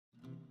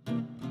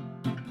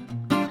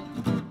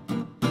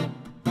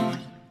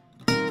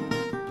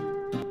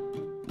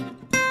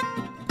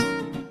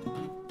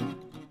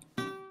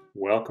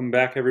Welcome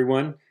back,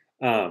 everyone.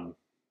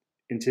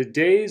 In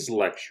today's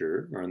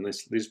lecture, or in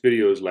this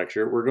video's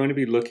lecture, we're going to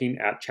be looking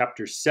at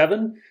Chapter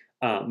 7,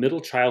 Middle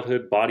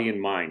Childhood, Body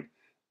and Mind.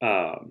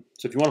 So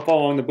if you want to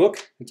follow along the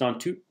book, it's on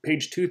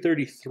page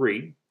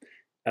 233.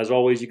 As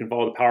always, you can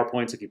follow the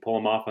PowerPoints if you pull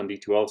them off on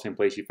D2L, same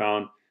place you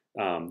found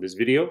this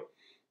video.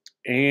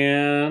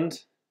 And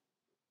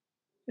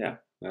yeah,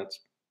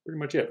 that's pretty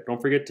much it.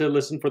 Don't forget to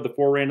listen for the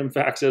 4 random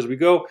facts as we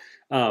go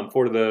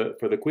for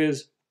the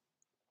quiz,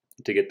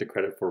 to get the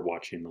credit for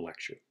watching the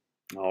lecture.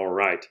 All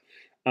right.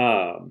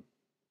 So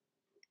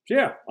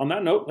yeah, on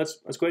that note, let's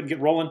go ahead and get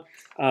rolling,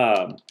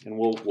 and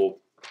we'll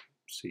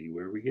see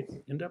where we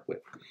end up with.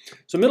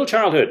 So middle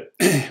childhood.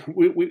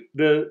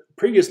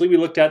 Previously we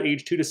looked at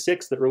age 2 to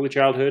 6, the early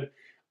childhood.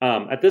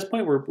 At this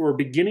point, we're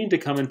beginning to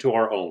come into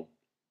our own.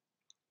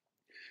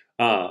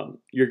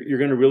 You're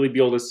going to really be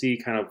able to see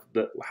kind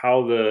of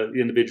how the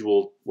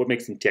individual, what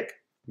makes them tick,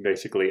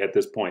 basically, at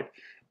this point.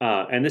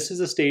 And this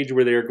is a stage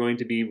where they're going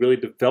to be really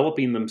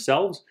developing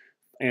themselves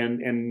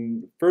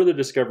and further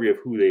discovery of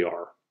who they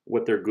are,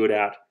 what they're good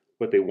at,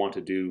 what they want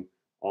to do,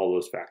 all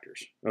those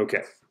factors.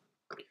 Okay,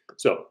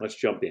 so let's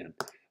jump in.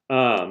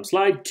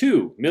 Slide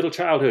 2, middle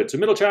childhood. So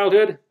middle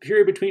childhood,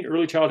 period between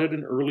early childhood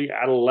and early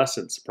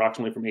adolescence,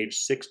 approximately from age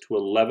 6 to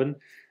 11.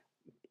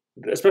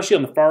 Especially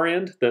on the far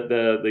end,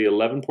 the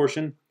 11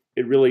 portion,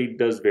 it really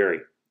does vary.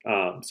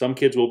 Some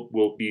kids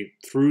will be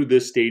through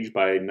this stage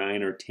by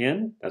 9 or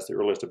 10. That's the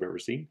earliest I've ever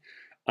seen.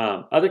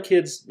 Other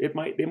kids,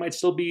 they might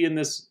still be in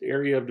this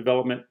area of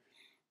development,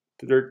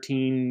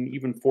 13,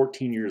 even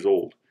 14 years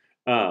old.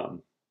 But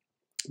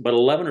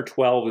 11 or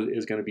 12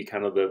 is going to be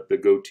kind of the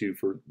go-to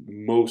for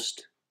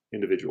most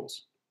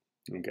individuals.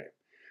 Okay.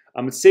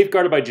 It's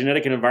safeguarded by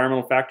genetic and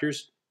environmental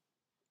factors.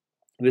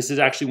 This is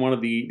actually one of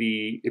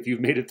if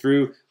you've made it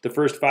through the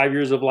first 5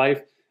 years of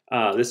life,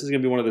 this is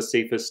going to be one of the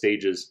safest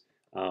stages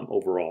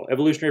overall.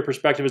 Evolutionary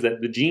perspective is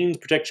that the genes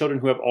protect children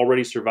who have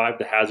already survived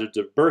the hazards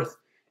of birth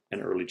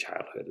and early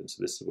childhood. And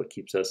so this is what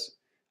keeps us,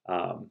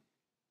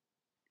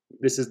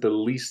 this is the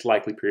least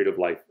likely period of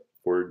life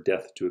for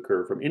death to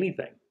occur from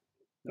anything.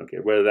 Okay,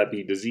 whether that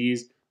be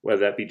disease,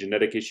 whether that be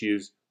genetic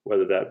issues,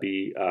 whether that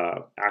be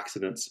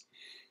accidents,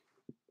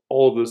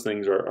 all of those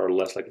things are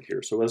less likely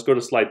here. So let's go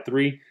to slide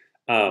 3.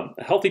 A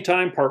healthy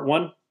time, part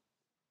 1.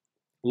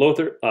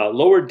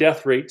 Lower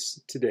death rates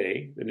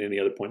today than any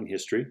other point in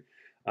history,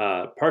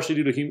 partially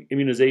due to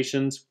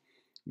immunizations.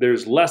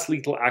 There's less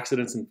lethal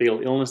accidents and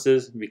fatal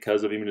illnesses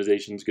because of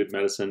immunizations, good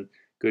medicine,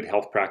 good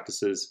health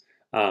practices.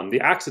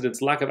 The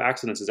lack of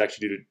accidents is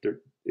actually due to,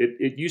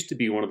 it used to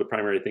be one of the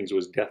primary things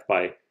was death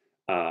by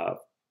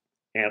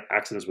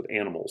accidents with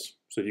animals.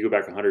 So if you go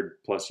back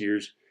 100 plus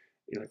years,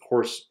 you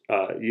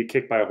get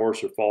kicked by a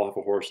horse or fall off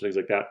a horse, things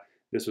like that.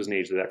 This was an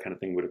age that kind of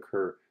thing would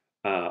occur.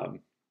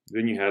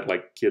 Then you had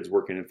like kids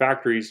working in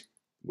factories,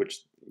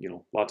 which,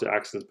 lots of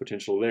accidents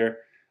potential there.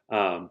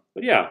 But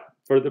yeah,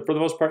 for the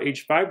most part,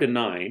 age 5 to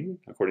 9,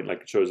 according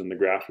like it shows in the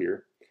graph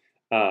here,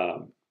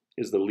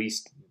 is the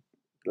least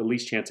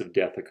chance of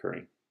death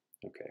occurring.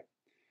 Okay.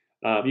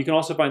 You can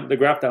also find the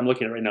graph that I'm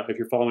looking at right now. If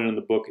you're following in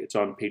the book, it's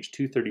on page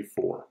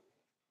 234.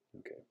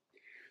 Okay.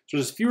 So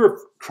there's fewer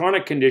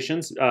chronic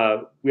conditions.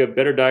 We have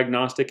better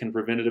diagnostic and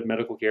preventative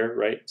medical care,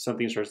 right?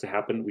 Something starts to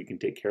happen, we can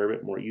take care of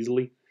it more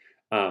easily.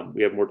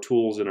 We have more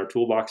tools in our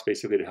toolbox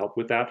basically to help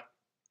with that.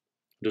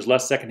 There's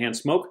less secondhand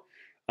smoke.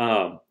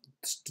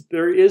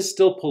 There is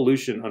still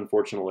pollution,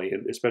 unfortunately,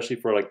 especially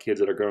for like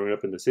kids that are growing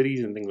up in the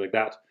cities and things like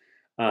that.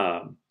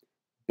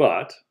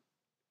 But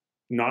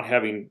not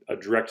having a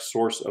direct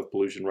source of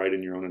pollution right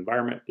in your own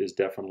environment is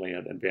definitely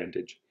an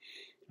advantage.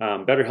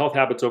 Better health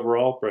habits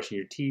overall, brushing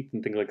your teeth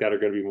and things like that are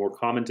going to be more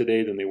common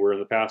today than they were in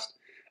the past.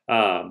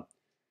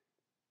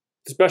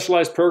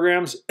 Specialized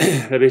programs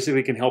that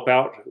basically can help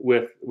out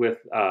with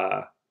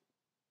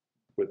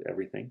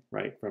everything,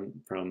 right?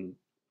 From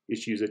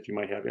issues that you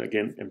might have.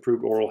 Again,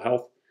 improved oral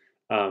health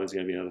is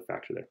going to be another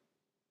factor there.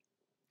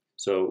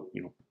 So,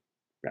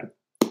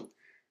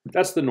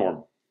 that's the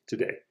norm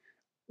today.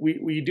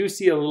 We do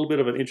see a little bit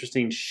of an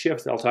interesting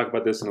shift. I'll talk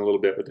about this in a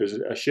little bit, but there's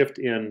a shift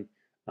in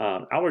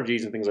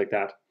allergies and things like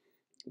that.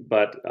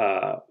 But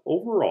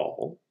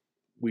overall,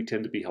 we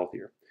tend to be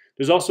healthier.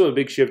 There's also a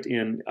big shift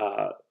in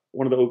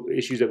one of the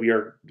issues that we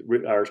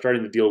are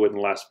starting to deal with in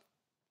the last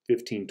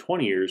 15,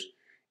 20 years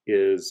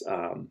is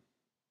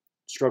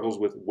struggles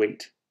with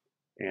weight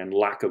and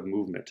lack of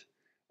movement.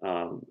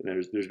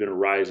 There's been a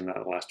rise in that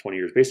in the last 20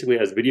 years. Basically,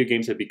 as video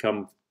games have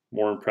become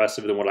more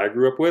impressive than what I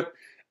grew up with,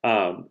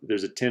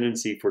 there's a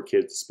tendency for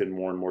kids to spend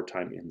more and more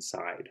time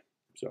inside.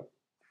 So,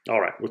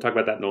 all right, we'll talk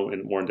about that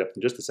in more in depth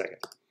in just a second.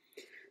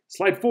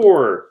 Slide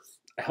 4,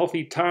 a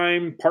healthy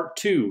time, part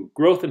 2,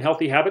 growth and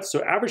healthy habits.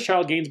 So average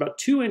child gains about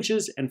 2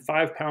 inches and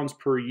 5 pounds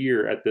per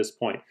year at this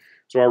point.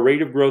 So our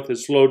rate of growth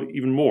has slowed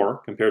even more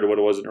compared to what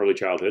it was in early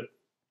childhood.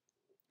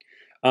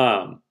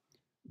 But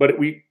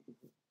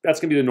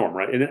that's going to be the norm,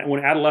 right? And then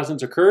when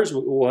adolescence occurs,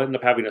 we'll end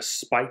up having a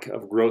spike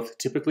of growth,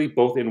 typically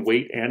both in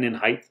weight and in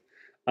height.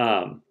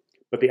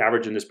 But the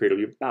average in this period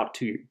will be about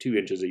 2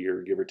 inches a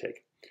year, give or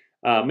take.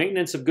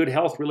 Maintenance of good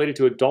health related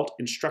to adult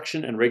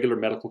instruction and regular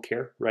medical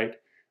care, right?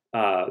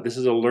 This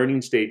is a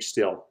learning stage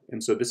still.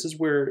 And so this is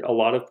where a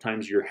lot of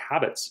times your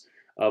habits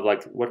of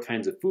like what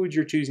kinds of foods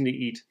you're choosing to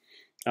eat,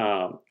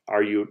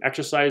 are you an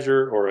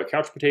exerciser or a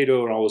couch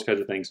potato, and all those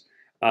kinds of things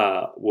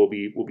will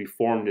be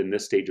formed in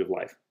this stage of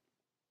life.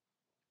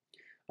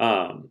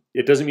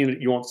 It doesn't mean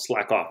that you won't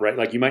slack off, right?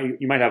 Like you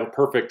might have a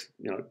perfect,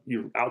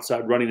 you're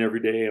outside running every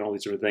day and all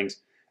these sort of things.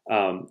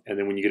 And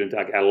then when you get into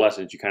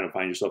adolescence, you kind of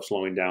find yourself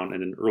slowing down,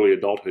 and in early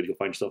adulthood, you'll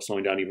find yourself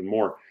slowing down even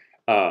more.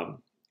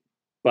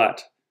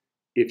 But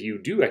if you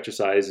do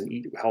exercise and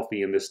eat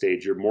healthy in this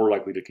stage, you're more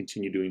likely to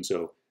continue doing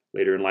so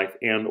later in life,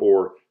 and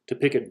or to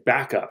pick it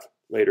back up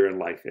later in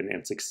life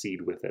and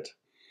succeed with it.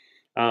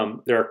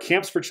 There are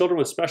camps for children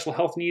with special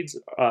health needs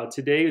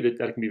today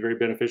that can be very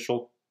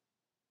beneficial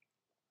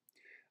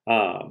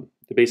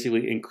to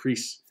basically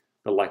increase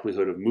the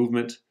likelihood of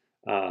movement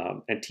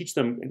and teach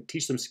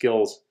them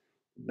skills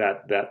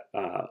that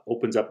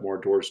opens up more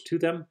doors to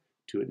them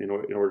in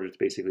order to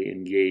basically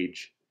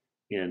engage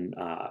in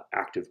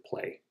active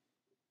play.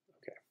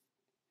 Okay.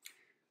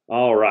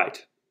 All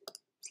right.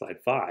 Slide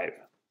 5.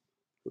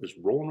 We're just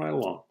rolling right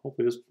along.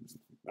 Hopefully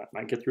I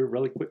might get through it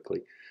really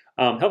quickly.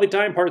 Healthy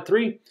time, part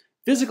 3.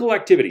 Physical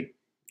activity.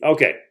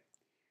 Okay.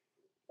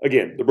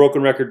 Again, the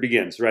broken record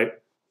begins, right?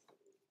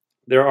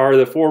 There are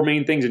the 4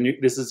 main things, and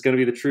this is going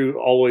to be the true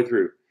all the way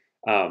through.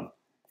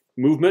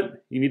 Movement,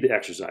 you need to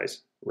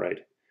exercise, right?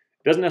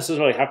 It doesn't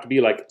necessarily have to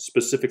be like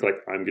specific, like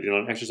I'm getting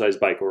on an exercise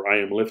bike or I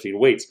am lifting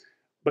weights,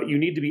 but you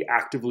need to be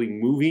actively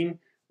moving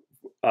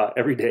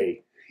every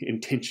day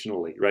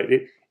intentionally,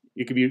 right?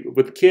 It could be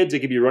with the kids,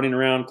 it could be running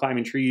around,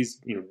 climbing trees,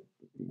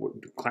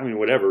 climbing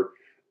whatever,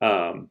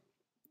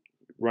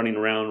 running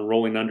around,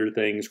 rolling under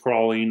things,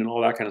 crawling, and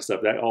all that kind of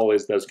stuff. That all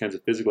is those kinds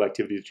of physical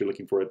activities that you're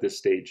looking for at this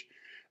stage.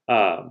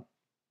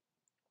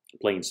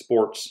 Playing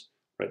sports,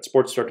 right?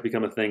 Sports start to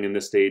become a thing in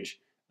this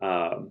stage.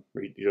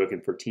 You're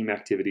looking for team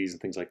activities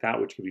and things like that,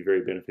 which can be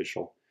very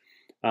beneficial.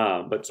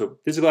 But so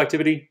physical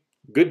activity,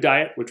 good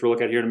diet, which we'll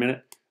look at here in a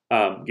minute,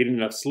 getting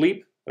enough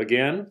sleep,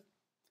 again,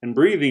 and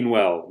breathing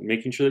well,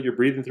 making sure that you're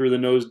breathing through the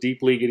nose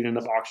deeply, getting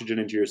enough oxygen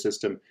into your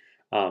system.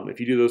 If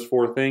you do those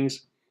 4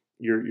 things,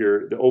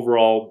 the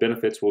overall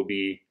benefits will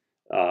be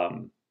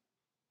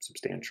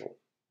substantial.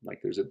 Like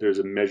there's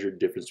a measured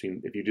difference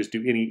between, if you just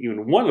do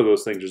even one of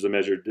those things, there's a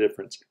measured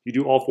difference. You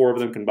do all 4 of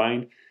them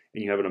combined,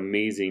 and you have an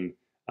amazing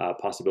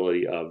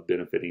possibility of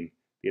benefiting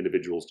the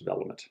individual's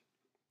development.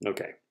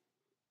 Okay.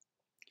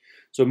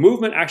 So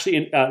movement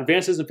actually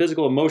advances in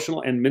physical,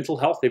 emotional, and mental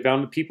health. They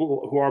found that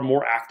people who are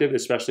more active,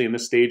 especially in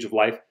this stage of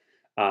life,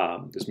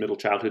 this middle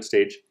childhood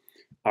stage,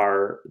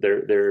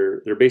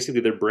 they're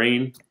basically, their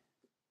brain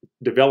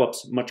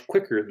develops much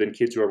quicker than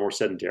kids who are more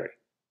sedentary.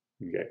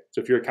 Okay.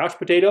 So if you're a couch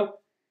potato,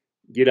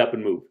 get up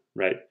and move,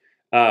 right?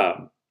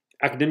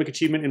 Academic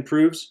achievement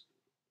improves.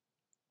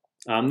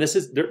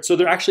 So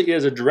there actually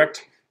is a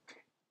direct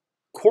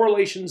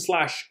correlation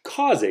 /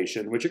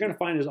 causation. What you're going to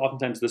find is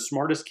oftentimes the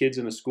smartest kids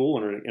in a school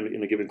or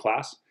in a given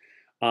class,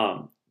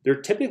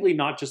 they're typically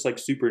not just like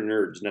super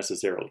nerds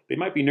necessarily. They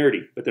might be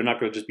nerdy, but they're not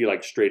going to just be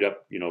like straight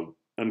up,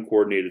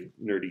 uncoordinated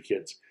nerdy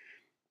kids.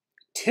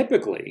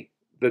 Typically,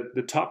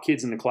 the top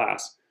kids in the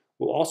class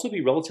will also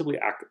be relatively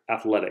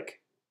athletic.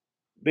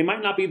 They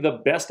might not be the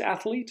best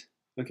athlete,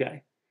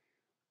 okay,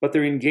 but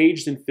they're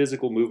engaged in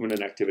physical movement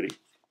and activity.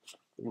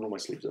 I'm gonna roll my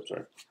sleeves up,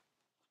 sorry.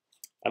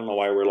 I don't know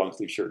why I wear long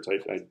sleeve shirts.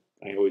 I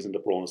always end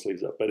up rolling the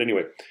sleeves up. But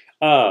anyway,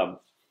 they're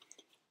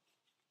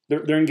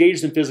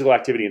engaged in physical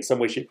activity in some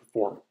way, shape, or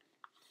form.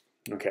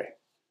 Okay.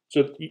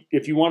 So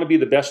if you want to be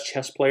the best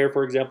chess player,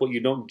 for example,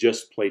 you don't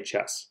just play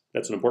chess.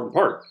 That's an important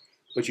part.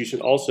 But you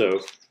should also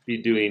be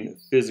doing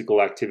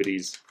physical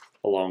activities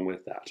along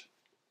with that.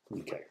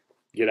 Okay.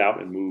 Get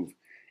out and move.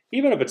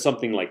 Even if it's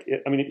something like,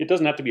 it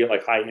doesn't have to be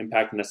like high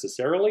impact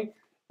necessarily.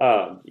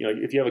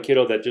 If you have a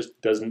kiddo that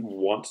just doesn't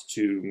want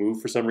to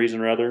move for some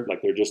reason or other,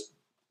 like they're just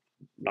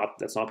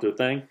that's not their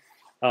thing,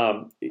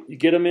 you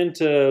get them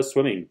into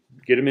swimming,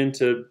 get them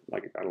into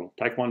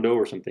taekwondo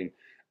or something.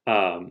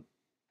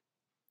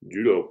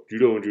 Judo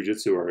and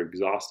jiu-jitsu are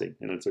exhausting,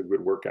 and it's a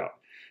good workout.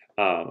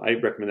 I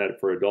recommend that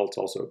for adults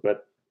also,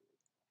 but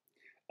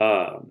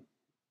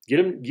get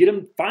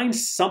them, find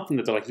something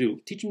that they like to do.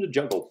 Teach them to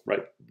juggle,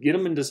 right? Get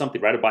them into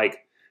something, ride a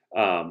bike,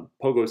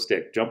 pogo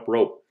stick, jump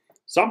rope,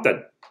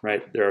 something,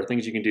 right? There are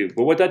things you can do.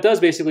 But what that does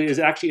basically is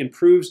it actually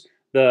improves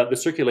the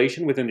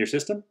circulation within your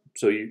system.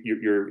 So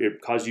it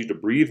causes you to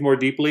breathe more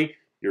deeply,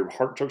 your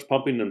heart starts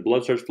pumping and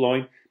blood starts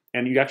flowing,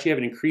 and you actually have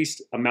an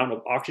increased amount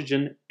of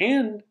oxygen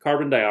and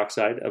carbon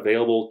dioxide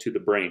available to the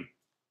brain.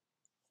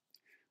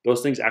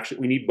 Those things actually,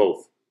 we need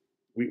both.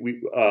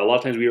 We a lot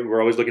of times we're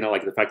always looking at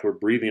like the fact that we're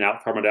breathing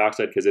out carbon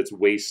dioxide because it's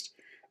waste,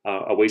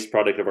 a waste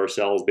product of our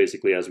cells,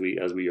 basically, as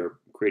we are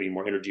creating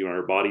more energy in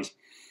our bodies.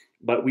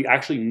 But we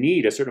actually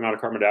need a certain amount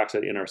of carbon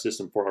dioxide in our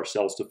system for our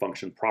cells to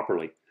function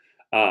properly.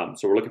 So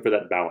we're looking for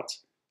that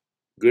balance.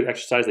 Good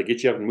exercise that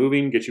gets you up and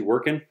moving, gets you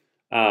working,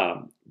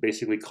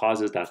 basically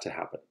causes that to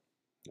happen.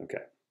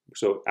 Okay.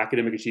 So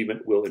academic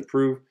achievement will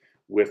improve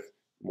with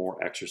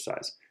more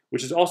exercise,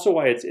 which is also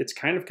why it's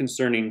kind of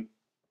concerning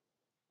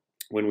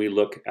when we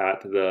look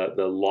at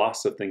the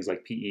loss of things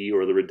like PE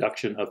or the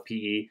reduction of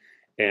PE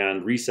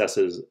and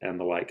recesses and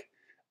the like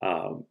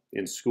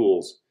in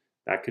schools.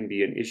 That can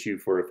be an issue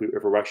for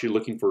if we're actually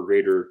looking for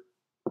greater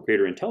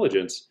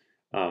intelligence.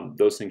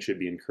 Those things should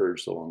be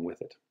encouraged along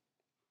with it.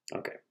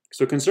 Okay,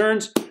 so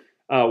concerns.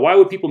 Why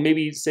would people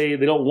maybe say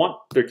they don't want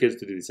their kids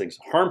to do these things?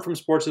 Harm from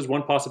sports is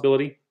one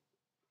possibility.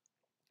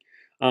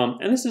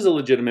 And this is a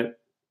legitimate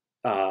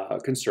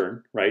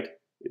concern, right?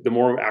 The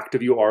more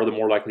active you are, the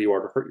more likely you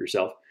are to hurt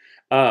yourself.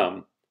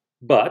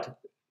 But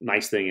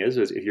nice thing is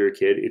if you're a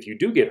kid, if you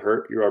do get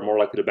hurt, you are more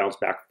likely to bounce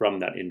back from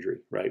that injury,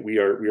 right? We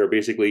are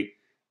basically,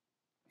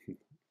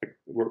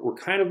 we're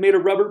kind of made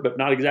of rubber, but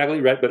not exactly,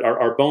 right? But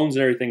our bones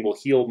and everything will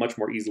heal much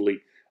more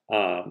easily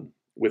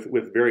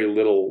with very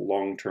little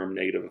long-term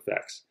negative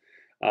effects.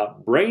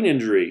 Brain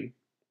injury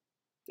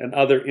and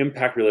other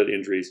impact-related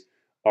injuries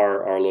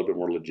are a little bit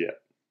more legit.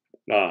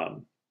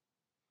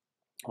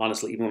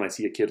 Honestly, even when I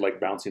see a kid like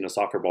bouncing a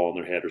soccer ball on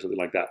their head or something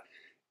like that,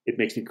 it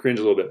makes me cringe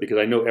a little bit because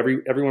I know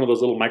every one of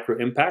those little micro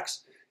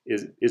impacts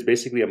is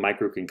basically a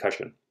micro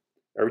concussion.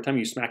 Every time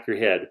you smack your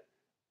head,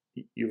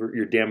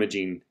 you're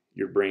damaging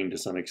your brain to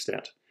some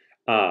extent.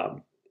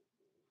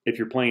 If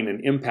you're playing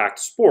an impact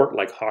sport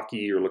like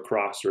hockey or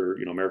lacrosse or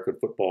American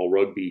football,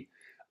 rugby,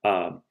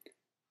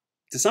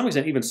 to some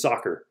extent even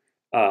soccer.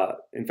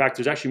 In fact,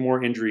 there's actually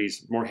more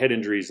head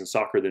injuries in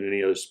soccer than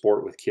any other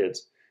sport with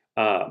kids.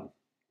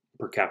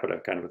 Per capita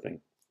kind of a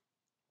thing.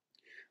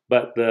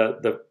 But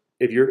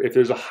if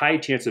there's a high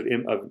chance of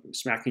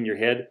smacking your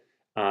head,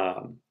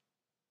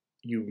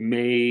 you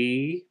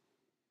may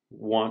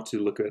want to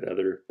look at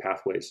other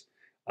pathways,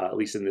 at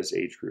least in this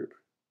age group.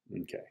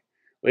 Okay.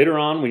 Later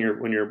on,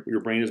 when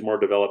your brain is more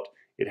developed,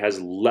 it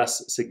has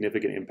less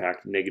significant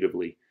impact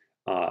negatively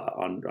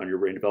on your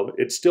brain development.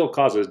 It still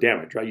causes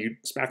damage, right?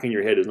 Smacking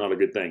your head is not a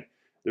good thing.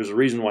 There's a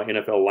reason why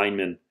NFL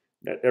linemen,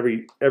 that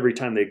every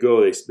time they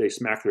go, they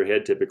smack their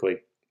head typically.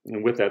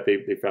 And with that,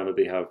 they found that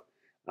they have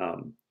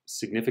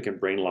significant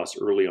brain loss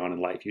early on in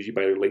life. Usually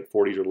by their late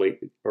 40s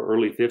or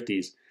early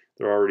 50s,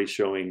 they're already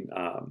showing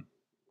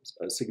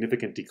a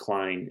significant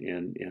decline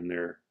in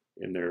their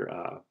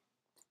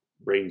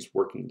brain's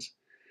workings.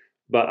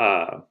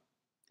 But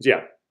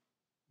yeah,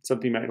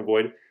 something you might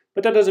avoid.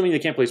 But that doesn't mean they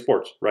can't play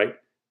sports, right?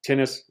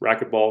 Tennis,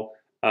 racquetball,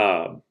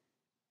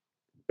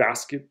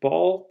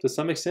 basketball to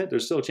some extent.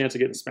 There's still a chance of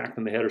getting smacked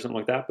in the head or something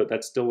like that, but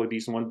that's still a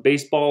decent one.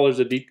 Baseball, there's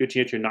a good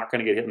chance you're not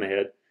going to get hit in the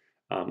head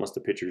unless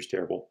the pitcher is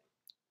terrible.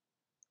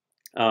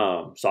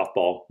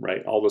 Softball,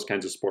 right? All those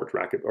kinds of sports,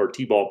 racket or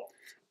t-ball.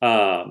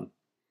 Yeah,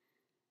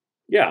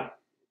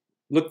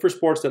 look for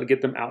sports that'll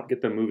get them out,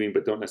 get them moving,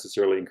 but don't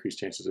necessarily increase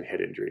chances of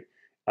head injury.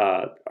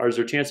 Is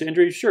there a chance of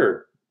injury?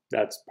 Sure,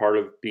 that's part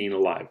of being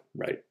alive,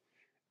 right?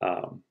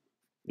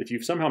 If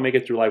you somehow make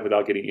it through life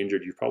without getting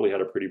injured, you've probably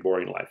had a pretty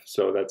boring life.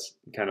 So that's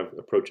kind of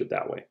approach it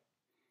that way.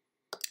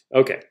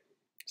 Okay,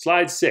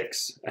 slide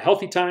 6, a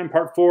healthy time,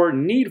 part 4,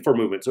 need for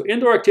movement. So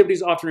indoor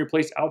activities often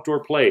replace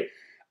outdoor play.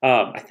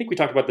 I think we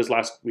talked about this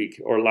last week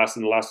or in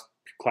the last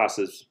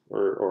classes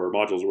or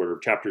modules or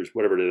chapters,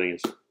 whatever the thing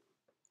is.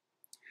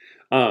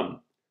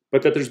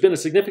 But that there's been a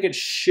significant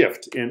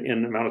shift in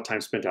the amount of time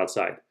spent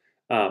outside.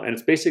 And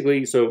it's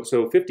basically, so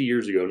 50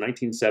 years ago,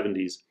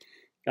 1970s,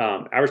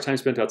 average time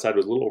spent outside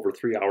was a little over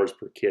 3 hours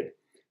per kid.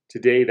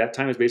 Today, that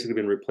time has basically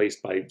been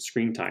replaced by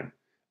screen time.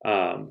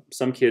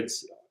 Some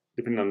kids,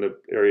 depending on the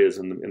areas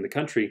in the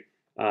country,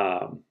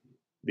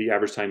 the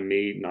average time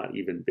they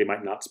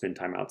might not spend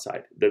time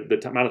outside.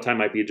 The amount of time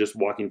might be just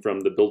walking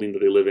from the building that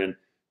they live in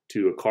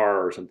to a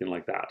car or something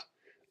like that.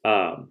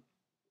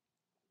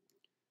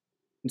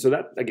 And so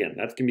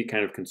that can be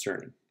kind of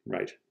concerning,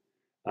 right?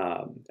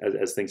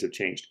 As things have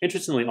changed.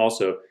 Interestingly,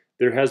 also,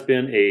 there has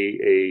been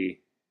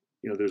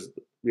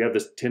we have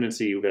this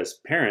tendency as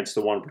parents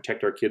to want to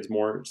protect our kids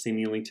more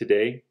seemingly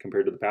today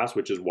compared to the past,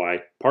 which is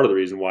part of the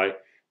reason why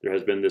there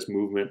has been this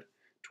movement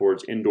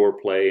towards indoor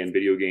play and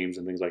video games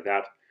and things like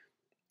that.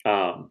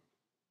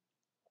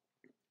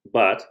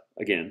 But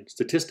again,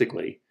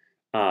 statistically,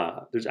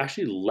 there's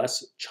actually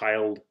less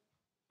child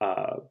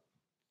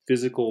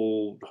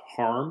physical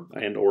harm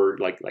and or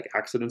like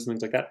accidents and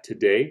things like that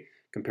today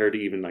compared to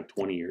even like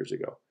 20 years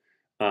ago.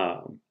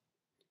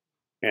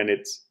 And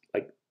it's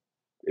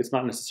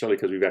not necessarily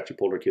because we've actually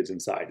pulled our kids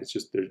inside. It's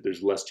just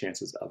there's less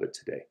chances of it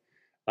today.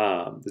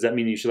 Does that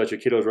mean you should let your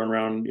kiddos run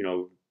around,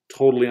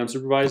 totally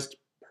unsupervised?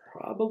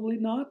 Probably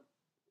not,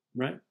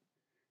 right?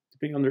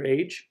 Depending on their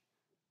age.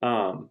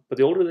 But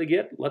the older they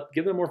get,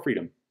 give them more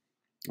freedom.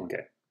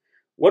 Okay.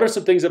 What are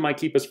some things that might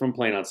keep us from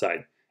playing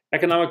outside?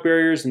 Economic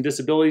barriers and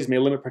disabilities may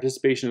limit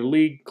participation in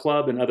league,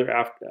 club, and other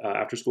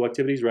after-school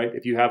activities, right?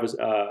 If you have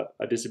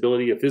a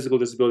disability, a physical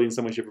disability in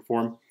some way, shape, or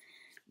form,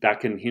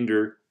 that can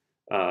hinder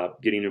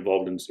getting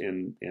involved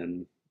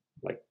in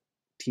like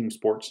team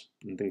sports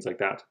and things like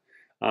that.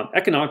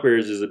 Economic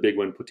barriers is a big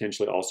one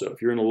potentially also.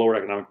 If you're in a lower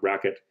economic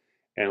bracket,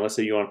 and let's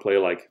say you want to play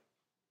like,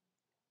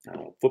 I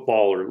don't know,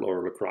 football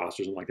or lacrosse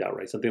or something like that,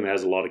 right? Something that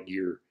has a lot of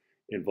gear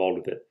involved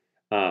with it.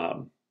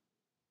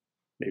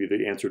 maybe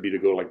the answer would be to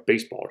go like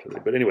baseball or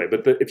something. But anyway,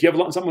 if you have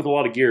something with a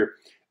lot of gear,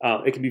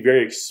 it can be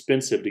very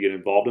expensive to get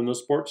involved in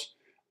those sports.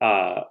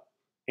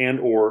 And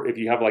or if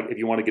you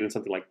want to get in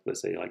something like,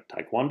 let's say, like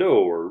taekwondo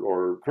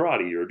or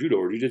karate or judo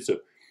or jiu-jitsu,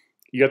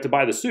 you have to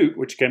buy the suit,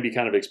 which can be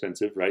kind of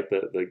expensive, right?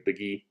 The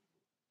gi.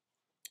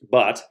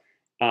 But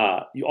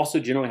you also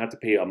generally have to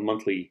pay a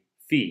monthly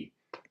fee,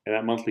 and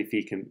that monthly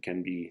fee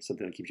can be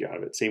something that keeps you out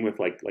of it. Same with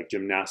like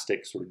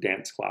gymnastics or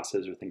dance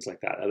classes or things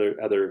like that.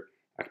 Other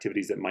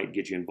activities that might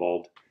get you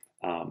involved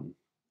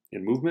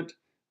in movement.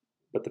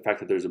 But the fact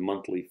that there's a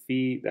monthly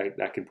fee,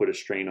 that can put a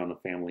strain on a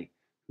family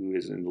who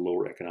is in the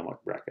lower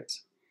economic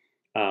brackets.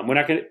 When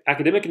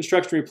academic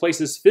instruction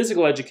replaces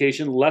physical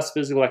education, less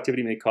physical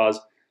activity may cause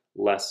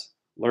less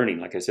learning.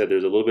 Like I said,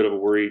 there's a little bit of a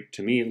worry,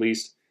 to me at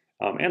least,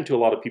 and to a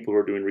lot of people who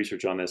are doing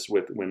research on this,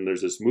 when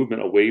there's this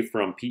movement away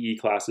from PE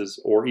classes,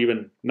 or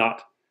even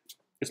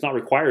it's not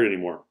required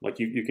anymore. Like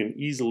you can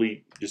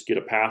easily just get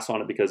a pass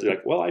on it because they're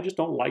like, well, I just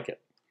don't like it.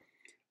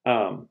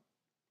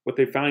 What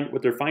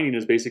they're finding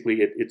is basically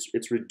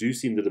it's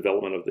reducing the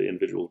development of the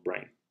individual's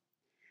brain.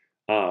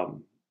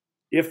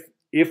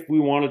 If we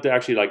wanted to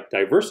actually like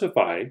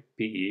diversify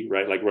PE,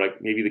 right? Like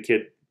maybe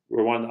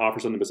we're wanting to offer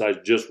something besides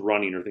just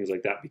running or things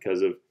like that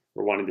because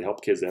we're wanting to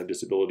help kids that have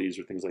disabilities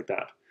or things like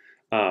that.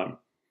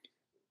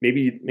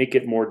 Maybe make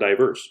it more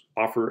diverse.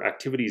 Offer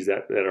activities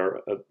that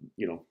are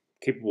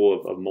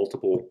capable of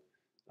multiple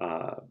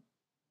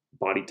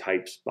body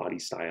types, body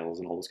styles,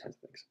 and all those kinds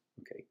of things.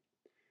 Okay.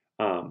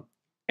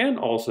 And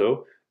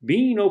also,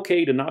 being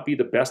okay to not be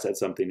the best at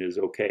something is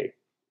okay,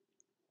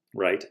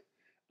 right?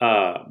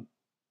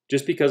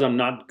 Just because I'm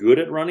not good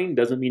at running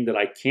doesn't mean that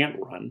I can't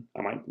run.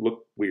 I might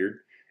look weird.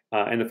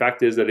 And the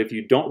fact is that if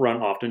you don't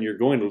run often, you're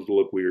going to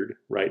look weird,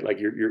 right? Like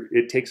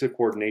it takes a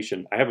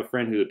coordination. I have a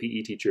friend who's a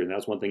PE teacher, and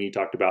that's one thing he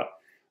talked about.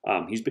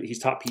 He's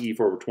taught PE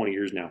for over 20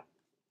 years now.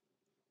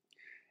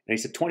 And he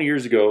said 20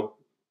 years ago,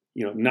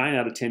 9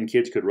 out of 10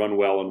 kids could run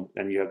well,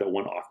 and you have that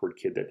one awkward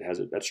kid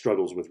that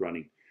struggles with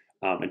running.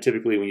 And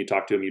typically when you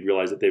talk to them, you'd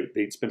realize that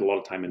they'd spend a lot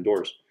of time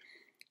indoors.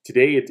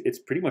 Today, it's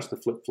pretty much the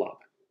flip-flop.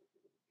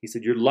 He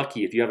said, you're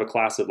lucky if you have a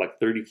class of like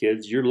 30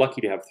 kids, you're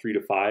lucky to have 3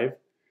 to 5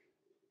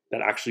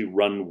 that actually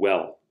run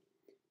well.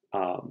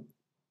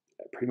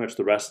 Pretty much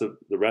the rest of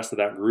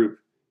that group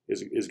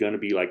is going to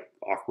be like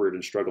awkward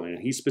and struggling.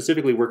 And he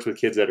specifically works with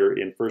kids that are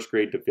in 1st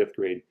grade to 5th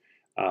grade.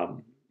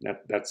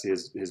 That's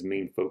his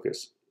main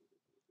focus.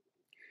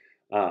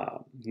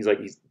 He's like,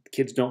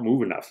 kids don't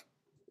move enough.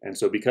 And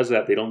so because of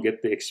that, they don't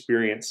get the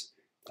experience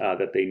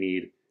that they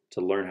need to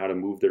learn how to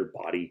move their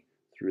body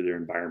through their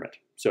environment.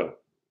 So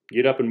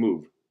get up and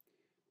move,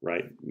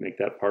 right? Make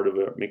that part of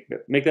make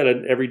that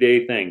an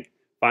everyday thing.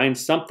 Find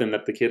something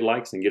that the kid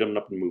likes and get them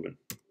up and moving.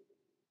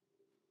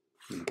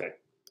 Okay.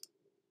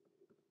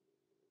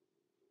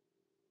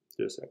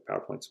 Just like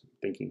PowerPoint's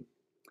thinking.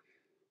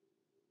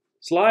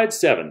 Slide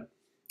 7,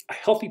 A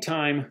Healthy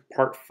Time,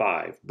 Part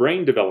 5,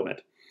 Brain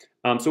Development.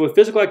 So with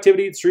physical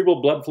activity,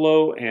 cerebral blood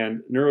flow,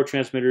 and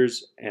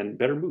neurotransmitters, and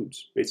better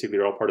moods, basically,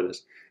 are all part of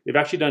this. They've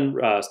actually done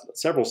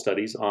several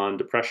studies on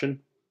depression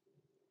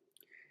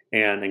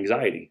and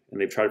anxiety, and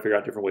they've tried to figure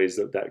out different ways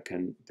that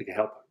can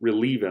help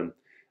relieve them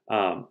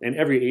in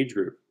every age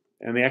group.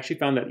 And they actually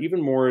found that even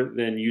more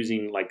than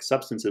using like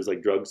substances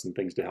like drugs and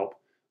things to help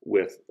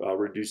with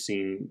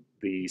reducing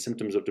the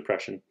symptoms of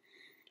depression,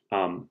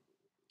 and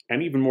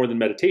even more than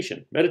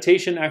meditation.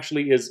 Meditation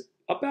actually is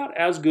about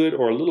as good,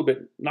 or a little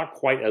bit not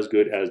quite as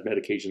good, as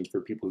medications for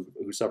people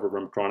who suffer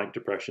from chronic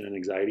depression and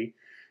anxiety.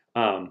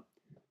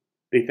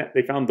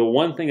 They found the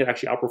one thing that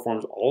actually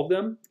outperforms all of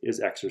them is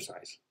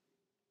exercise.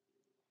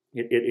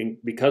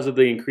 Because of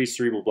the increased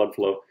cerebral blood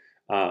flow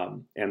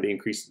and the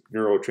increased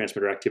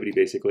neurotransmitter activity,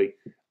 basically,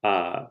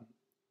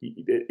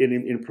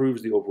 it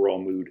improves the overall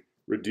mood,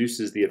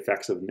 reduces the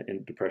effects of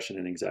depression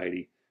and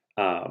anxiety.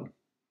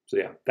 So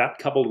yeah, that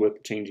coupled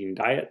with changing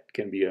diet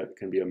can be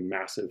a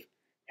massive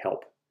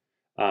help.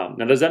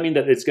 Now, does that mean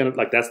that it's gonna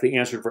that's the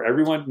answer for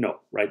everyone? No,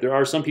 right? There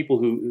are some people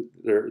who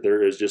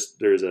there's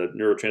a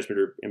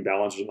neurotransmitter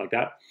imbalance or something like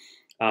that.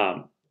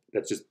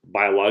 That's just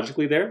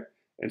biologically there,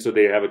 and so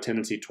they have a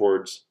tendency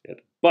towards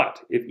it.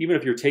 But even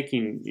if you're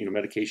taking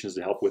medications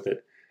to help with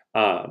it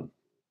at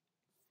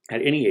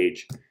any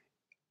age,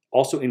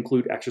 also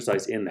include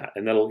exercise in that,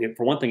 and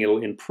for one thing,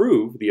 it'll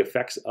improve the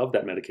effects of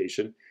that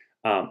medication,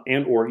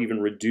 and or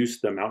even reduce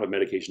the amount of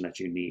medication that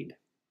you need.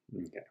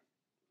 Okay.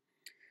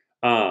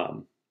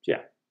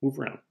 Yeah, move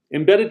around.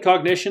 Embedded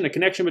cognition, a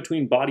connection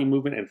between body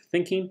movement and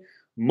thinking.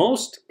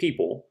 Most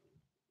people,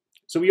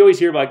 so we always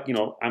hear about,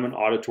 I'm an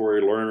auditory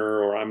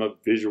learner, or I'm a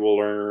visual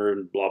learner,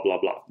 and blah,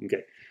 blah, blah.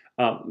 Okay.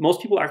 Most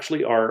people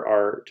actually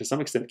are to some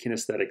extent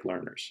kinesthetic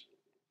learners.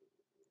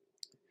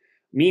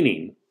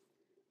 Meaning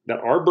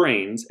that our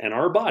brains and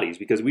our bodies,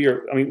 because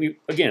we're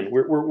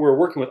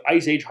working with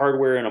Ice Age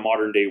hardware in a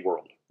modern day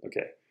world.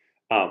 Okay.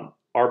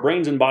 Our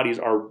brains and bodies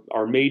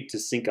are made to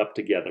sync up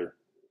together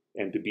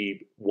and to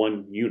be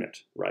one unit,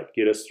 right?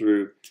 Get us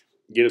through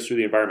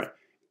the environment.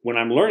 When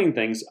I'm learning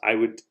things, I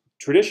would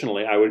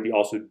traditionally, I would be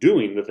also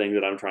doing the thing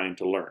that I'm trying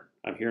to learn.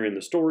 I'm hearing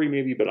the story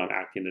maybe, but I'm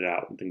acting it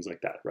out and things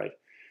like that, right?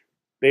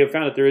 They have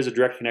found that there is a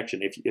direct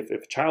connection. If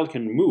a child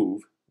can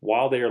move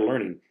while they are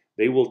learning,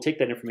 they will take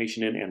that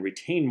information in and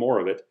retain more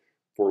of it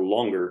for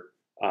longer,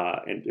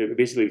 and it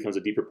basically becomes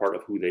a deeper part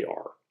of who they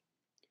are.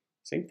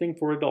 Same thing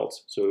for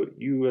adults. So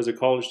you, as a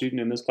college student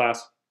in this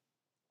class,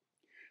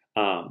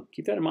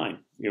 keep that in mind.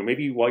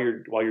 Maybe while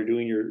you're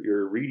doing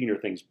your reading or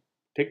things,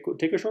 take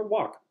a short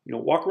walk.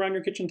 Walk around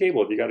your kitchen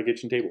table if you got a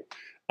kitchen table.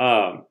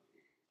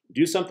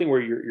 Do something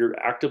where you're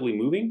actively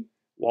moving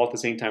while at the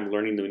same time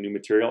learning the new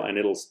material, and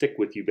it'll stick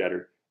with you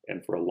better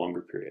and for a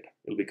longer period.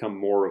 It'll become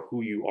more of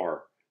who you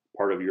are,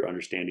 part of your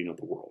understanding of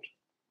the world.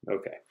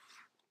 Okay.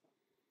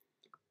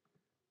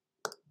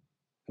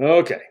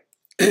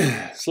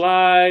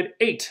 Slide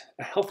 8,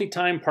 A Healthy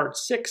Time, Part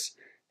 6,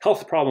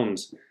 Health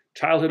Problems.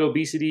 Childhood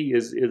obesity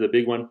is a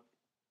big one.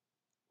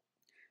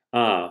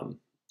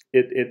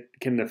 It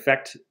can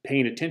affect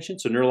paying attention.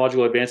 So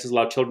neurological advances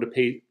allow children to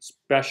pay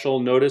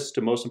special notice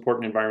to most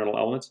important environmental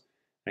elements.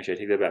 Actually, I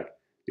take that back.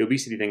 The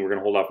obesity thing, we're going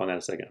to hold off on that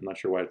a second. I'm not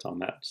sure why it's on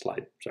that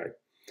slide. Sorry.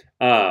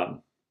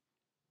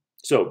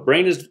 So the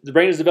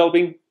brain is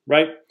developing,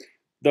 right?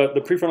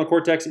 The prefrontal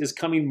cortex is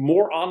coming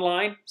more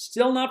online.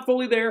 Still not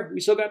fully there. We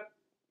still got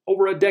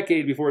over a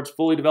decade before it's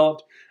fully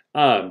developed,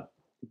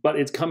 but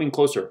it's coming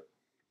closer.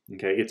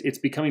 Okay, it's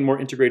becoming more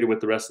integrated with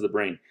the rest of the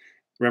brain.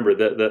 Remember,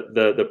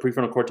 the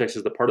prefrontal cortex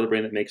is the part of the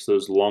brain that makes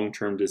those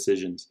long-term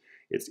decisions.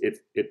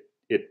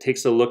 It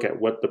takes a look at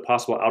what the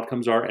possible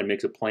outcomes are and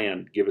makes a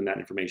plan given that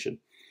information.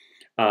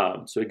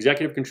 So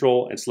executive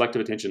control and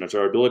selective attention is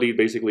our ability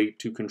basically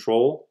to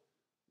control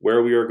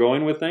where we are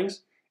going with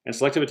things. And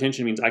selective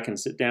attention means I can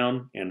sit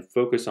down and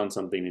focus on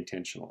something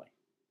intentionally.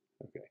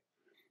 Okay,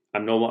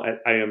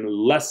 I am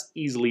less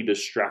easily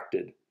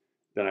distracted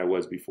than I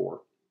was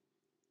before.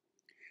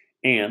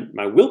 And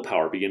my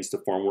willpower begins to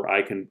form where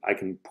I can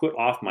put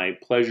off my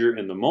pleasure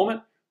in the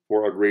moment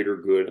for a greater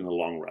good in the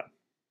long run.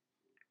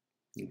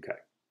 Okay.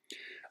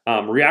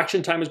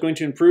 Reaction time is going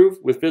to improve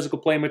with physical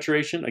play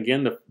maturation.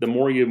 Again, the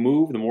more you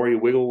move, the more you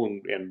wiggle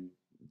and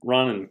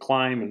run and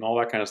climb and all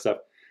that kind of stuff,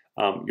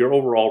 your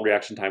overall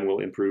reaction time will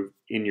improve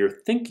in your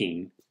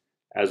thinking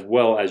as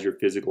well as your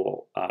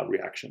physical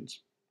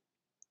reactions.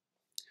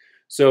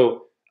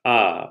 So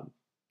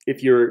if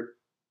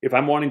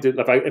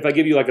I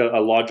give you like a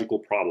logical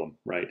problem,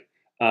 right?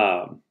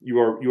 You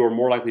are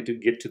more likely to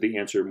get to the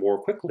answer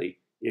more quickly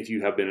if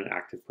you have been an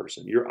active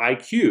person. Your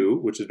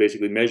IQ, which is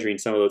basically measuring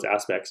some of those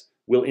aspects,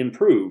 will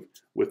improve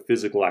with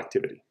physical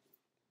activity.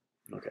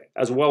 Okay,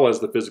 as well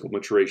as the physical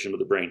maturation of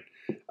the brain.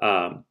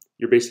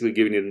 You're basically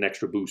giving it an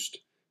extra boost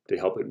to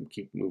help it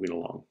keep moving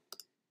along.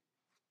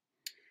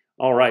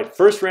 All right,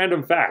 first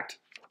random fact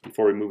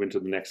before we move into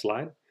the next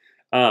slide.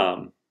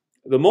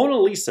 The Mona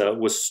Lisa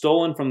was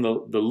stolen from the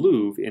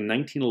Louvre in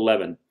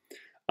 1911.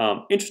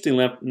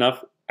 Interestingly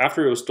enough,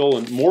 after it was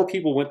stolen, more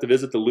people went to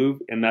visit the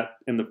Louvre in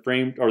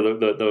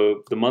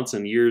the months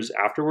and years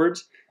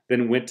afterwards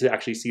than went to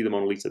actually see the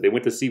Mona Lisa. They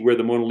went to see where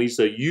the Mona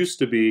Lisa used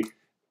to be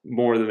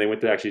more than they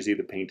went to actually see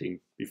the painting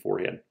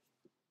beforehand.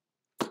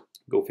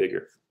 Go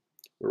figure.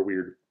 We're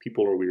weird.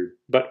 People are weird.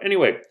 But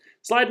anyway,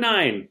 slide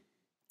 9,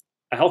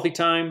 A Healthy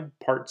Time,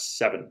 Part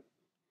 7.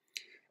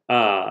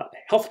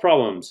 Health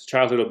problems,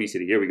 childhood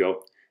obesity. Here we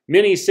go.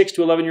 Many 6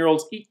 to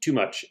 11-year-olds eat too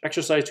much,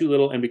 exercise too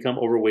little, and become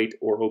overweight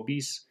or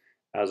obese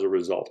as a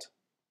result.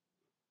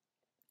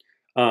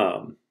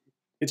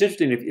 It's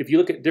interesting. If you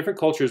look at different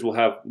cultures, will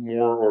have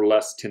more or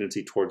less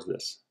tendency towards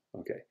this.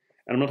 Okay,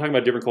 and I'm not talking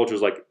about different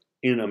cultures like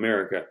in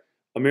America.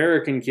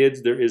 American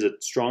kids, there is a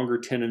stronger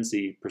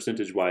tendency,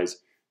 percentage-wise,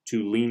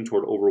 to lean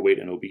toward overweight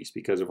and obese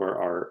because of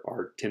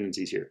our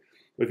tendencies here.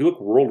 But if you look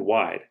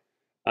worldwide,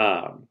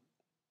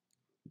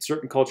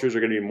 certain cultures are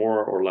going to be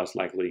more or less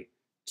likely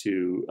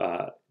to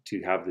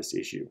have this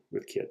issue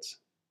with kids.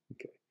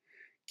 Okay,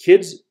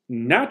 kids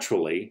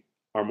naturally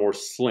are more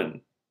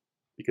slim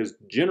because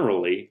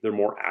generally they're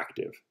more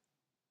active.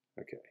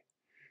 Okay,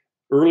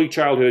 early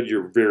childhood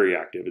you're very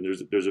active, and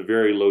there's a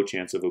very low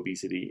chance of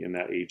obesity in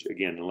that age.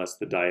 Again, unless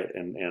the diet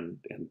and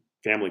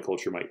family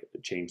culture might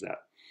change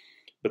that.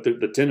 But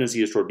the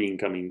tendency is toward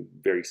becoming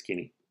very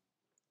skinny.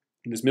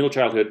 In this middle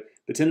childhood,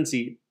 the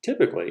tendency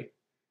typically,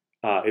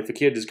 if a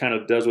kid just kind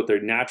of does what they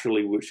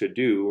naturally should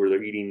do, or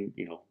they're eating,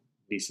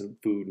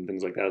 decent food and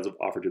things like that is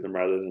offered to them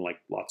rather than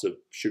like lots of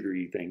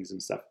sugary things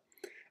and stuff,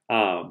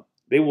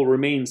 they will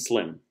remain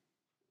slim,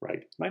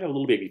 right? Might have a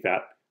little baby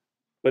fat,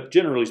 but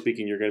generally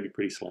speaking, you're going to be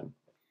pretty slim.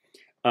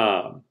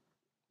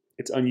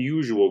 It's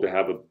unusual to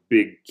have a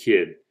big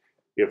kid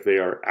if they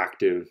are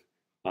active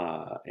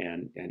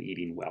and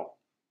eating well.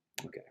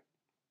 Okay.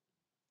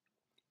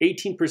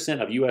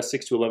 18% of U.S.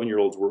 6 to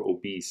 11-year-olds were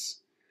obese.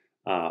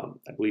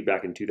 I believe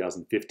back in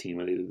 2015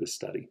 when they did this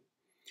study.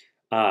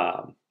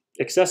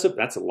 Excessive,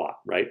 that's a lot,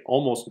 right?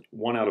 Almost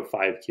 1 out of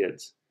 5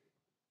 kids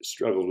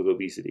struggles with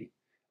obesity.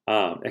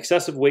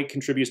 Excessive weight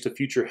contributes to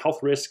future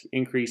health risk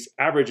increase,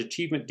 average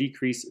achievement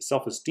decrease,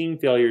 self-esteem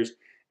failures,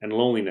 and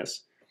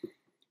loneliness.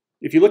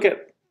 If you look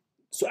at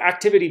So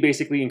activity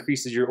basically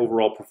increases your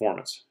overall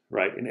performance,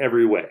 right, in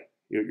every way.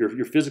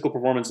 Your physical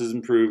performance is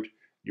improved,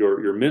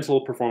 your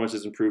mental performance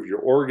is improved, your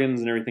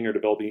organs and everything are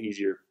developing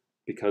easier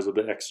because of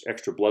the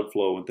extra blood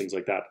flow and things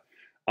like that.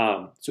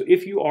 So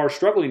if you are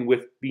struggling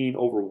with being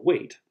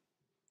overweight,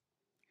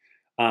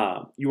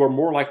 you are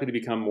more likely to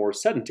become more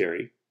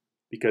sedentary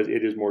because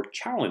it is more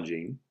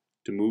challenging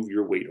to move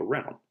your weight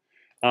around.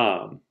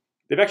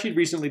 They've actually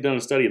recently done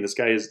a study, and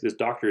this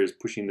doctor is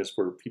pushing this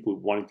for people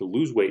wanting to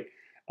lose weight.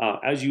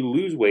 As you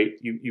lose weight,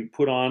 you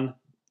put on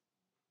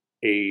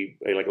a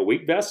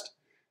weight vest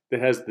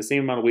that has the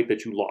same amount of weight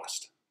that you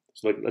lost.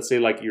 So let's say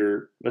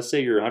you're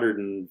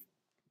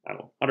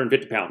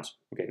 150 pounds.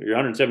 Okay, you're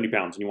 170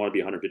 pounds and you want to be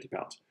 150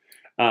 pounds.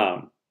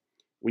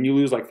 When you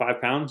lose like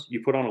 5 pounds,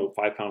 you put on a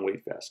 5-pound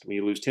weight vest. When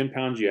you lose 10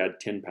 pounds, you add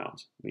 10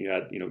 pounds. When you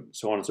add,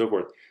 so on and so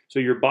forth. So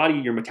your body,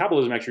 your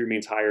metabolism actually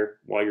remains higher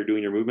while you're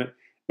doing your movement,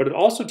 but it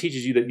also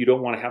teaches you that you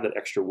don't want to have that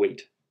extra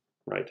weight,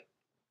 right?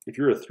 If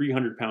you're a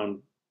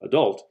 300-pound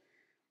adult,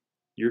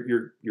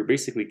 you're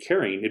basically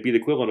carrying, it'd be the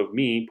equivalent of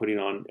me putting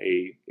on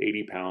a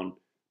 80-pound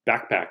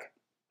backpack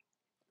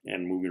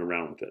and moving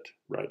around with it,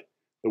 right?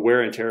 The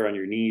wear and tear on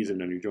your knees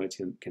and on your joints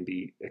can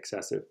be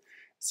excessive.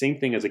 Same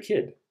thing as a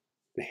kid.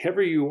 The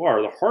heavier you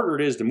are, the harder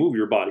it is to move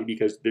your body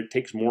because it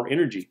takes more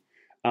energy.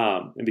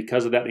 And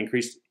because of that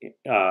increased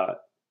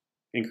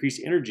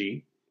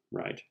energy,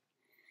 right,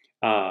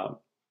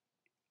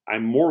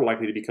 I'm more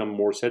likely to become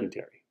more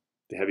sedentary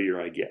the heavier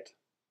I get.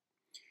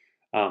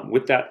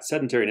 With that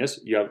sedentariness,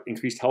 you have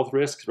increased health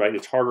risks, right?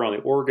 It's harder on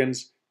the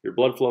organs. Your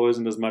blood flow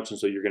isn't as much, and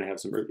so you're going to have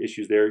some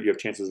issues there. You have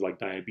chances like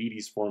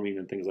diabetes forming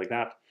and things like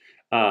that.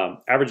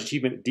 Average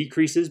achievement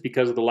decreases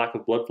because of the lack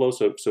of blood flow.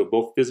 So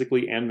both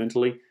physically and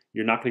mentally,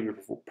 you're not going to be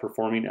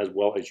performing as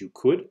well as you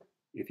could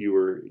if you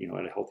were,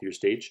 at a healthier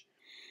stage.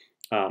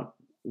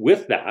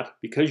 With that,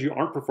 because you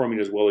aren't performing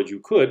as well as you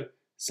could,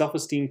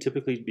 self-esteem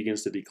typically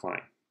begins to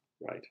decline,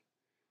 right?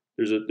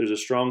 There's a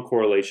strong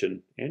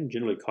correlation and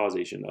generally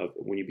causation of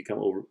when you become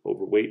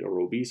overweight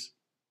or obese,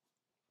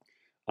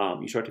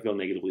 you start to feel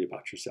negatively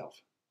about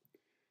yourself.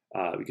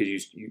 Because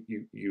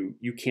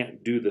you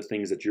can't do the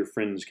things that your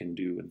friends can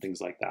do and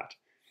things like that.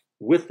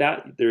 With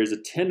that, there is a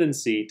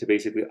tendency to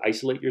basically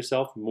isolate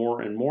yourself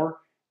more and more,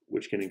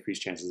 which can increase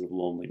chances of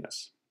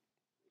loneliness.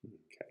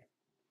 Okay.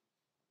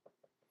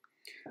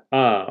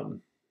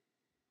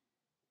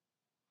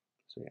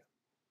 So yeah.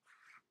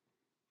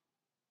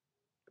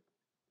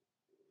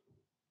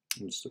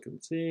 I'm just looking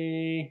to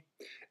see.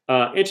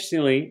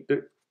 Interestingly,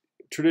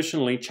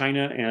 traditionally,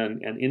 China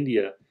and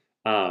India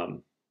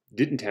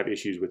didn't have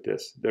issues with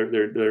this.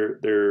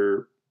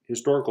 Their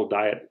historical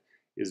diet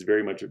is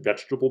very much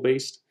vegetable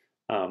based.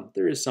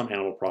 There is some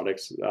animal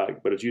products,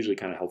 but it's usually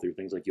kind of healthier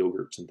things like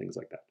yogurts and things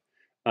like that.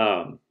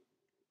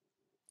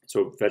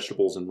 So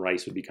vegetables and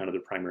rice would be kind of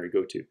their primary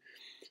go-to.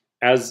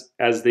 As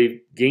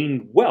they've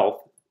gained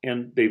wealth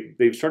and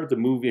they've started to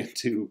move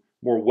into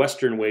more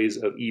Western ways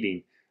of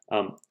eating,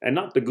 and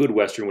not the good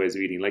Western ways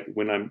of eating. Like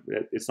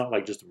it's not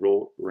like just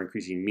we're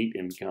increasing meat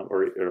income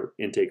or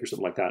intake or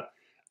something like that.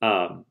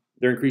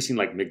 They're increasing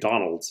like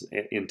McDonald's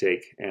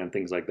intake and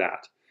things like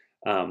that.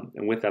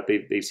 And with that,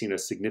 they've seen a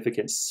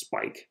significant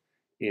spike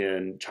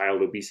in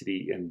child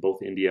obesity in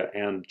both India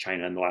and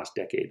China in the last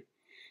decade.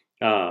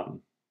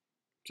 So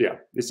yeah,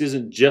 this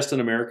isn't just an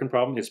American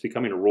problem. It's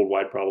becoming a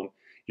worldwide problem.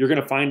 You're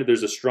going to find that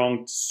there's a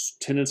strong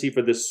tendency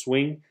for this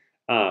swing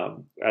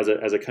as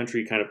a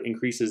country kind of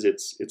increases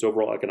its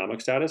overall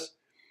economic status.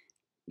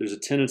 There's a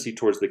tendency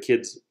towards the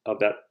kids of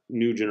that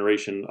new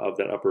generation of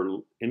that upper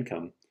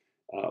income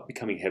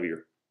becoming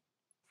heavier.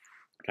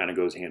 Kind of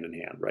goes hand in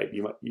hand, right?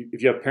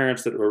 If you have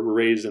parents that were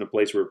raised in a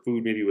place where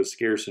food maybe was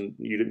scarce and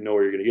you didn't know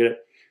where you're going to get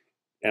it,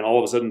 and all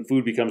of a sudden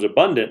food becomes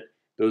abundant,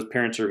 those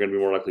parents are going to be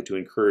more likely to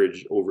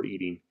encourage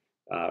overeating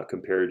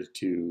compared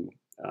to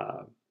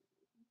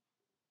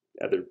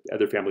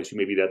other families who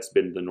maybe that's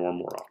been the norm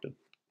more often.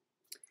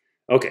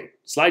 Okay,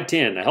 slide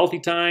 10, A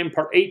Healthy Time,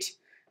 part 8,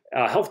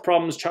 health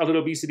problems, childhood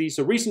obesity.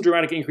 So recent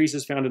dramatic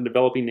increases found in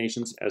developing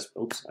nations as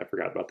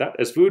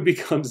food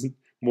becomes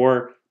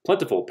more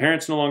plentiful.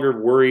 Parents no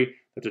longer worry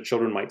that their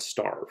children might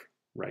starve,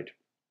 right?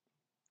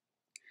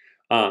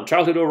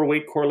 Childhood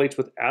overweight correlates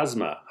with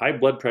asthma, high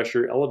blood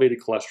pressure, elevated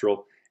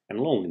cholesterol, and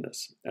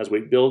loneliness. As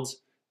weight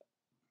builds,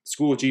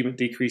 school achievement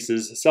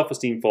decreases,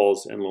 self-esteem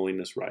falls, and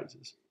loneliness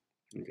rises.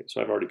 Okay,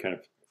 so I've already kind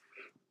of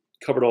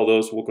covered all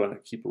those, so we'll go ahead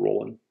and keep it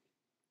rolling.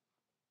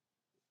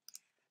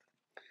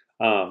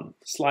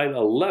 Slide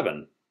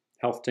 11,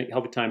 Healthy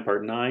Time,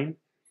 part 9.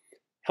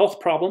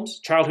 Health problems,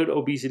 childhood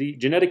obesity,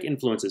 genetic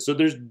influences. So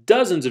there's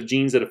dozens of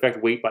genes that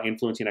affect weight by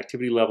influencing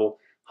activity level,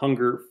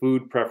 hunger,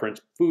 food preference,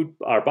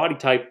 our body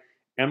type,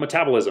 and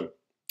metabolism.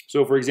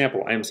 So for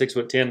example, I am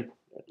 6'10". I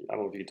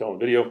don't know if you can tell in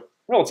the video,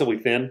 relatively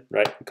thin,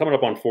 right? I'm coming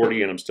up on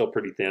 40 and I'm still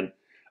pretty thin.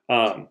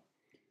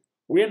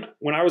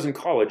 When I was in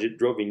college, it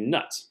drove me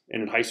nuts,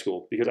 and in high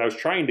school, because I was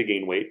trying to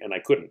gain weight and I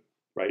couldn't,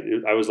 right?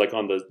 I was like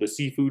on the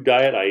seafood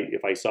diet.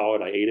 If I saw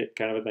it, I ate it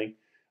kind of a thing.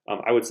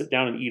 I would sit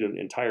down and eat an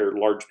entire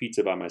large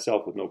pizza by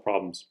myself with no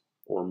problems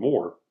or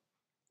more.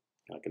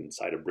 like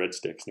inside of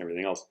breadsticks and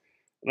everything else.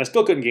 And I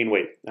still couldn't gain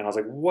weight. And I was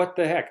like, what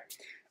the heck?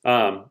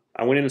 I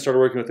went in and started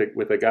working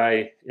with a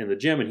guy in the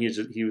gym, and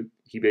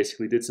he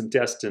basically did some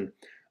tests, and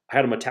I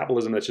had a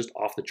metabolism that's just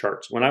off the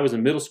charts. When I was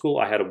in middle school,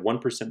 I had a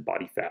 1%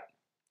 body fat.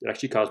 It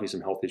actually caused me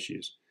some health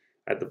issues.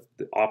 I had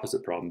the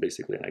opposite problem,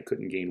 basically, and I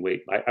couldn't gain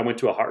weight. I went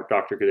to a heart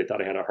doctor because they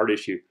thought I had a heart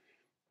issue,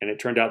 and it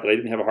turned out that I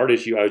didn't have a heart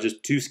issue. I was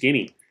just too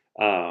skinny,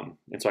 and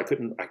so I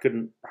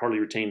couldn't hardly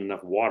retain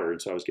enough water,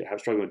 and so I was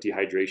struggling with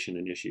dehydration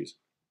and issues.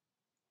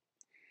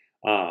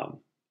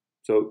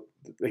 So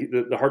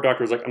the heart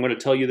doctor was like, I'm going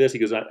to tell you this. He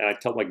goes, and I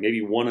tell him like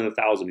maybe 1 in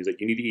 1,000. He's like,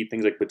 you need to eat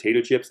things like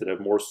potato chips that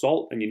have more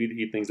salt, and you need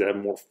to eat things that have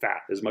more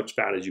fat, as much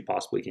fat as you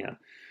possibly can.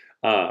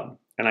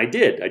 And I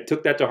did. I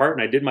took that to heart,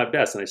 and I did my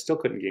best, and I still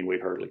couldn't gain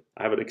weight hardly.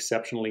 I have an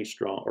exceptionally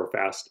strong or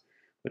fast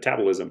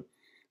metabolism.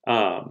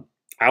 I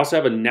also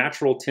have a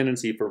natural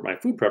tendency for my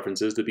food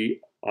preferences to be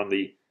on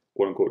the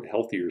quote unquote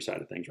healthier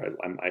side of things, right?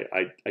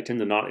 I tend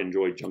to not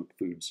enjoy junk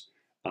foods.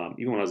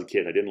 Even when I was a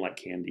kid, I didn't like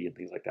candy and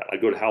things like that.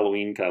 I'd go to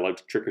Halloween because I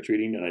liked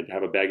trick-or-treating, and I'd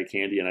have a bag of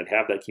candy, and I'd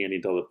have that candy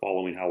until the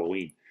following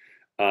Halloween.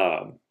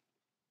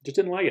 Just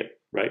didn't like it,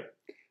 right?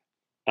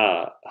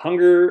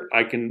 Hunger,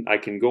 I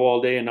can go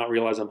all day and not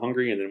realize I'm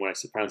hungry, and then when I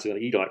finally sit down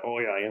to eat, I'm like, oh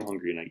yeah, I am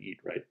hungry, and I eat,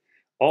 right?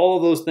 All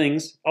of those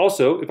things.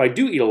 Also, if I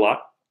do eat a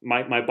lot,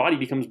 my body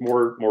becomes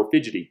more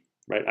fidgety,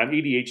 right? I'm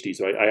ADHD,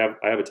 so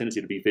I have a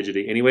tendency to be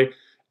fidgety anyway,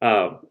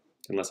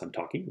 unless I'm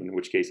talking, in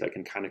which case I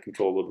can kind of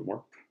control a little bit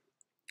more.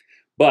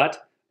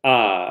 But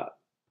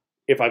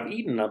if I've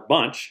eaten a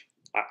bunch,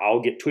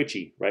 I'll get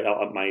twitchy, right?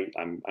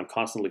 I'm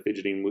constantly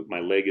fidgeting, my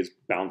leg is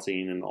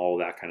bouncing and all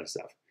that kind of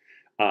stuff.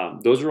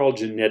 Those are all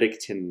genetic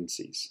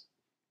tendencies,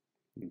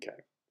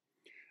 okay?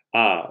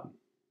 And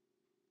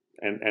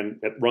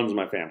it runs in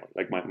my family.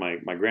 Like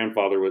my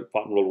grandfather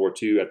fought in World War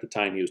II. At the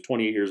time, he was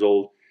 28 years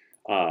old,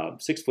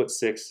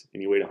 6'6",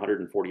 and he weighed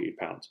 148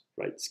 pounds,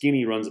 right?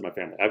 Skinny runs in my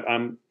family.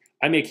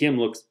 I make him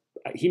look,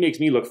 he makes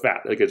me look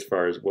fat, like as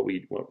far as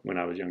when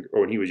I was younger,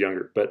 or when he was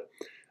younger. But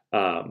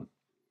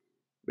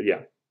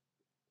yeah.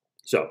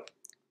 So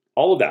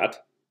all of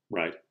that,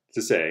 right,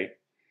 to say,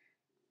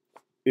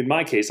 in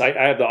my case, I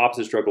have the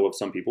opposite struggle of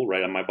some people,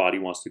 right? And my body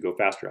wants to go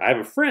faster. I have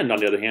a friend, on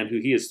the other hand, who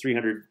he is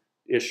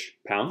 300-ish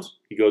pounds.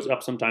 He goes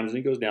up sometimes and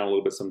he goes down a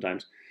little bit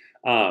sometimes.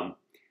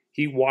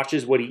 He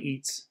watches what he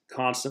eats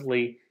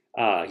constantly.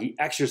 He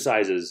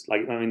exercises.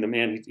 Like, I mean, the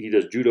man, he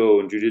does judo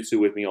and jujitsu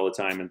with me all the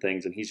time and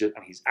things. And he's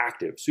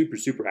active, super,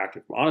 super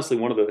active. Honestly,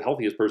 one of the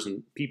healthiest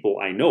people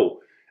I know,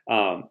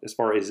 as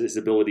far as his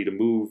ability to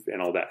move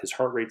and all that. His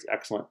heart rate's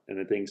excellent and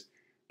the things,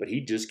 but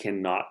he just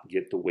cannot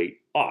get the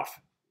weight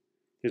off.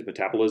 His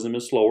metabolism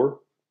is slower,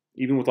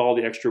 even with all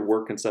the extra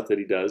work and stuff that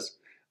he does.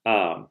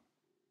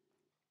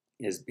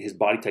 His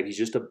body type, he's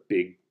just a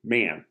big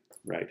man,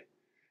 right?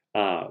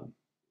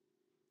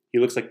 He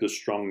looks like those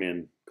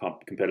strongman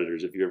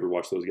competitors. If you ever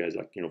watch those guys,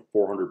 like,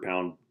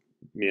 400-pound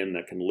men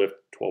that can lift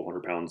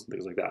 1,200 pounds and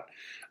things like that.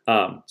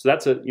 So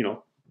that's a,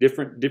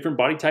 different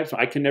body types.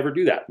 I can never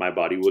do that. My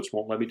body just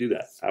won't let me do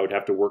that. I would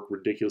have to work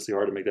ridiculously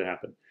hard to make that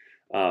happen.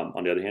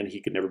 On the other hand, he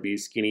could never be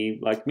skinny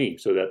like me.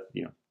 So that,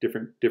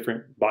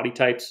 different body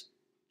types,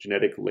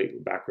 genetic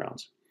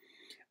backgrounds.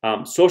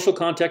 Social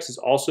context is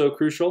also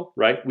crucial,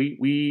 right?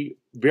 We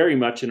very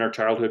much in our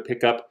childhood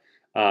pick up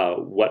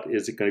what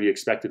is going to be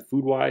expected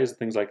food-wise,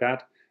 things like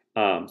that.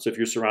 So if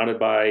you're surrounded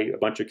by a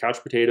bunch of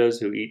couch potatoes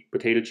who eat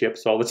potato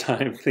chips all the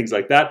time, things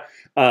like that,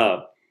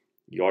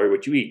 you are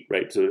what you eat,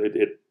 right? So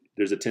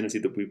there's a tendency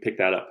that we pick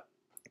that up.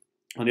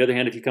 On the other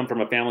hand, if you come from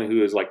a family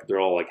who is like,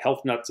 they're all like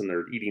health nuts and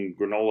they're eating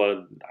granola, I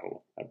don't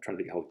know, I'm trying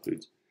to think of health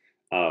foods,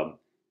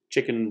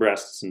 chicken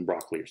breasts and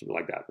broccoli or something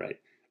like that, right?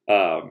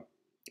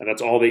 And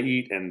that's all they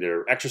eat, and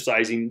they're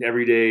exercising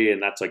every day,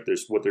 and that's like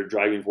what their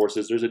driving force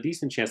is. There's a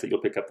decent chance that you'll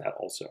pick up that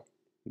also.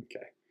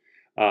 Okay,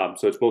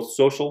 so it's both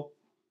social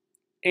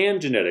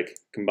and genetic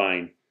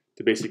combined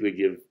to basically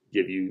give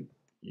you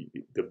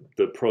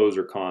the pros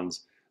or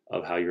cons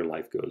of how your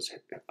life goes,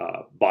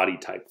 body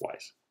type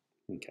wise.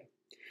 Okay.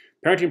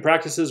 Parenting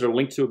practices are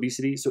linked to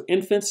obesity. So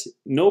infants,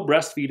 no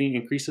breastfeeding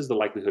increases the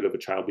likelihood of a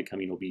child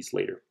becoming obese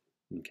later.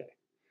 Okay,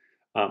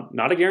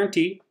 not a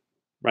guarantee,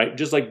 right?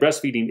 Just like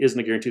breastfeeding isn't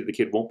a guarantee that the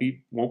kid won't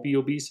be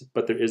obese,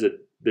 but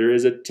there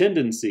is a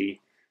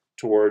tendency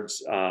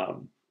towards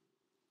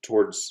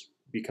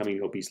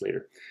becoming obese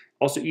later.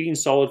 Also, eating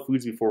solid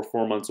foods before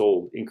 4 months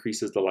old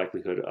increases the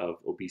likelihood of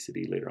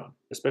obesity later on.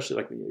 Especially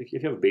like if you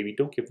have a baby,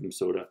 don't give them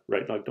soda,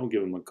 right? Like, don't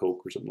give them a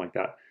Coke or something like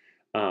that.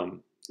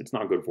 It's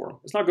not good for them.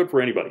 It's not good for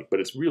anybody, but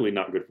it's really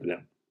not good for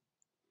them.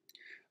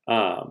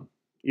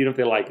 Even if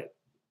they like it,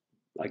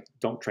 like,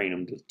 don't train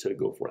them to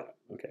go for that.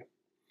 Okay.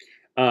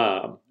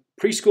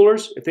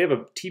 Preschoolers, if they have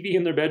a TV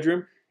in their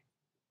bedroom,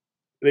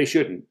 they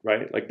shouldn't,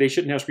 right? Like, they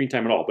shouldn't have screen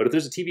time at all. But if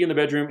there's a TV in the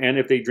bedroom and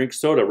if they drink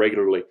soda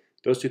regularly,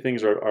 those two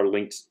things are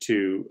linked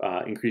to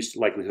increased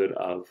likelihood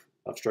of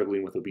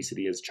struggling with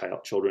obesity as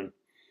children.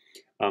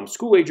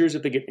 School agers,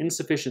 if they get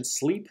insufficient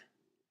sleep,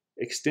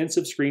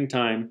 extensive screen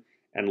time,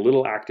 and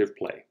little active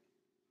play.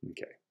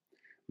 Okay.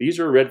 These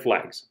are red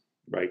flags,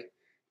 right?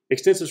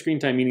 Extensive screen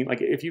time, meaning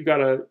like if you've got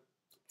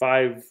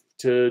 5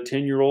 to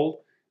 10-year-old,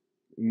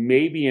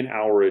 maybe an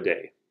hour a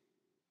day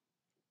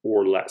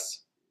or less.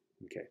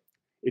 Okay.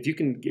 If you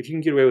can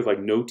get away with like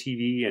no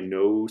TV and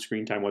no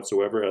screen time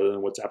whatsoever, other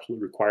than what's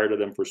absolutely required of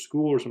them for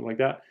school or something like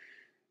that,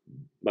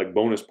 like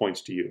bonus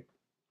points to you.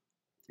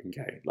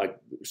 Okay, like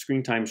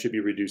screen time should be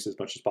reduced as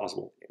much as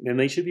possible, and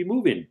they should be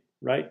moving.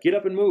 Right, get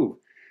up and move.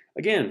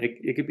 Again,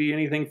 it could be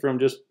anything from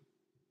just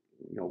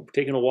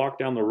taking a walk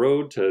down the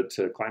road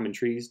to climbing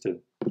trees to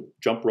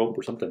jump rope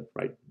or something.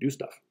 Right, do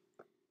stuff.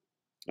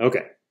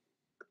 Okay,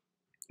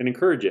 and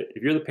encourage it.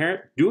 If you're the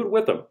parent, do it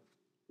with them.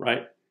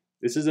 Right.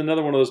 This is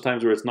another one of those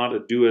times where it's not a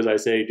do as I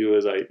say, do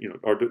as I,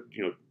 or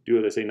do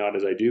as I say, not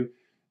as I do.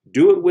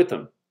 Do it with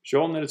them.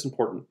 Show them that it's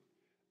important.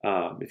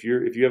 If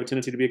you have a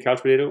tendency to be a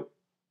couch potato,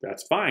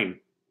 that's fine.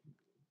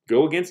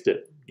 Go against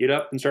it. Get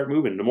up and start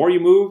moving. The more you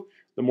move,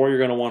 the more you're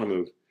going to want to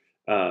move.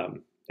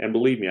 And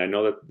believe me, I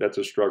know that that's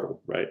a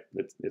struggle, right?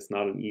 It's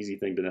not an easy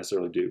thing to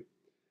necessarily do.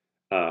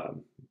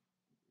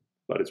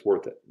 But it's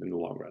worth it in the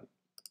long run.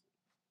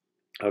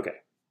 Okay,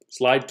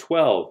 slide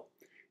 12.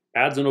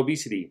 Ads on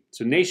obesity.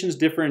 So nations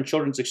differ in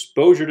children's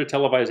exposure to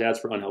televised ads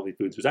for unhealthy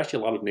foods. There's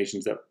actually a lot of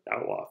nations that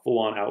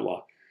full-on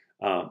outlaw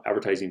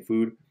advertising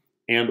food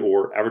and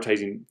or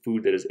advertising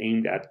food that is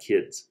aimed at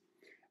kids.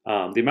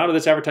 The amount of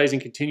this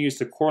advertising continues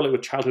to correlate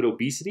with childhood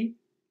obesity.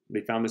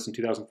 They found this in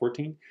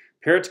 2014.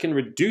 Parents can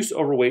reduce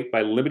overweight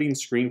by limiting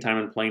screen time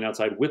and playing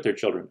outside with their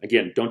children.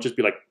 Again, don't just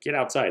be like, get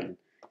outside.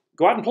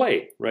 Go out and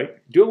play, right?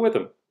 Do it with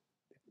them.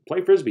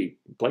 Play Frisbee.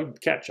 Play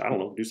catch. I don't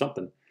know. Do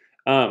something.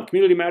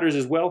 Community matters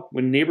as well.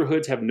 When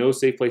neighborhoods have no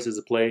safe places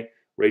to play,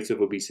 rates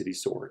of obesity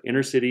soar.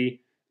 Inner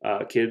city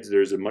kids,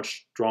 there's a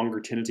much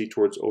stronger tendency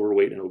towards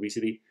overweight and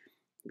obesity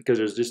because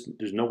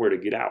there's nowhere to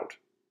get out,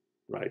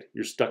 right?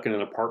 You're stuck in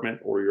an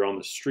apartment or you're on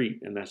the street,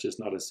 and that's just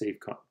not a safe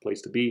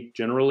place to be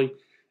generally.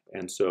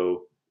 And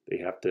so they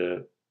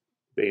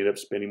end up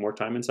spending more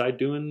time inside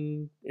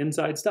doing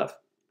inside stuff.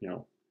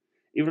 Even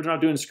if they're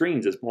not doing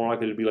screens, it's more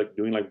likely to be like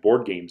doing like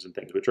board games and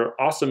things, which are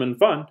awesome and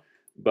fun.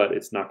 But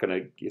it's not gonna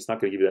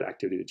give you that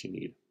activity that you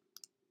need.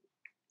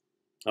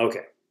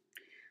 Okay.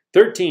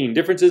 13,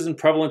 differences in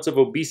prevalence of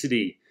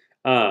obesity.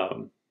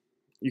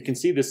 You can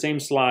see the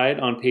same slide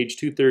on page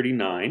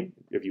 239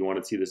 if you want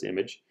to see this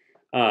image.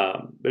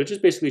 But it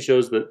just basically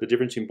shows the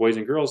difference between boys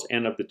and girls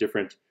and of the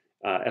different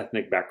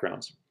ethnic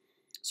backgrounds.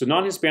 So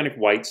non-Hispanic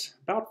whites,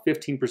 about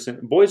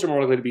 15%. Boys are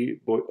more likely to be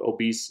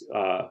obese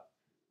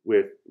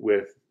with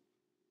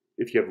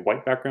if you have a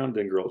white background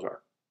than girls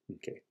are.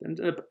 Okay, and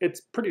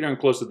it's pretty darn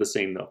close to the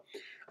same though.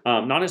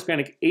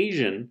 Non-Hispanic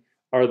Asian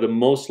are the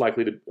most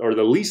likely to, or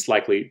the least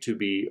likely to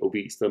be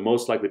obese, the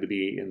most likely to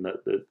be in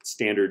the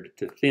standard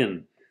to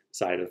thin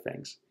side of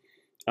things.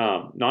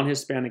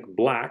 Non-Hispanic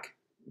Black,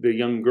 the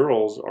young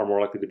girls are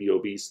more likely to be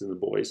obese than the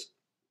boys,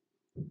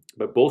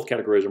 but both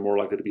categories are more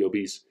likely to be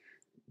obese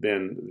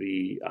than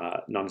the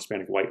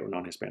non-Hispanic White or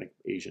non-Hispanic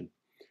Asian.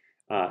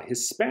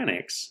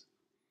 Hispanics,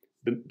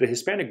 the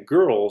Hispanic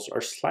girls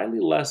are slightly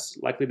less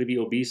likely to be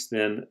obese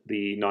than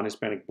the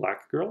non-Hispanic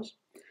Black girls.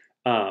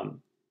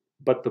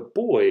 But the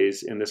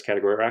boys in this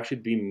category are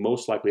actually the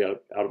most likely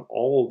out of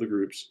all of the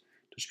groups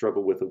to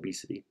struggle with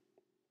obesity.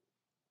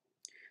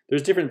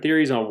 There's different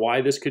theories on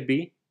why this could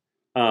be,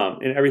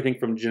 and everything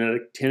from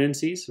genetic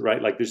tendencies,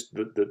 right? Like there's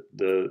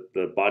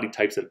the body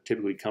types that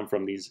typically come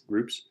from these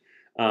groups,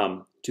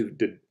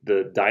 to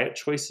the diet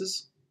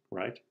choices,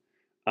 right?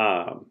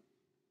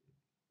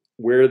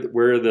 Where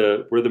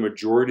the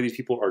majority of these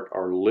people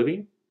are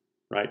living,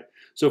 right?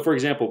 So, for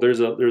example, there's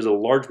a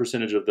large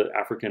percentage of the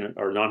African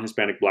or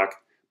non-Hispanic Black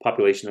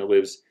population that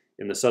lives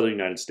in the southern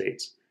United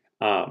States.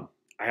 I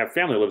have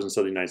family that lives in the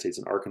southern United States,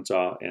 in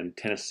Arkansas and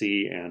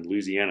Tennessee and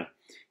Louisiana.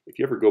 If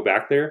you ever go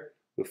back there,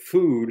 the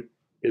food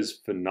is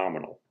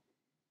phenomenal.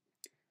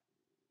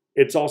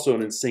 It's also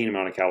an insane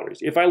amount of calories.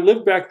 If I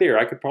lived back there,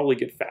 I could probably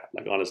get fat.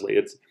 Like honestly,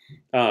 it's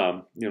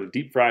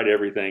deep fried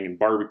everything and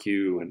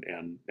barbecue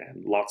and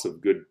lots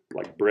of good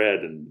like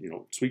bread and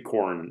sweet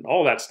corn and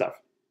all that stuff.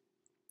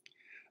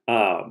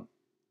 And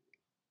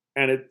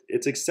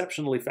it's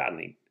exceptionally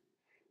fattening.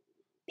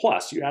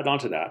 Plus, you add on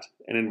to that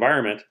an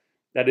environment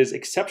that is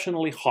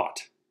exceptionally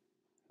hot,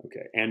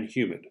 okay, and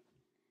humid.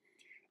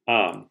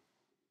 I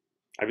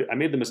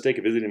made the mistake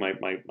of visiting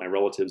my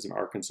relatives in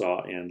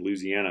Arkansas and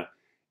Louisiana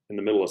in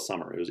the middle of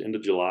summer. It was end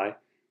of July.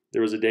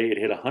 There was a day it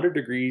hit 100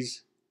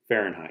 degrees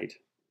Fahrenheit,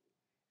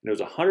 and it was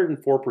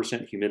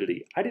 104%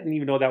 humidity. I didn't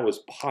even know that was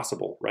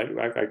possible, right?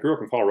 I grew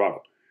up in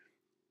Colorado.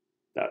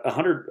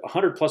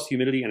 100 plus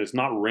humidity and it's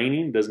not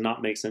raining does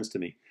not make sense to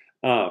me.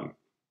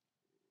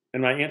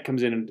 And my aunt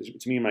comes in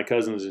to me and my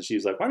cousins, and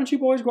she's like, "Why don't you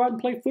boys go out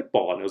and play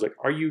football?" And I was like,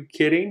 "Are you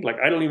kidding? Like,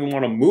 I don't even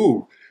want to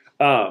move."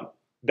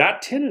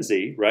 That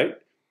tendency, right?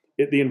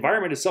 The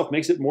environment itself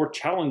makes it more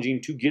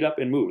challenging to get up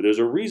and move. There's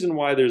a reason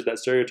why there's that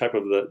stereotype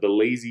of the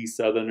lazy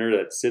Southerner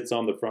that sits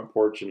on the front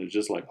porch and is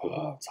just like,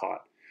 "Oh, it's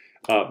hot."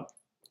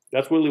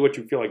 That's really what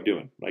you feel like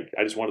doing. Like,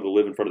 I just wanted to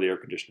live in front of the air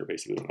conditioner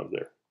basically when I was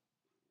there.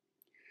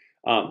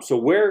 So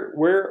where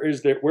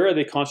are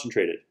they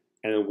concentrated?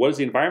 And what does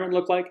the environment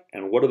look like?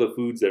 And what are the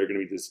foods that are going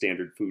to be the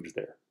standard foods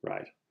there,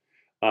 right?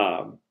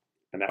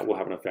 And that will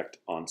have an effect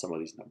on some of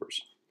these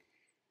numbers.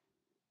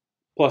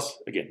 Plus,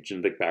 again,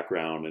 genetic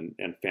background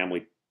and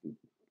family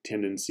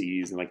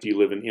tendencies, and like, do you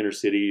live in inner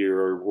city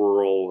or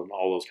rural, and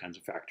all those kinds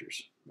of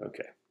factors.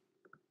 Okay.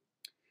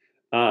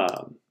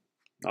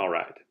 All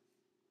right.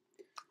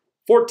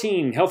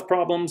 14, health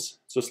problems.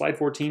 So slide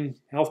 14,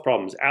 health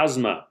problems.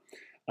 Asthma.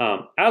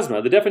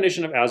 Asthma, the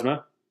definition of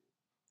asthma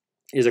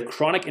is a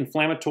chronic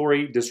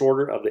inflammatory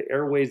disorder of the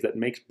airways that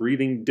makes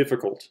breathing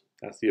difficult.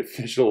 That's the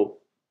official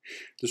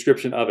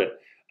description of it.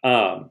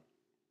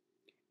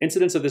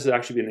 Incidence of this has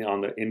actually been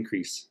on the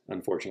increase,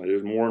 unfortunately.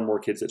 There's more and more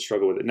kids that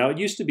struggle with it. Now, it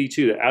used to be,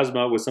 too, that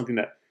asthma was something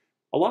that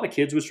a lot of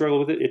kids would struggle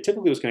with it. It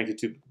typically was connected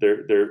to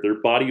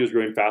their body was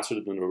growing faster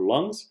than their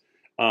lungs.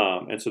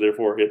 And so,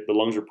 therefore, the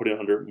lungs were put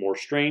under more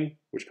strain,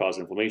 which caused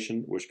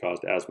inflammation, which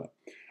caused asthma.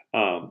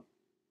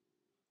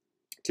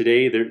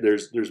 Today,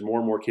 there's more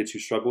and more kids who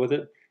struggle with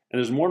it. And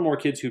there's more and more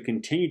kids who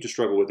continue to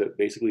struggle with it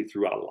basically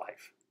throughout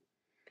life.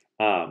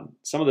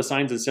 Some of the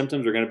signs and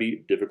symptoms are going to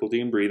be difficulty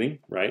in breathing,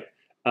 right?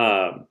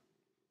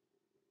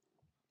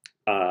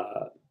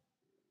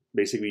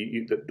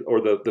 Basically,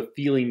 the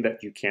feeling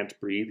that you can't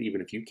breathe,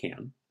 even if you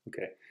can.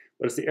 Okay,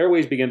 but as the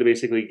airways begin to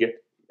basically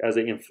get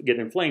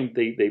inflamed,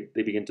 they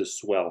begin to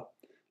swell,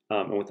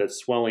 and with that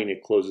swelling,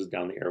 it closes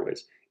down the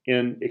airways.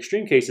 In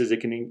extreme cases,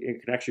 it can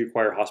actually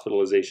require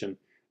hospitalization,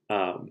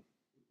 and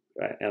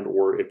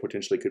or it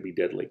potentially could be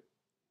deadly.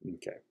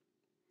 Okay,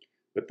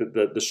 but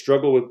the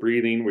struggle with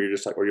breathing, where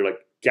you're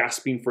like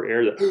gasping for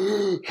air,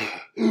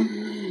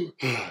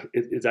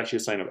 it's actually a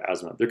sign of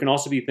asthma. There can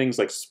also be things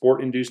like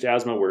sport-induced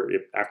asthma, or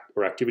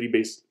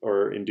activity-based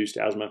or induced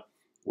asthma,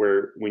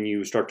 where when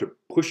you start to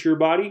push your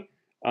body,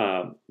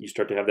 you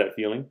start to have that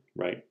feeling,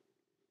 right?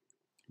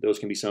 Those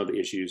can be some of the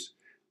issues.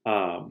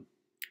 But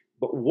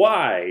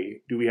why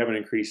do we have an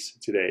increase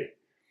today?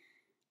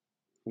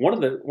 One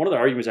of the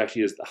arguments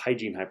actually is the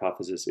hygiene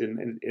hypothesis,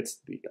 and it's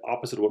the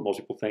opposite of what most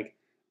people think.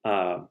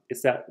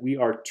 It's that we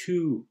are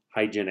too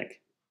hygienic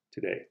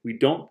today. We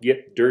don't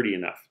get dirty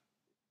enough.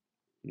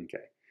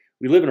 Okay.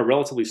 We live in a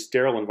relatively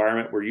sterile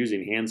environment. We're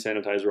using hand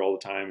sanitizer all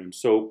the time and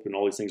soap and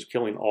all these things,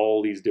 killing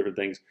all these different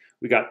things.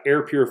 We got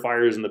air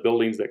purifiers in the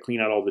buildings that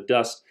clean out all the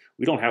dust.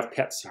 We don't have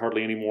pets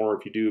hardly anymore.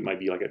 If you do, it might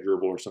be like a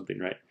gerbil or something,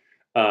 right?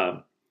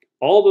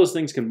 All those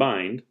things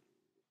combined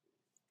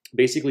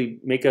basically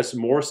make us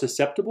more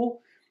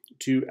susceptible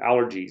to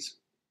allergies.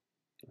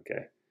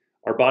 Okay.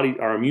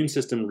 Our immune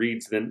system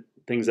reads then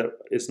things that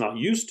it's not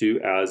used to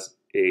as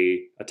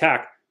a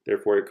attack.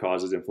 Therefore, it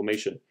causes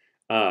inflammation.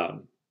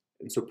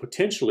 And so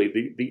potentially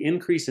the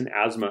increase in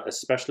asthma,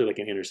 especially like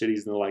in inner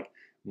cities and the like,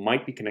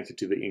 might be connected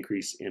to the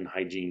increase in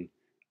hygiene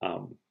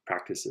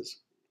practices,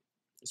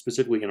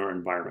 specifically in our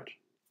environment.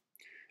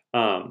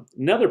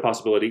 Another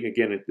possibility,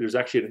 again, there's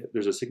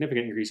a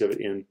significant increase of it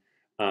in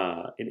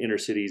inner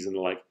cities and the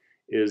like,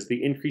 is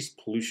the increased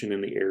pollution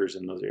in the airs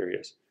in those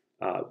areas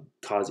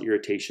cause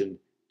irritation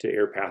to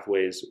air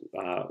pathways,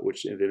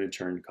 which then in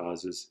turn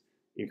causes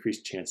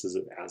increased chances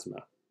of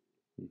asthma.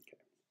 Okay.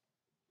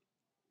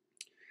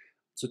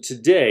 So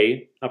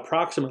today,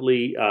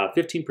 approximately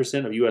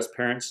 15% of U.S.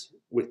 parents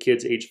with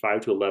kids aged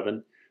 5 to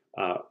 11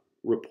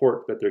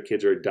 report that their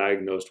kids are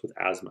diagnosed with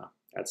asthma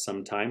at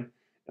some time.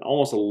 And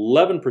almost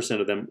 11%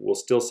 of them will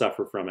still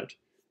suffer from it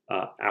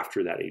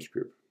after that age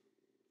group.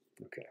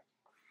 Okay,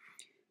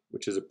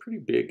 which is a pretty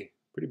big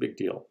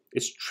deal.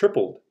 It's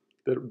tripled.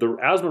 The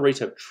asthma rates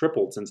have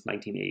tripled since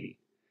 1980.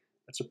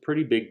 That's a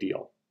pretty big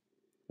deal.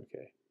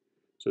 Okay,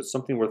 so it's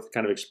something worth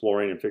kind of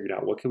exploring and figuring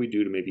out what can we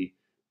do to maybe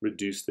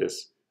reduce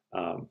this.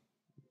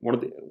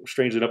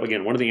 Strangely enough,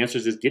 again, one of the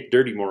answers is get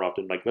dirty more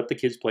often. Like, let the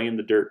kids play in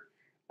the dirt,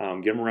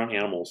 get them around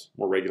animals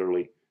more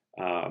regularly.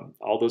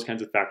 All those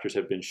kinds of factors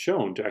have been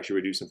shown to actually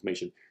reduce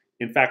inflammation.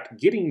 In fact,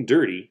 getting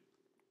dirty,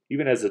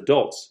 even as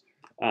adults,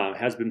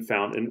 has been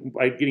found. And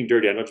by getting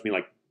dirty, I don't just mean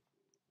like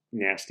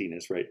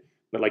nastiness, right?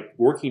 But like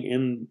working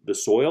in the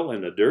soil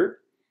and the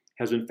dirt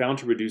has been found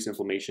to reduce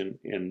inflammation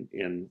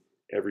in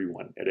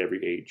everyone at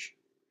every age,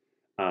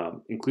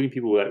 including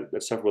people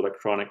that suffer with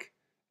chronic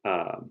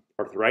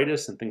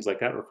arthritis and things like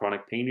that, or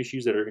chronic pain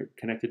issues that are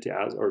connected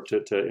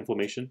to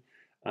inflammation.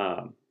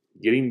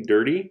 Getting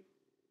dirty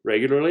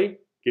regularly,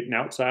 getting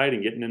outside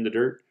and getting in the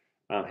dirt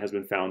has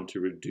been found to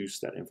reduce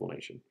that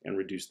inflammation and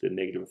reduce the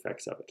negative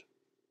effects of it.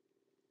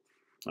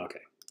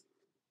 Okay.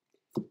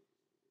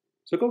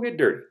 So go get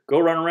dirty. Go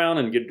run around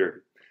and get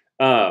dirty.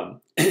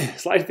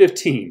 Slide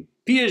 15,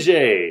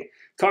 Piaget,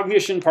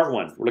 Cognition Part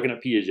 1. We're looking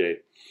at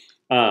Piaget.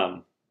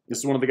 This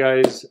is one of the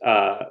guys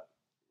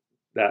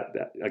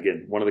that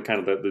again, one of the kind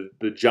of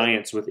the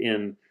giants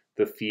within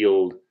the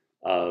field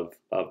of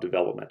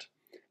development.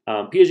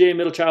 Piaget,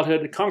 middle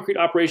childhood, concrete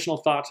operational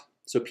thought.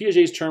 So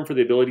Piaget's term for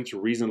the ability to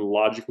reason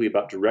logically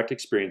about direct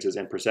experiences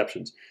and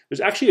perceptions.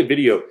 There's actually a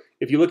video.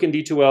 If you look in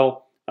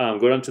D2L,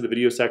 go down to the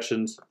video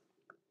sections.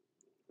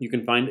 You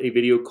can find a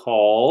video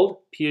called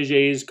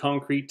Piaget's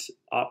Concrete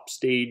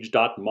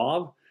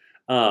Upstage.mov.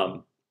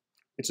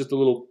 It's just a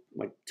little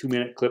like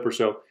 2-minute clip or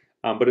so,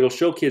 but it'll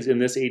show kids in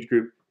this age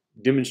group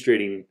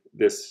demonstrating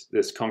this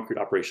concrete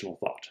operational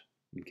thought.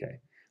 Okay,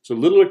 So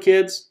littler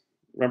kids,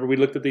 remember we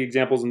looked at the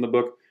examples in the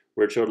book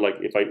where it showed like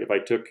if I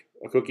took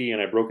a cookie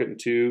and I broke it in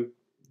two,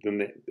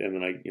 then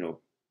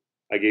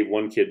I gave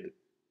one kid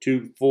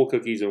 2 full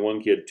cookies and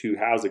one kid 2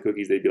 halves of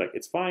cookies, they'd be like,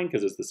 it's fine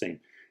because it's the same.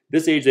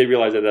 This age, they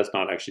realize that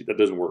that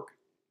doesn't work,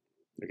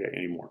 okay,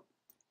 anymore.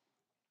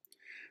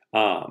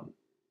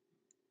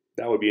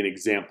 That would be an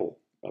example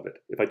of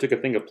it. If I took a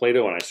thing of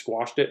Play-Doh and I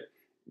squashed it,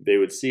 they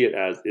would see it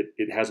as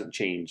it hasn't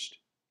changed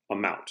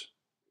amount.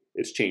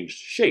 It's changed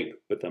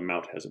shape, but the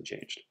amount hasn't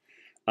changed.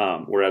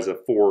 Whereas a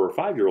 4 or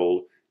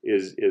 5-year-old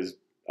is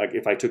like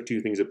if I took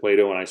 2 things of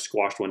Play-Doh and I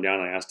squashed one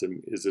down and I asked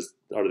them,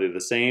 are they the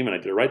same? And I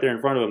did it right there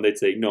in front of them, they'd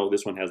say, no,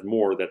 this one has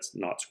more that's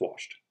not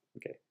squashed.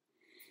 Okay.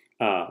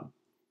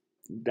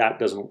 That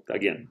doesn't,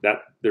 again,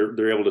 that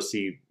they're able to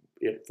see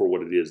it for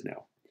what it is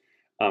now.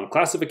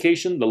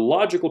 Classification, the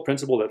logical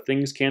principle that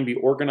things can be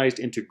organized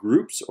into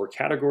groups or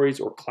categories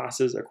or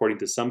classes according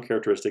to some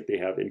characteristic they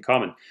have in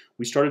common.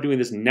 We started doing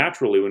this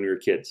naturally when we were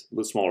kids,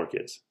 the smaller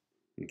kids.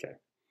 Okay.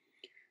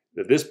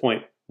 At this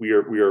point, we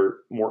are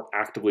more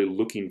actively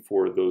looking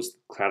for those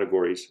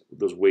categories,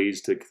 those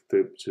ways to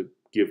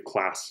give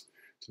class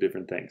to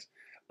different things,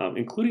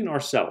 including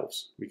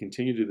ourselves. We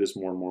continue to do this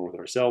more and more with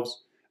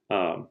ourselves,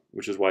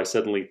 which is why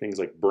suddenly things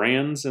like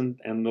brands and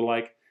the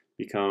like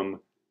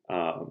become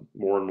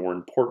more and more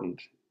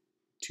important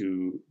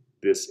to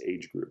this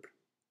age group.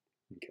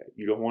 Okay,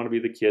 you don't want to be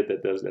the kid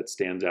that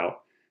stands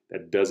out,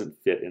 that doesn't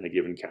fit in a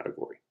given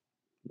category,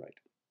 right?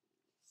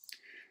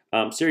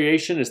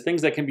 Seriation is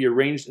things that can be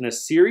arranged in a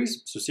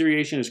series. So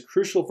seriation is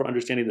crucial for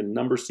understanding the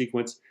number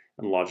sequence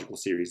and logical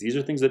series. These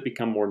are things that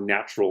become more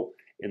natural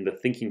in the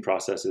thinking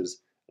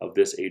processes of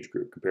this age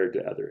group compared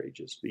to other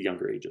ages, the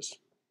younger ages.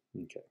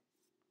 Okay.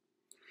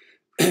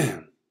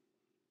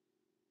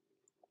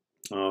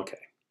 Okay.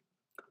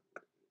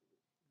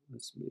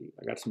 Let's see.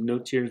 I got some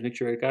notes here to make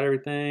sure I got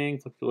everything.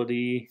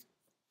 Flexibility.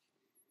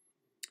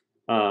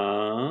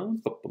 So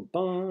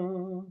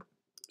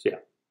yeah.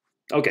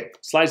 Okay,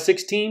 slide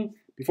 16.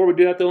 Before we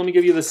do that, though, let me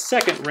give you the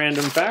second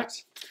random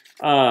fact.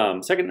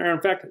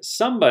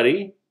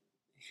 Somebody,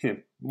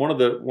 one of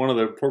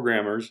the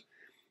programmers,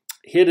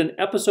 hid an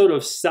episode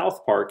of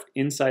South Park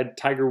inside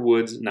Tiger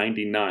Woods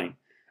 99.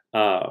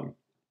 It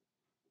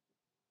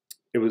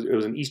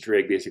was an Easter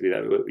egg, basically,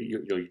 that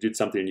you did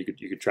something and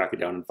you could track it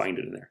down and find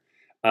it in there.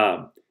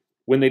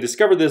 When they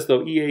discovered this,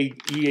 though,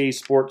 EA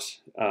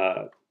Sports,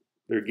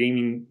 their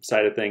gaming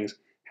side of things,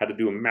 had to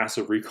do a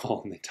massive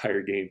recall on the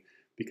entire game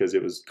because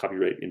it was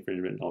copyright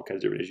infringement and all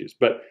kinds of different issues.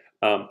 But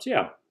so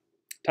yeah,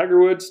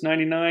 Tiger Woods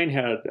 99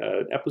 had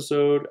an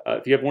episode.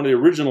 If you have one of the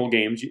original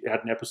games, you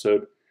had an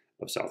episode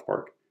of South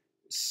Park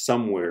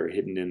somewhere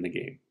hidden in the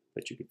game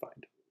that you could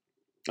find.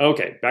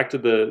 Okay, back to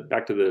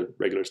the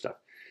regular stuff.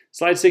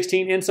 Slide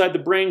 16, inside the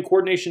brain,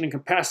 coordination and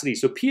capacity.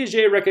 So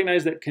Piaget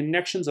recognized that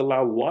connections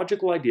allow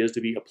logical ideas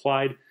to be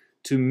applied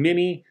to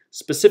many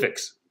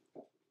specifics.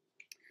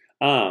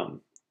 We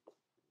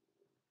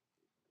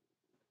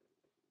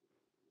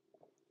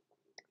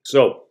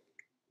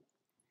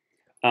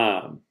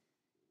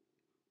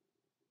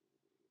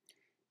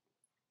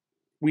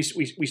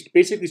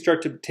basically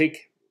start to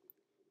take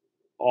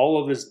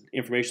all of this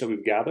information that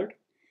we've gathered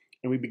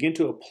and we begin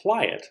to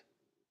apply it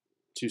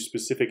to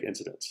specific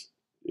incidents.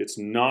 It's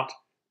not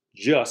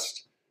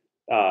just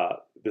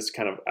this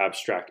kind of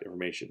abstract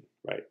information,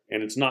 right?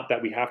 And it's not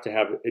that we have to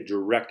have a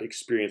direct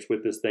experience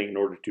with this thing in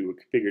order to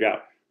figure it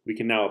out. We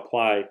can now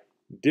apply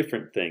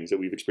different things that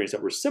we've experienced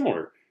that were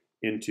similar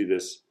into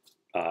this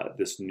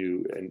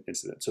new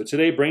incident. So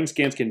today, brain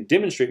scans can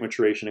demonstrate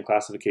maturation and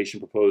classification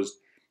proposed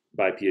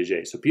by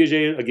Piaget. So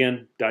Piaget,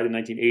 again, died in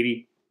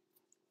 1980.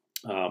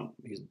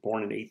 He was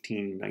born in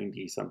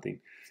 1890 something.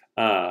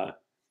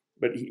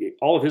 But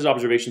all of his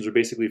observations are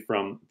basically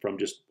from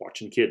just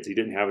watching kids. He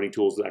didn't have any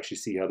tools to actually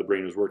see how the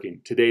brain was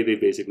working. Today, they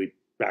basically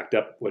backed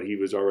up what he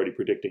was already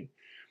predicting.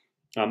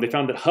 They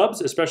found that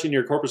hubs, especially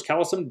near corpus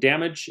callosum,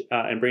 damage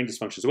and brain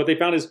dysfunction. So what they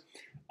found is,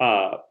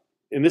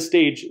 in this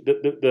stage,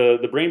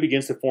 the brain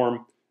begins to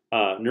form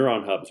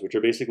neuron hubs, which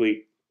are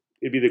basically,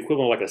 it'd be the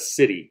equivalent of like a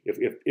city.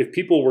 If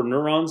people were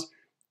neurons,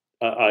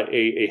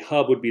 a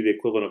hub would be the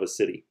equivalent of a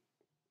city.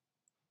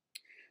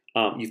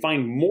 You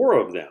find more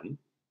of them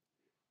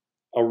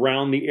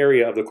around the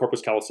area of the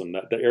corpus callosum,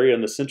 the area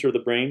in the center of the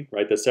brain,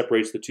 right, that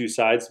separates the two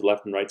sides, the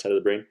left and right side of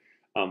the brain,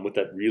 with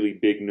that really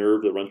big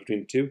nerve that runs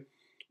between the two.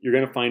 You're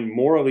going to find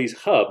more of these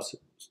hubs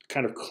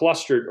kind of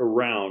clustered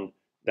around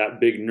that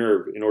big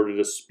nerve in order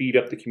to speed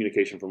up the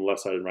communication from the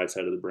left side and right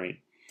side of the brain.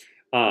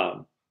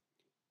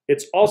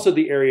 It's also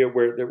the area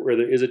where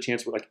there is a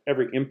chance for like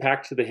every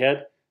impact to the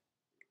head,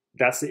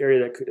 that's the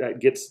area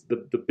that gets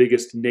the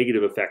biggest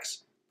negative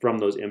effects from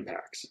those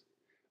impacts.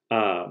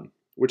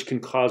 Which can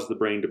cause the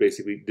brain to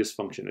basically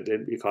dysfunction.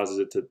 It causes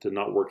it to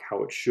not work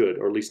how it should,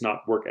 or at least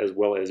not work as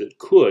well as it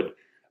could,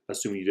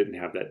 assuming you didn't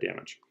have that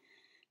damage.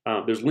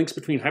 There's links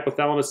between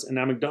hypothalamus and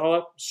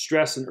amygdala,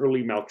 stress and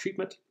early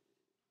maltreatment.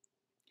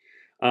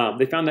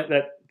 They found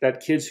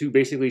that kids who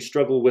basically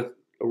struggle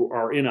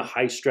are in a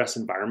high stress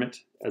environment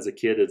as a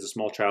kid, as a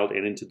small child,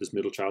 and into this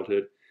middle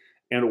childhood,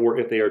 and or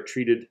if they are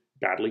treated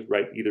badly,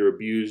 right, either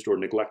abused or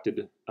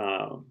neglected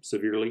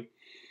severely.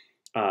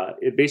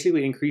 It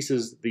basically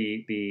increases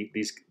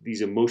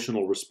these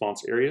emotional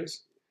response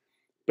areas,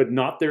 but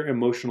not their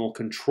emotional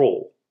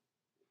control.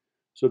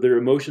 So their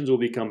emotions will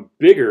become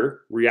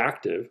bigger,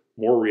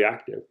 more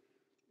reactive,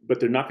 but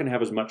they're not going to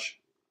have as much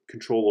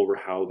control over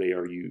how they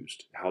are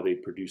used, how they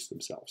produce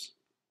themselves.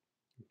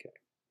 Okay.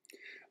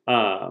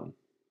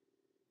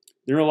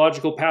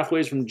 Neurological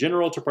pathways from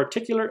general to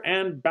particular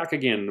and back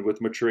again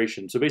with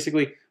maturation. So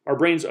basically, our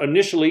brains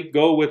initially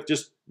go with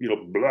just,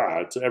 blah,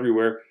 it's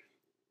everywhere.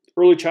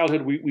 Early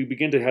childhood, we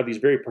begin to have these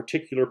very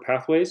particular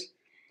pathways.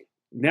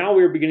 Now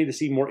we're beginning to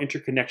see more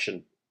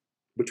interconnection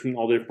between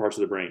all the different parts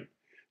of the brain.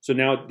 So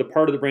now the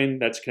part of the brain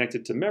that's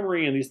connected to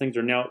memory and these things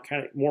are now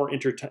kind of more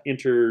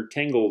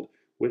intertangled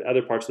with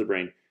other parts of the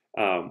brain,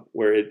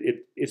 where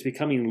it's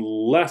becoming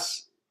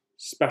less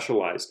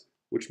specialized,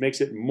 which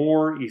makes it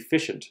more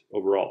efficient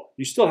overall.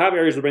 You still have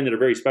areas of the brain that are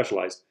very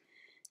specialized,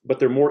 but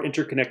they're more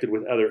interconnected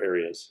with other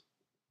areas,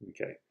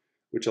 okay,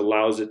 which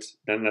allows it,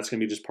 then that's going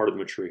to be just part of the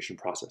maturation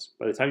process.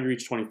 By the time you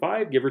reach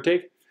 25, give or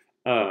take,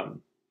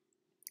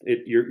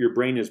 your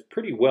brain is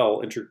pretty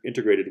well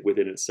integrated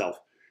within itself,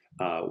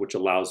 which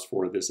allows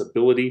for this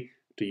ability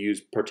to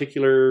use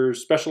particular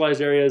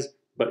specialized areas,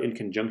 but in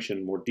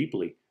conjunction more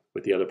deeply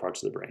with the other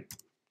parts of the brain.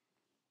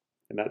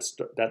 And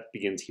that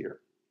begins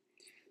here.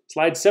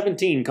 Slide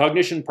 17,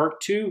 Cognition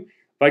Part 2,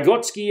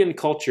 Vygotsky and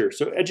Culture.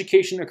 So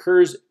education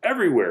occurs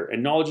everywhere,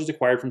 and knowledge is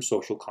acquired from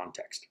social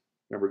context.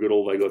 Remember good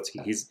old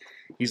Vygotsky.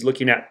 He's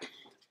looking at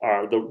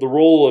the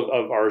role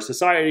of our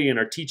society and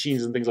our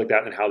teachings and things like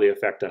that and how they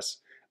affect us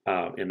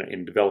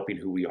in developing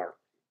who we are.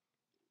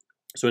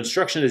 So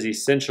instruction is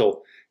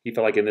essential, he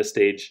felt like, in this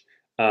stage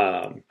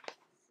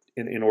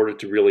in order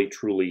to really,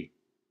 truly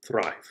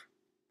thrive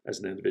as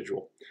an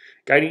individual.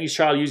 Guiding each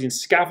child using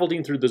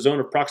scaffolding through the zone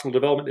of proximal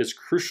development is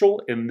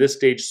crucial in this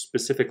stage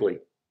specifically.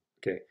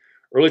 Okay,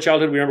 early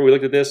childhood, remember we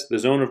looked at this, the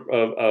zone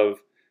of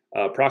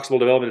proximal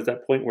development is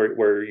that point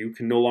where you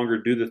can no longer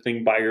do the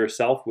thing by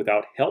yourself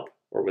without help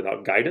or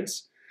without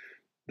guidance.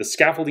 The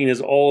scaffolding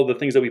is all of the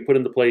things that we put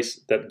into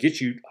place that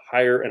get you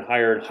higher and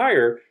higher and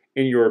higher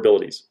in your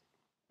abilities.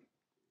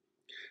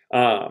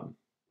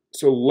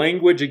 So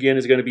language, again,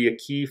 is going to be a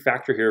key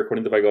factor here,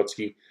 according to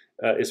Vygotsky,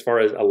 as far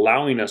as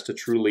allowing us to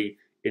truly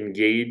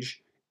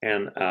engage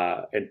and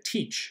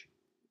teach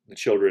the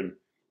children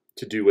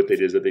to do what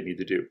it is that they need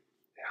to do,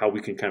 how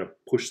we can kind of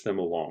push them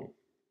along.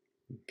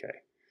 Okay.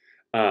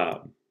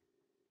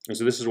 And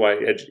so this is why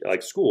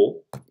like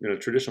school, in a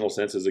traditional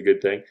sense, is a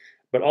good thing,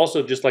 but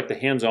also just like the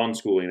hands-on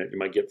schooling that you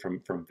might get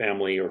from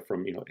family or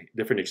from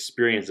different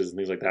experiences and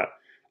things like that.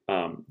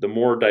 The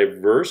more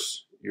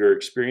diverse your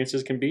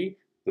experiences can be,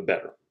 the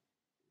better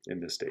in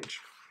this stage.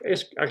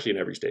 It's actually in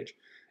every stage,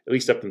 at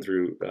least up and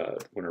through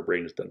when our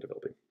brain is done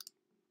developing.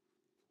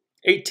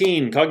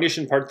 18,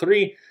 Cognition Part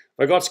 3,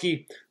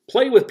 Vygotsky,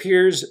 play with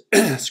peers,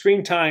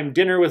 screen time,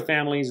 dinner with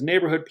families,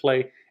 neighborhood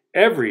play,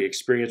 every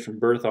experience from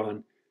birth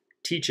on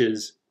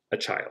teaches a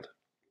child,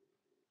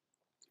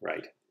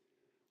 right?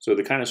 So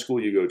the kind of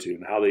school you go to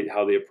and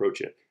how they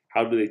approach it,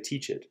 how do they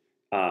teach it?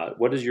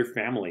 What does your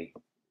family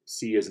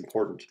see as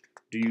important?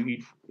 Do you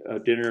eat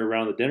dinner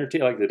around the dinner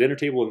table, like the dinner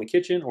table in the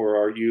kitchen, or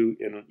are you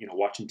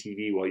watching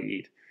TV while you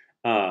eat?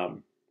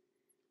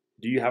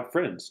 Do you have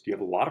friends? Do you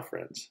have a lot of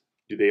friends?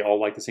 Do they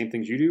all like the same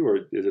things you do, or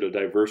is it a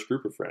diverse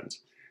group of friends?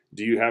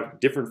 Do you have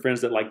different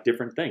friends that like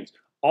different things?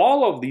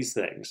 All of these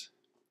things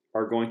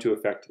are going to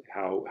affect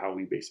how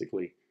we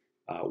basically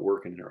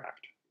work and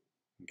interact.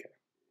 Okay.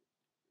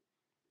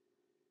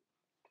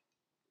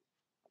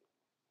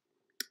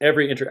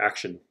 Every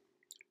interaction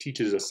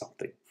teaches us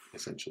something,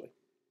 essentially.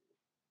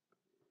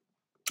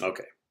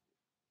 Okay.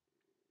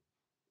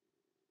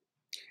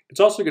 It's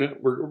also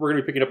we're going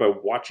to be picking up by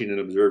watching and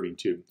observing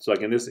too. So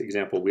like in this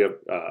example, we have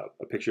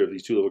a picture of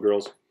these two little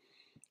girls.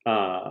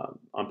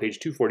 On page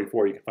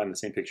 244, you can find the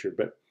same picture.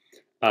 But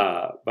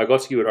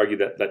Vygotsky would argue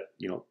that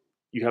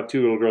you have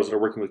two little girls that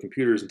are working with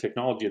computers and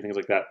technology and things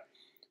like that.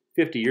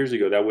 50 years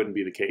ago, that wouldn't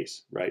be the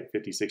case, right?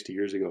 50, 60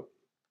 years ago.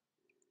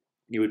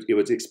 It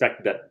was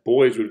expected that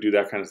boys would do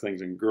that kind of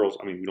things and girls,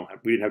 I mean,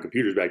 we didn't have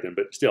computers back then,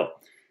 but still,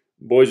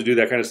 boys would do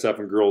that kind of stuff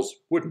and girls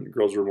wouldn't.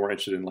 Girls were more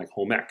interested in like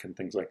home ec and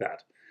things like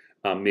that.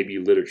 Maybe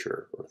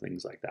literature or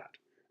things like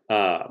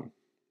that.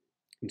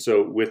 And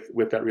so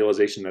with that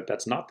realization that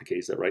that's not the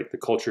case, that right, the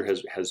culture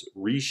has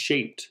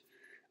reshaped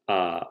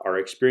our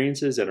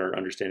experiences and our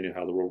understanding of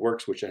how the world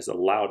works, which has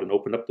allowed and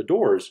opened up the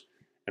doors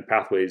and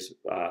pathways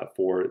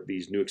for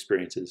these new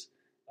experiences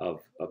of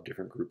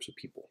different groups of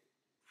people.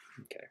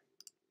 Okay.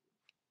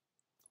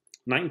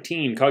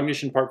 19,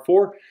 Cognition Part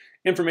 4,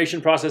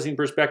 Information Processing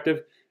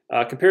Perspective.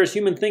 Compares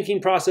human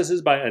thinking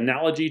processes by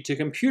analogy to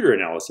computer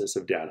analysis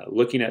of data,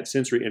 looking at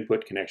sensory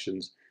input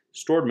connections,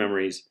 stored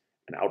memories,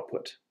 and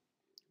output.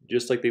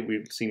 Just like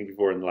we've seen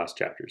before in the last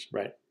chapters,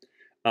 right?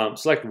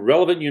 Select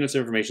relevant units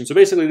of information. So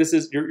basically this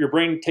is, your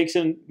brain takes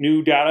in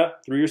new data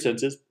through your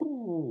senses,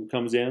 boom,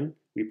 comes in,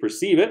 we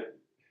perceive it,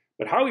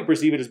 but how we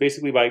perceive it is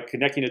basically by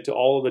connecting it to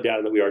all of the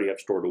data that we already have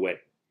stored away.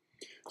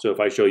 So if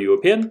I show you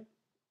a pin,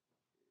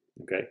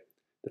 okay,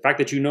 the fact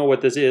that you know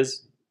what this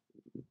is,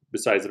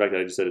 besides the fact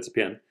that I just said it's a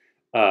pin,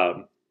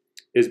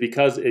 is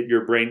because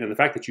your brain, and the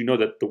fact that you know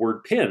that the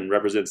word pin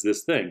represents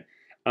this thing,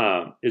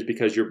 is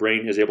because your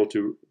brain is able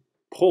to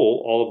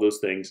pull all of those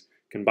things,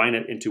 combine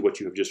it into what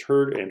you have just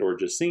heard and or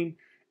just seen,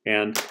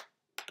 and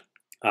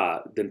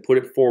then put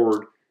it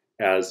forward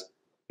as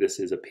this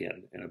is a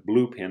pin, and a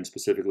blue pin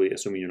specifically,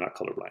 assuming you're not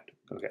colorblind.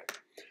 Okay.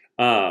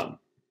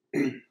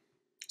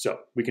 So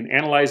we can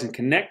analyze and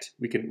connect.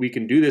 We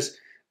can do this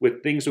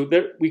with things so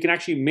that we can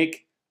actually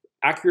make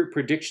accurate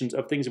predictions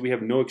of things that we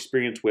have no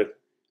experience with,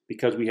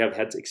 because we have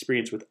had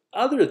experience with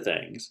other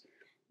things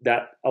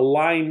that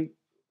align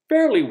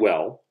fairly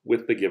well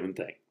with the given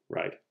thing,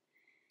 right?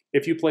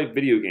 If you play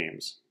video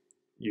games,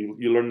 you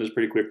learn this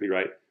pretty quickly,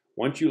 right?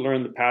 Once you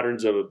learn the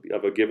patterns of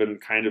a given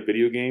kind of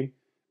video game,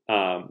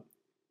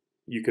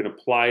 you can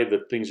apply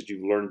the things that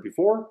you've learned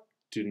before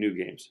to new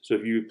games. So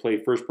if you play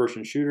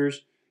first-person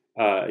shooters,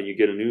 and you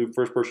get a new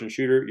first-person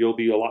shooter, you'll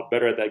be a lot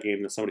better at that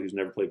game than somebody who's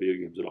never played video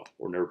games at all,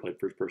 or never played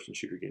first-person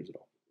shooter games at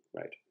all,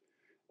 right?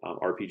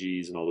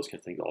 RPGs and all those kind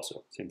of things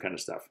also, same kind of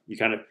stuff.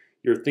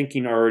 Your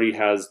thinking already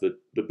has the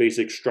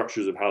basic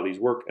structures of how these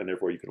work, and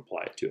therefore you can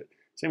apply it to it.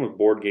 Same with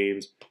board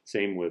games,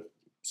 same with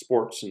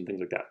sports and things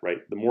like that,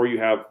 right? The more you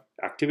have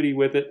activity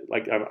with it,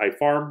 like I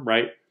farm,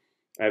 right?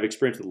 I have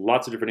experience with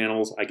lots of different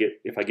animals.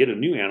 If I get a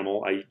new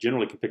animal, I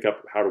generally can pick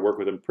up how to work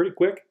with them pretty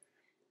quick,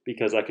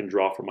 because I can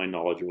draw from my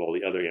knowledge of all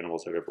the other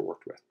animals I've ever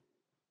worked with.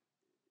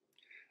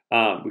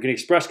 We can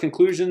express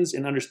conclusions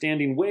in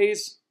understanding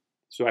ways.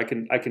 So I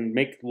can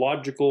make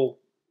logical,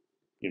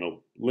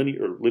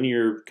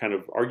 linear kind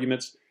of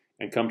arguments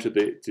and come to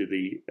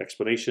the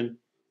explanation.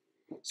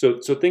 So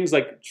things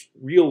like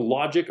real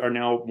logic are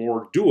now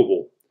more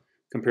doable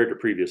compared to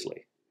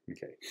previously.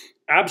 Okay,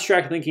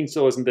 abstract thinking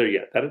still isn't there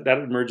yet. That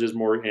emerges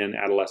more in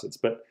adolescence,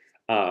 but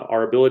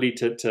our ability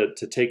to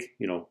take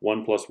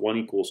 1 +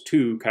 1 =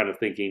 2 kind of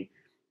thinking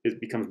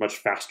becomes much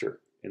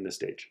faster in this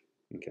stage.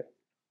 Okay,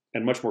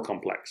 and much more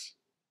complex.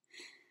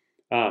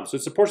 So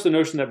it supports the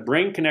notion that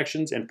brain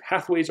connections and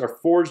pathways are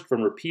forged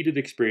from repeated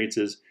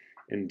experiences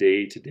and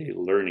day-to-day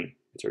learning.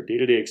 It's our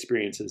day-to-day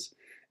experiences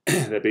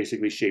that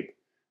basically shape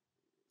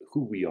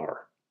who we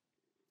are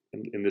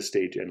in this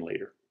stage and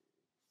later.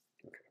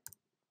 Okay.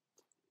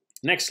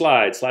 Next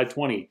slide, slide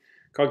 20,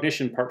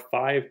 cognition, part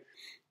 5.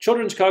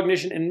 Children's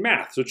cognition and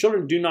math. So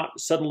children do not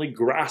suddenly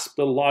grasp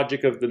the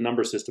logic of the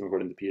number system,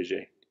 according to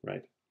Piaget,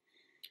 right?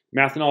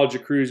 Math knowledge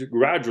accrues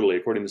gradually,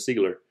 according to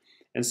Siegler.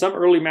 And some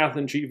early math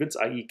achievements,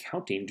 i.e.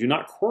 counting, do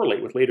not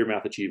correlate with later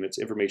math achievements,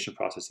 information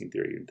processing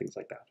theory, and things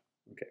like that.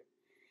 Okay.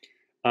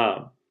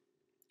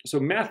 So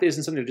math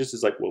isn't something that just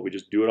is like, well, we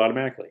just do it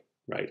automatically,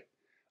 right?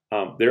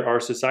 There are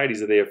societies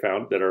that they have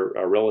found that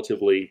are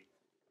relatively,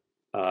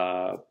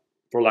 for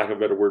lack of a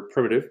better word,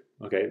 primitive,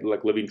 okay,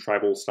 like living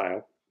tribal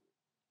style,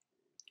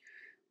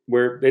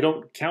 where they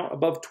don't count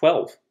above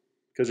 12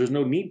 because there's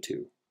no need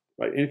to,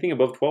 right? Anything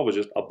above 12 is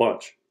just a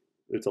bunch.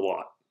 It's a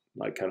lot,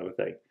 like kind of a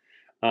thing.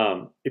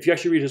 If you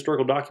actually read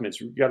historical documents,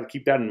 you got to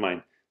keep that in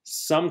mind.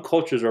 Some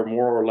cultures are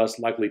more or less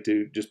likely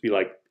to just be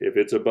like, if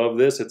it's above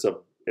this, it's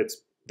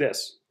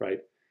this, right?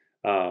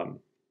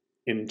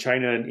 In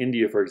China and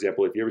India, for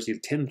example, if you ever see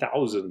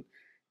 10,000,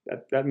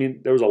 that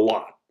means there was a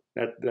lot.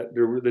 That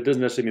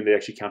doesn't necessarily mean they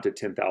actually counted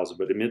 10,000,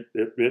 but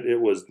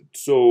it was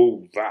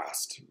so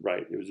vast,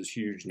 right? It was this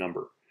huge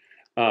number.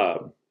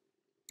 And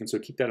so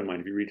keep that in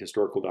mind if you read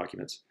historical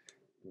documents.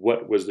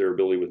 What was their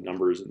ability with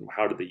numbers and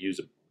how did they use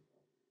them?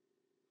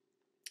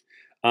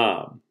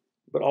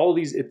 But all of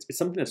these, it's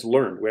something that's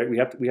learned. Right? We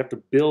have to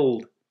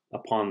build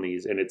upon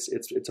these, and it's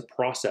a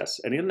process.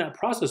 And in that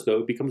process, though,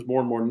 it becomes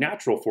more and more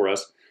natural for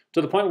us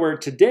to the point where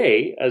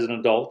today, as an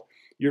adult,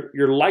 you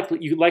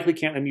likely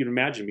can't even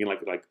imagine being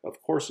like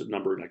of course a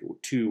number like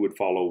 2 would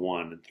follow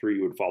 1 and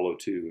 3 would follow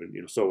 2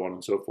 and so on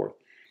and so forth.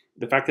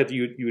 The fact that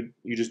you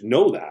just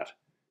know that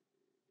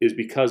is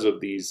because of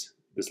this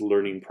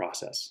learning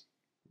process.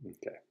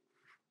 Okay,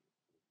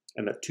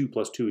 and that 2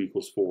 + 2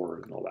 =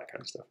 4 and all that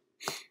kind of stuff.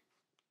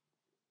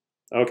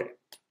 Okay,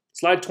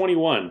 slide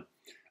 21.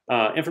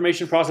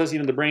 Information processing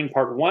in the brain,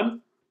 part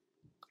 1.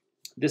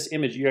 This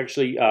image, you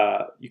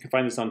can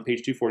find this on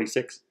page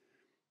 246.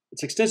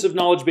 Its extensive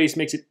knowledge base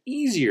makes it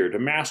easier to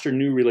master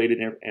new related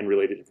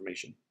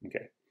information.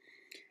 Okay,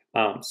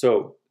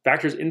 so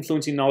factors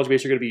influencing knowledge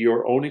base are going to be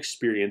your own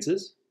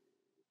experiences.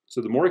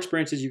 So the more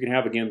experiences you can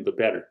have, again, the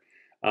better.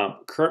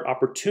 Current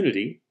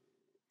opportunity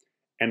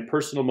and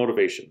personal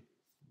motivation.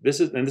 This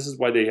is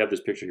why they have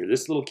this picture here.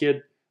 This little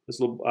kid,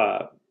 this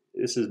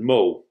is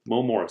Mo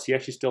Morris. He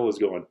actually still is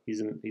going.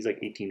 He's like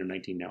 18 or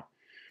 19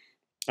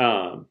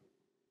 now.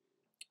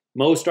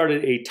 Mo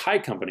started a tie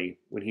company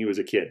when he was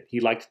a kid. He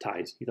liked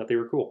ties. He thought they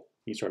were cool.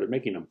 He started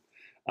making them.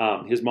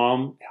 His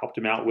mom helped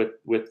him out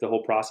with the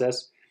whole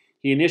process.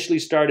 He initially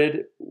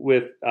started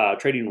with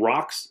trading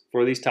rocks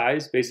for these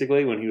ties,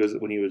 basically when he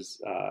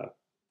was a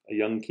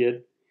young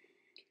kid.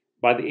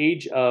 By the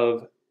age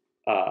of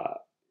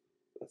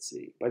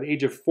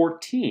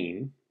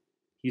 14,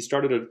 he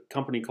started a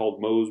company called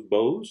Mo's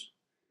Bows,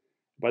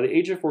 By the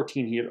age of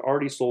 14, he had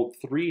already sold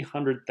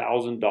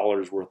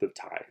 $300,000 worth of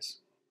ties.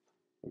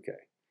 Okay.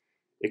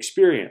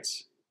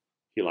 Experience.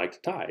 He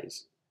liked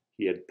ties.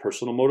 He had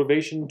personal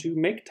motivation to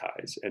make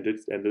ties and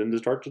then to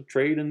start to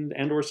trade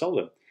and or sell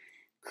them.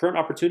 Current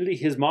opportunity,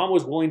 his mom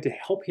was willing to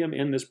help him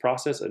in this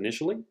process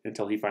initially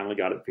until he finally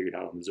got it figured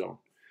out on his own.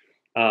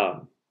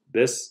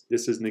 This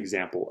is an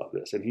example of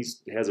this. And he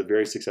has a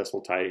very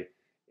successful tie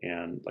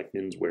and like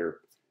menswear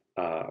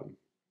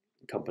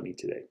company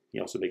today. He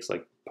also makes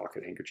like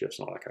pocket handkerchiefs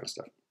and all that kind of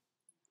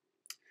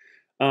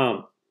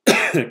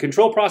stuff.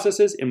 Control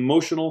processes,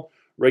 emotional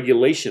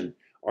regulation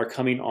are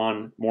coming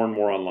on more and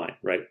more online,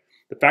 right?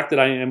 The fact that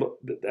I am,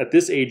 at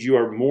this age, you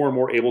are more and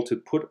more able to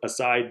put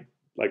aside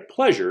like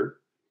pleasure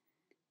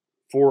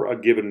for a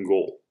given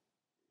goal,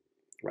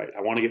 right?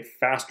 I want to get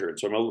faster, and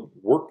so I'm going to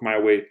work my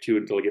way to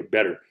it until I get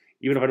better.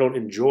 Even if I don't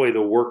enjoy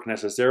the work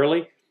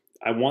necessarily,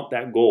 I want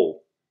that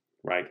goal,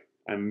 right?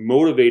 I'm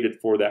motivated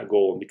for that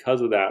goal, and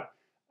because of that,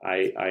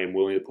 I am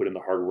willing to put in the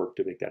hard work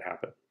to make that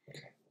happen.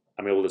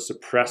 I'm able to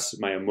suppress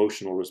my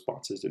emotional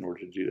responses in order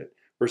to do that.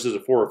 Versus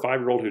a 4 or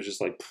 5-year-old who's just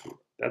like,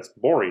 that's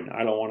boring.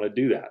 I don't want to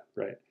do that,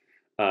 right?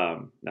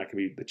 That can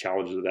be the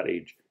challenges of that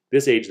age.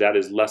 This age, that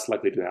is less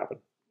likely to happen.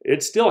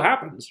 It still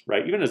happens,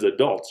 right? Even as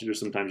adults,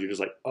 sometimes you're just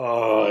like,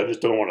 oh, I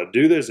just don't want to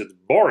do this. It's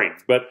boring.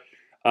 But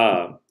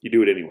you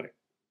do it anyway,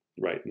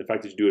 right? And the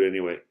fact that you do it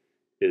anyway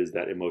is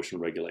that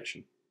emotional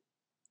regulation.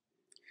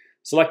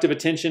 Selective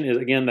attention is,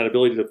 again, that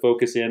ability to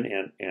focus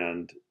in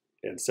and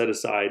set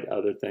aside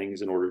other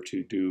things in order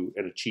to do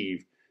and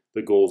achieve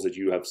the goals that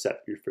you have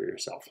set for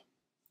yourself.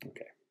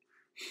 Okay.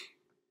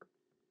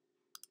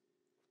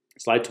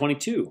 Slide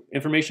 22,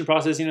 information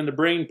processing in the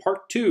brain,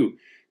 part 2,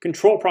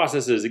 control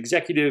processes,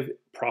 executive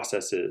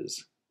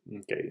processes.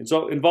 Okay, and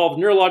so involve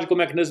neurological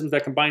mechanisms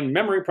that combine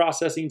memory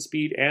processing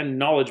speed and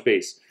knowledge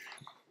base.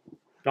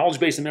 Knowledge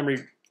base and memory,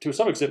 to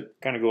some extent,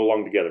 kind of go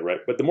along together,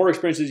 right? But the more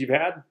experiences you've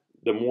had,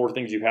 the more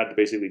things you've had to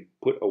basically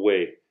put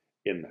away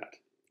in that.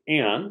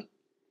 And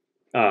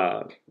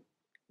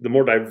the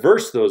more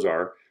diverse those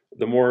are,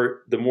 the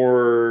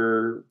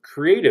more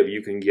creative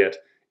you can get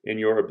in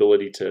your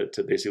ability to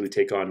basically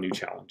take on new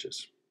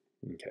challenges.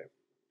 Okay.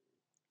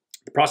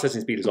 The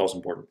processing speed is also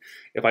important.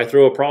 If I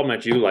throw a problem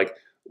at you like,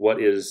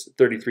 what is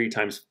 33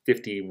 times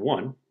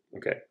 51?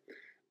 Okay.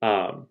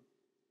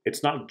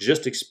 It's not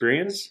just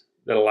experience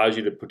that allows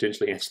you to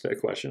potentially answer that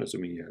question,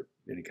 assuming you have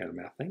any kind of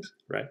math things,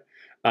 right?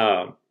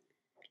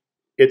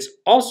 It's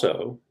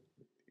also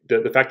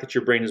the fact that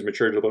your brain has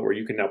matured to the point where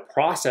you can now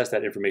process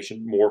that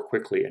information more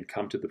quickly and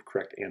come to the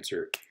correct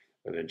answer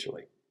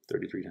eventually.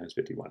 33 times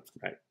 51,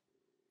 right?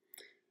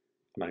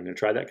 I'm not going to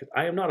try that because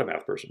I am not a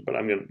math person, but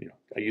I'm going to,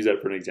 I use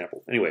that for an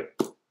example. Anyway,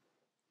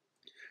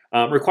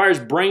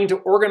 requires brain to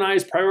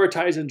organize,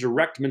 prioritize, and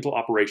direct mental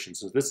operations.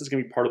 So this is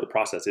going to be part of the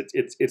process.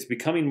 It's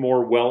becoming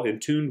more well in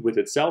tune with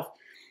itself,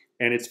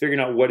 and it's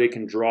figuring out what it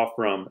can draw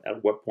from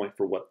at what point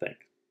for what thing.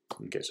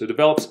 Okay, so it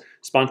develops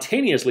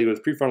spontaneously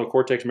with prefrontal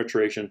cortex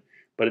maturation,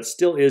 but it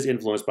still is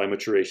influenced by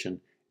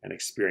maturation and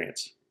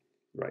experience,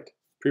 right?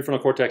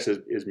 Prefrontal cortex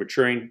is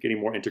maturing,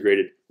 getting more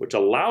integrated, which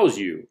allows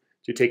you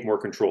to take more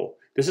control.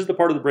 This is the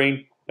part of the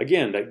brain,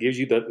 again, that gives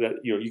you that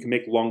you can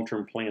make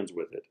long-term plans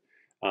with it.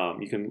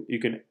 You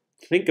can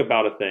think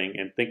about a thing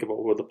and think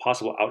about what the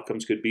possible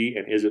outcomes could be,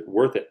 and is it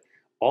worth it?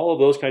 All of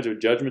those kinds of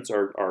judgments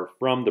are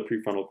from the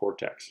prefrontal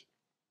cortex.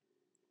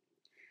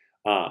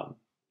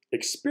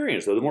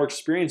 Experience, though, the more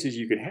experiences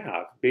you can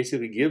have,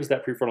 basically gives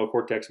that prefrontal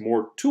cortex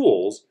more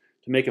tools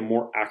to make a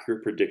more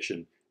accurate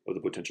prediction of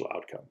the potential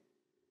outcome.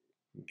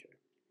 Okay.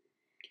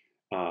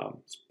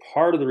 It's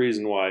part of the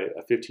reason why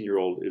a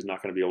 15-year-old is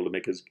not going to be able to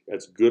make as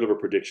good of a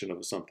prediction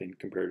of something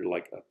compared to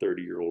like a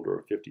 30-year-old or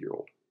a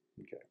 50-year-old.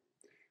 Okay.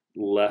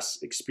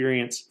 Less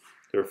experience,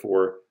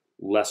 therefore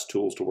less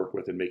tools to work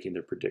with in making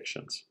their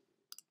predictions.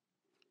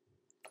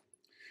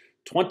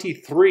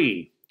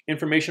 23,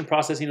 information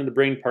processing in the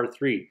brain, part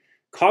 3.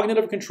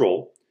 Cognitive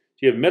control.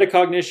 So you have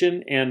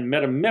metacognition and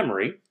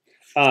metamemory.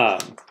 Where are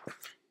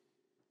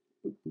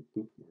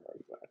you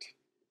at?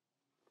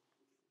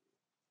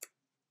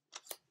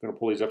 I'm going to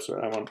pull these up so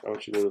I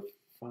want you to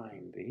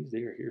find these.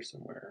 They are here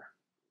somewhere.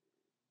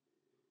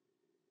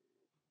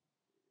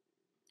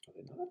 Are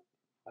they not?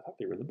 I thought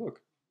they were in the book.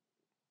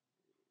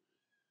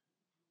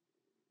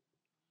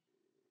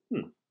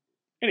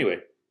 Anyway,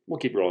 we'll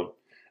keep rolling.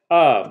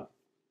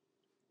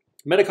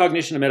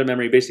 Metacognition and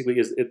metamemory basically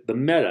is the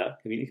meta.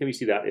 I mean, anytime you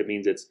see that, it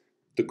means it's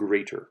the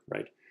greater,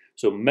 right?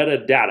 So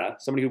metadata,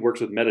 somebody who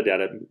works with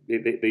metadata,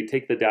 they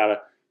take the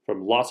data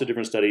from lots of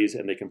different studies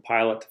and they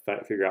compile it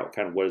to figure out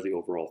kind of what is the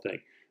overall thing.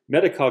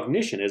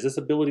 Metacognition is this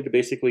ability to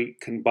basically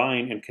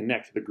combine and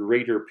connect the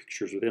greater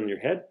pictures within your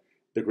head,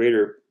 the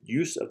greater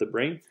use of the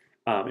brain,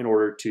 in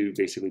order to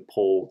basically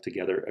pull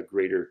together a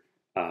greater,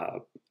 a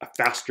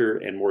faster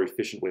and more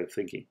efficient way of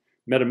thinking.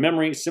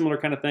 Metamemory, similar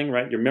kind of thing,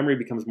 right? Your memory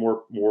becomes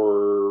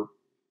more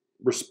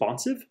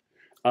responsive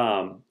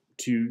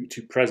to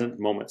present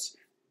moments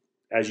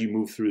as you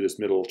move through this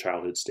middle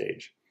childhood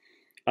stage.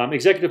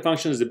 Executive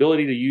function is the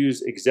ability to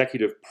use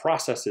executive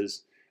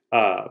processes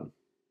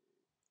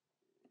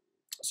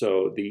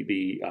So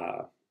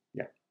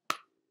yeah,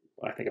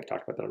 I think I've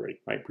talked about that already,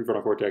 right?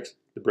 Prefrontal cortex,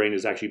 the brain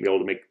is actually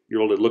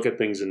you're able to look at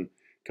things and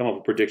come up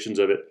with predictions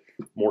of it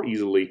more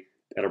easily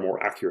that are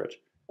more accurate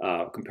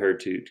compared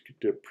to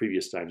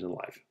previous times in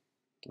life.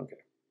 Okay,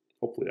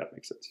 hopefully that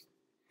makes sense.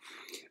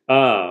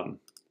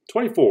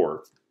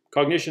 24,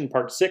 cognition,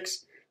 part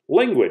 6,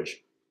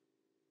 language.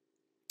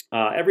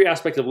 Every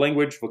aspect of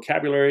language,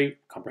 vocabulary,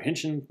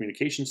 comprehension,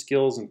 communication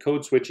skills, and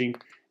code switching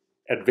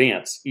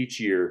advance each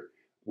year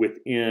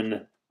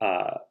within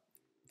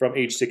from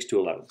age 6 to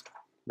 11,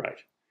 right?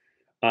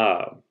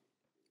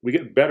 We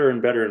get better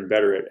and better and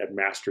better at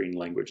mastering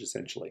language,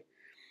 essentially.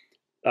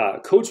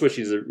 Code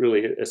switching is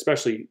really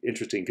especially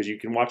interesting because you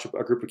can watch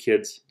a group of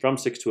kids from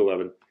 6 to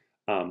 11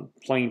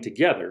 playing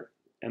together,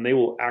 and they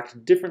will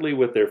act differently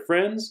with their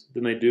friends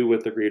than they do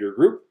with the greater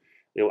group.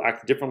 They will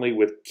act differently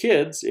with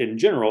kids in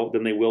general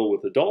than they will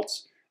with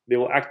adults. They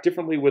will act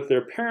differently with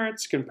their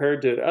parents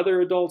compared to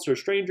other adults or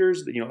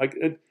strangers.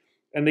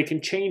 And they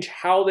can change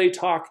how they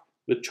talk,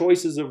 the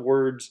choices of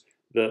words,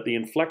 the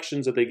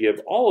inflections that they give.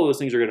 All of those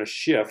things are going to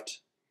shift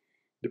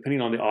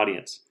depending on the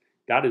audience.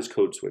 That is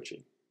code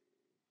switching.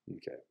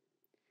 Okay.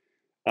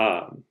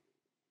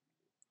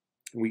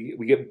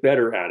 We get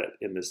better at it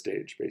in this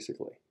stage,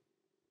 basically.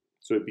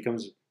 So it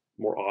becomes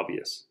more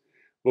obvious.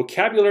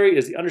 Vocabulary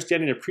is the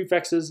understanding of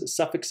prefixes,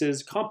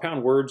 suffixes,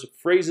 compound words,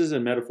 phrases,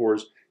 and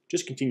metaphors.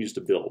 Just continues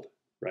to build,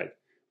 right?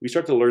 We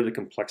start to learn the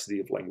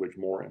complexity of language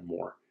more and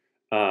more,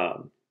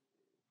 and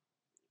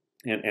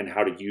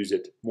how to use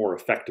it more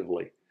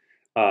effectively.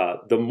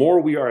 The more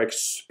we are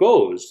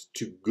exposed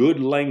to good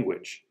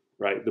language,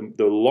 right?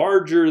 The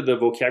larger the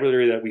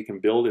vocabulary that we can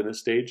build in this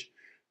stage,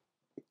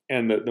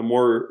 and the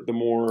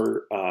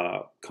more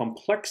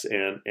complex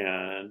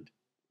and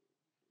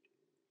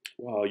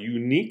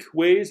unique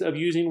ways of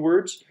using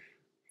words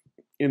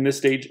in this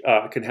stage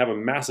can have a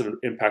massive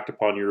impact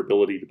upon your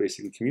ability to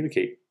basically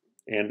communicate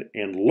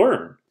and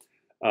learn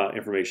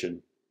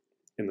information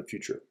in the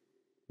future.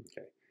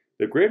 Okay.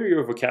 The greater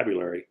your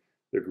vocabulary,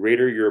 the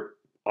greater your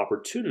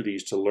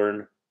opportunities to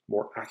learn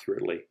more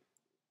accurately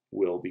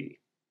will be.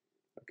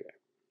 Okay.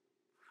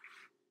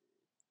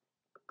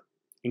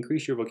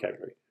 Increase your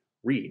vocabulary.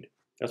 Read.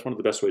 That's one of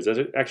the best ways. That's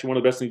actually one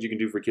of the best things you can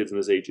do for kids in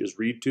this age is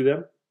read to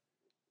them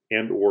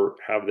and or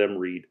have them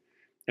read.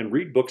 And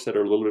read books that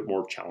are a little bit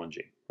more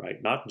challenging,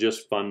 right? Not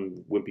just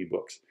fun, wimpy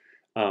books,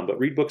 but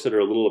read books that are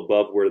a little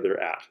above where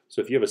they're at.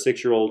 So if you have a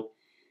 6-year-old,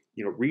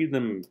 read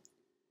them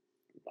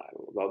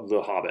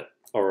The Hobbit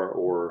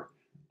or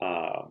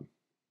I don't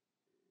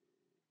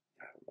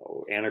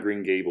know, Anne of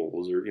Green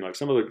Gables, or like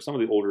some of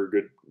the older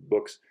good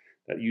books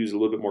that use a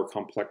little bit more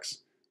complex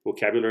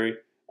vocabulary.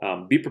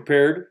 Be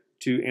prepared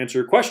to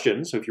answer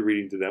questions. So if you're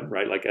reading to them,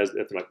 right? Like if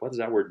they're like, what does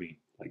that word mean?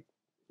 Like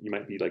you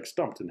might be like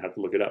stumped and have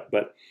to look it up.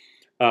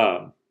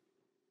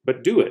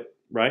 But do it,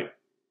 right?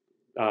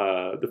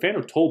 The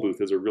Phantom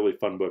Tollbooth is a really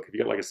fun book. If you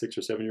got like a 6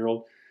 or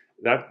 7-year-old,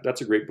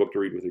 that's a great book to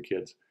read with your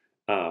kids.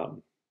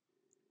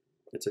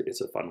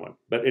 It's a fun one.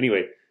 But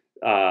anyway,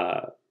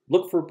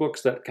 look for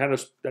books that kind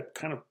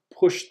of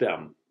push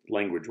them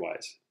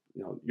language-wise.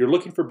 You're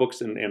looking for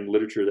books and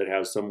literature that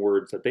has some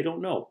words that they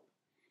don't know,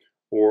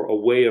 or a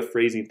way of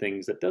phrasing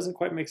things that doesn't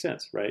quite make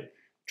sense, right?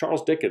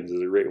 Charles Dickens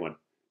is a great one,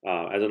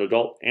 as an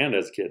adult and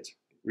as kids.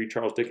 Read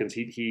Charles Dickens.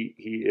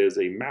 He is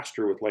a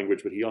master with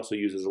language, but he also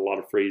uses a lot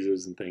of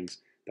phrases and things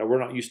that we're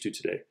not used to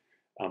today.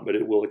 But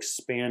it will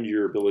expand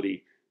your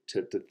ability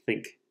to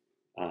think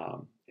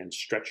and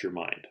stretch your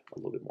mind a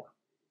little bit more.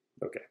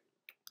 Okay.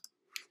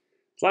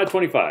 Slide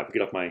 25.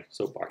 Get off my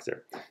soapbox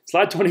there.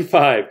 Slide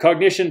 25.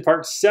 Cognition,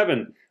 part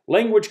 7.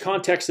 Language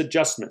context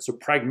adjustment. So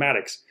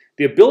pragmatics.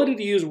 The ability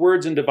to use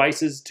words and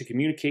devices to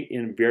communicate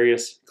in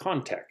various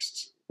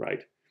contexts,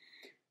 right?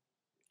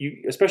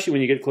 Especially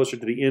when you get closer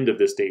to the end of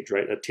this stage,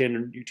 right? A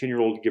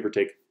 10-year-old, give or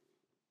take,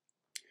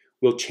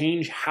 will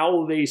change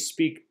how they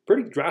speak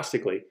pretty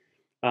drastically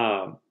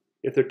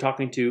if they're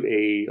talking to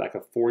a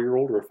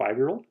 4-year-old or a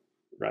 5-year-old,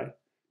 right?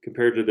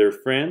 Compared to their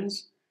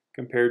friends,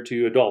 compared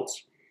to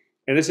adults.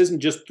 And this isn't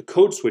just the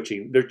code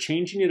switching. They're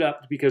changing it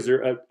up because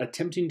they're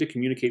attempting to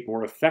communicate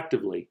more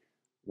effectively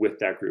with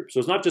that group. So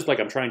it's not just like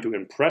I'm trying to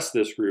impress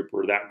this group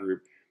or that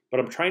group, but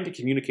I'm trying to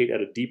communicate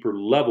at a deeper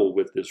level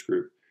with this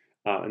group.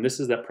 And this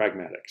is that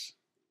pragmatics.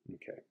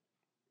 Okay.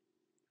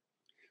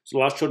 So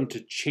it allows children to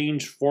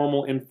change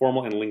formal,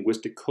 informal, and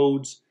linguistic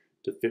codes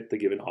to fit the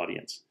given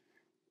audience,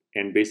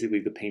 and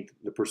basically to paint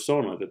the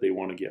persona that they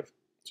want to give.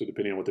 So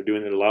depending on what they're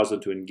doing, it allows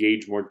them to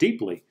engage more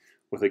deeply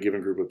with a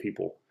given group of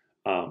people,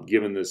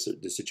 given the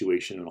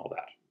situation and all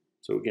that.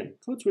 So again,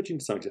 code switching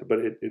to some extent, but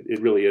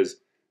it really is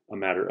a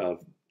matter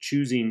of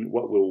choosing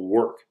what will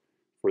work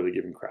for the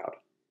given crowd.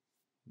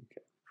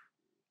 Okay.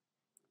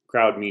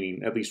 Crowd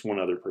meaning at least one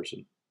other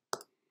person.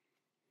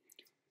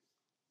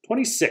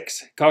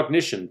 26,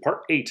 cognition,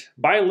 part 8,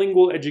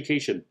 bilingual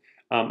education.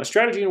 A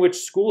strategy in which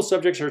school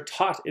subjects are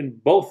taught in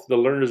both the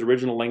learner's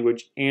original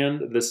language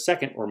and the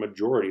second or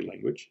majority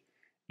language,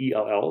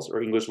 ELLs,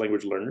 or English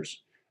language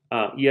learners.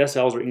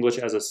 ESLs, or English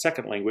as a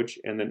second language,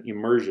 and then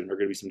immersion are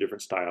going to be some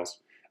different styles.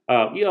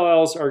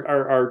 ELLs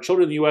are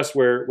children in the U.S.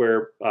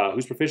 where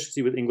whose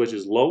proficiency with English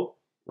is low,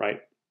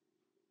 right?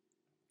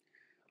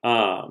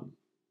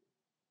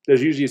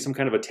 There's usually some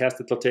kind of a test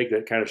that they'll take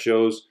that kind of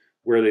shows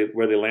where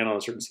they land on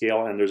a certain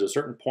scale, and there's a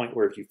certain point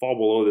where if you fall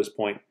below this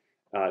point,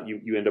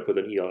 you end up with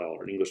an ELL,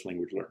 or an English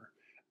language learner.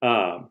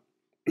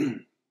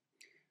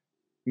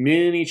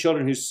 Many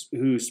children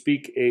who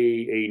speak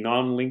a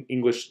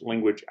non-English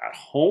language at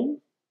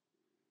home,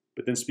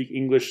 but then speak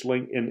English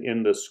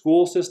in the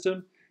school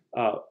system,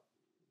 are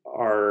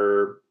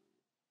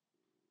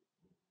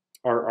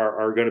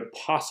going to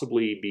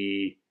possibly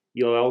be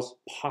ELLs,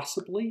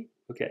 possibly,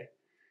 okay,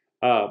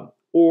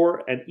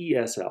 or an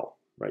ESL,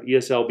 right?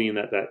 ESL being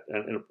that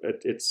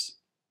it's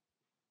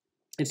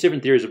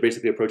different theories are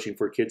basically approaching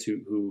for kids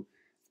who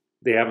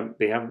they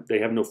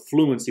have no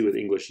fluency with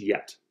English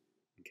yet,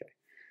 okay.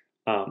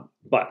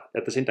 But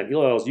at the same time,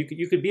 ELLs,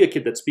 you could be a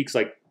kid that speaks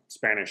like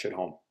Spanish at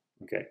home,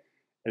 okay,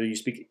 and then you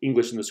speak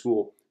English in the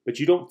school, but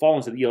you don't fall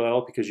into the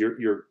ELL because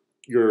you're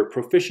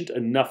proficient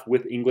enough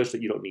with English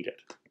that you don't need it,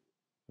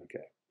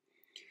 okay.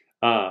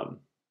 And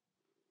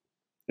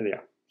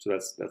yeah, so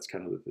that's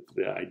kind of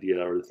the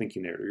idea or the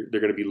thinking there.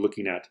 They're going to be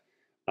looking at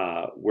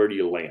where do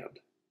you land,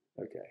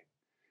 okay.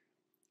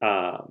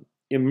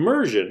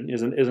 Immersion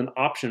is an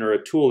option or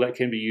a tool that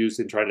can be used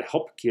in trying to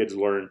help kids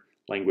learn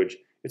language.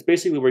 It's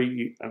basically where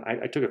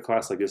I took a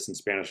class like this in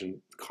Spanish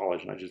in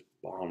college, and I just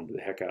bombed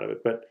the heck out of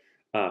it, but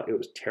it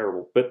was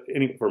terrible. But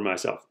anyway, for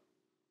myself.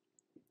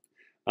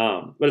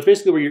 But it's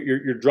basically where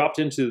you're dropped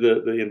into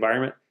the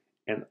environment,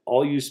 and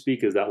all you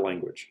speak is that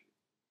language.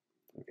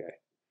 Okay.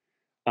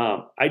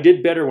 I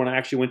did better when I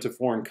actually went to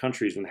foreign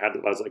countries and I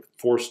was like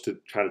forced to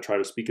try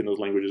to speak in those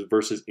languages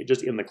versus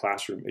just in the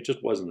classroom. It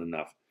just wasn't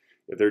enough.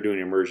 If they're doing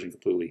immersion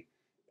completely,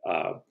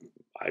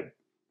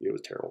 it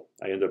was terrible.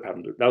 I ended up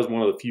having to. That was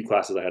one of the few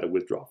classes I had to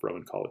withdraw from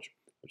in college.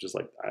 I was just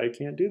like, I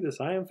can't do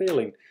this. I am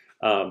failing.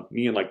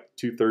 Me and like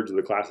 2/3 of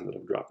the classes that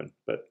I'm dropping.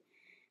 But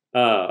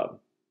so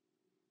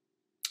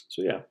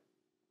yeah,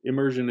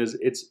 immersion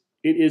it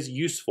is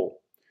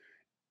useful,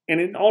 and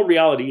in all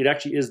reality, it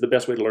actually is the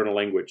best way to learn a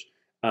language.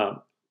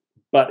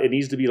 But it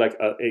needs to be like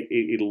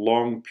a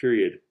long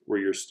period where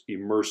you're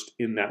immersed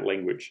in that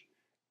language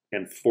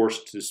and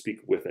forced to speak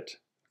with it.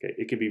 Okay,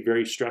 it can be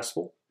very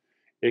stressful.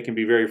 It can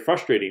be very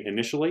frustrating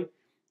initially,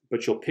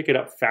 but you'll pick it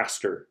up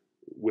faster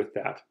with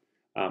that,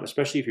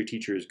 especially if your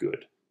teacher is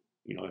good.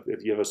 You know,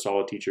 if you have a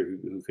solid teacher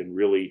who can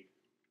really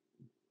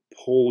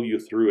pull you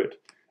through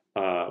it,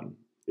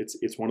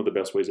 it's one of the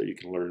best ways that you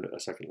can learn a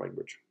second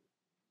language.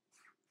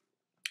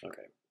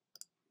 Okay.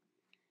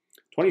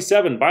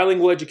 27,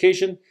 bilingual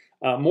education.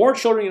 More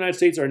children in the United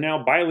States are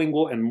now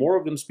bilingual, and more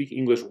of them speak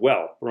English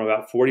well, from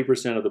about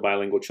 40% of the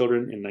bilingual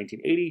children in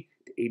 1980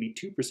 to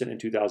 82% in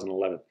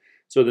 2011.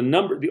 So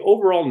the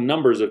overall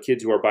numbers of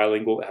kids who are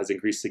bilingual has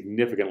increased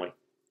significantly.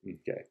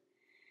 Okay,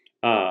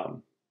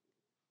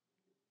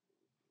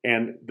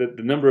 and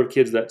the number of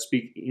kids that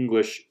speak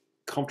English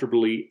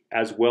comfortably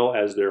as well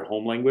as their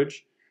home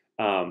language,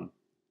 and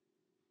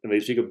they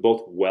speak it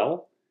both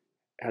well,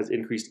 has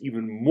increased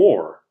even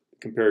more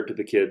compared to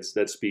the kids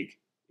that speak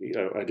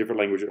a different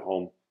language at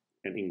home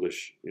and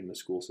English in the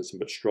school system,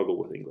 but struggle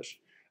with English.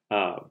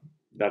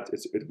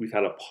 We've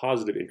had a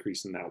positive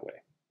increase in that way.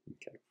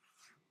 Okay.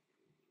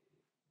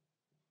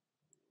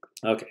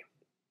 Okay.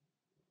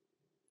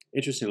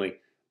 Interestingly,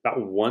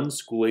 about one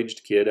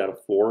school-aged kid out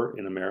of 4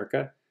 in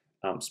America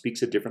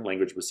speaks a different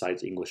language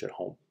besides English at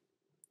home.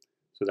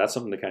 So that's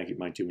something to kind of keep in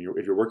mind too.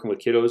 If you're working with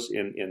kiddos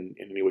in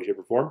any way, shape,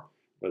 or form,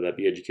 whether that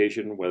be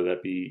education, whether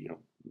that be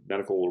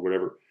medical or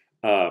whatever,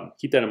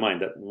 keep that in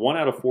mind. That 1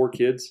 out of 4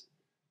 kids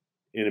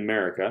in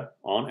America,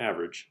 on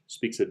average,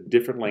 speaks a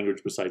different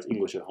language besides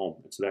English at home.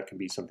 And so that can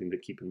be something to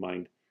keep in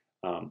mind.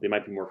 They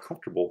might be more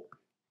comfortable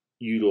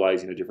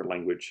utilizing a different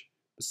language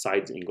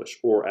besides English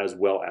or as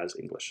well as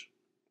English.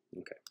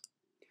 Okay.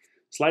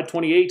 Slide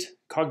 28,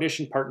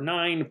 cognition part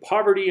 9,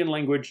 poverty and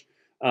language.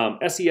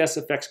 SES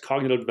affects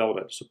cognitive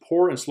development. So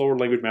poor and slower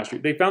language mastery.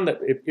 They found that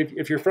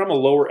if you're from a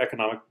lower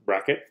economic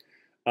bracket,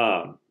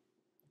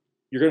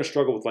 you're going to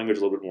struggle with language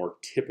a little bit more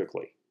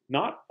typically.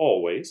 Not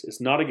always. It's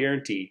not a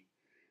guarantee,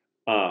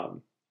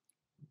 but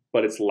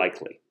it's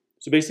likely.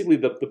 So basically,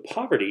 the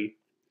poverty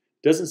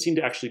doesn't seem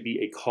to actually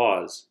be a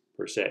cause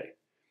per se,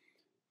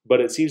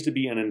 but it seems to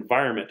be an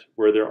environment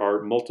where there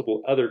are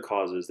multiple other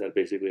causes that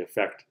basically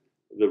affect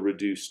the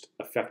reduced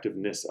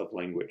effectiveness of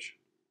language.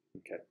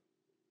 Okay.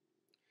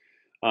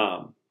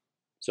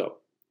 So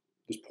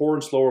there's poor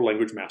and slower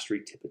language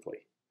mastery typically.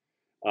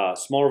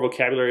 Smaller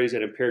vocabularies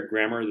and impaired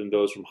grammar than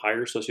those from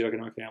higher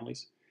socioeconomic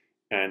families.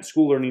 And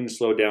school learning is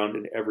slowed down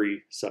in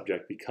every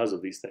subject because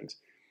of these things.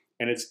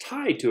 And it's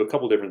tied to a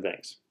couple different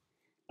things.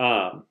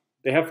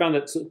 They have found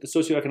that the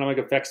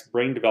socioeconomic affects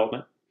brain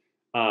development,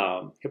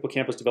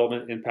 hippocampus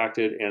development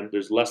impacted, and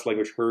there's less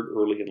language heard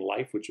early in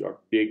life, which are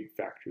big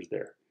factors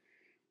there.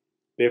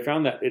 They have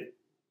found that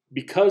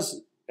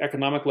because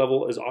economic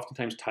level is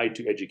oftentimes tied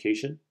to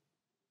education,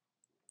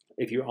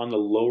 if you're on the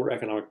lower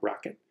economic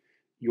bracket,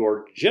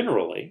 you're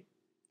generally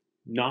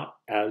not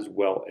as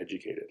well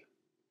educated.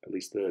 At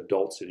least the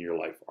adults in your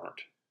life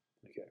aren't.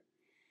 Okay.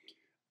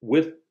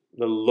 With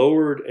the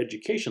lowered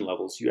education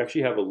levels, you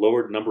actually have a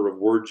lowered number of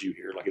words you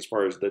hear. Like as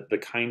far as the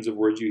kinds of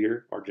words you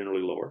hear are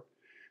generally lower.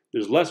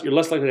 You're less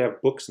likely to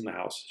have books in the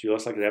house. So you're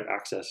less likely to have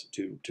access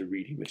to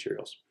reading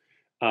materials.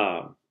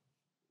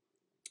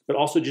 But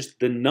also just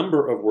the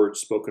number of words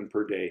spoken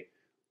per day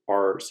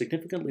are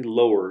significantly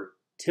lower,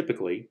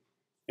 typically,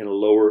 in a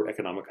lower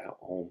economic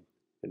home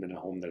than in a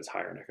home that is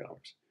higher in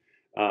economics.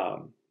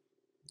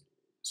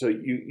 So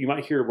you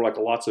might hear like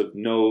lots of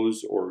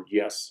no's or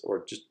yes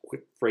or just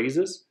quick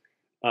phrases,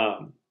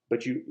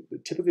 but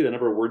typically the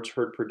number of words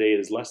heard per day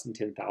is less than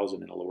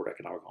 10,000 in a lower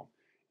economic home.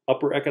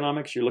 Upper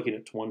economics, you're looking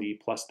at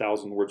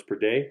 20,000+ words per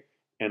day,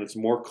 and it's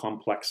more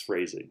complex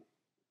phrasing.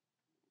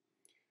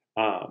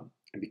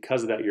 And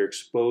because of that, you're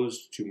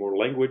exposed to more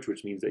language,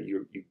 which means that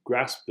you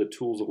grasp the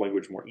tools of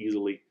language more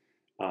easily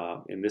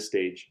in this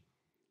stage,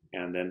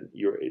 and then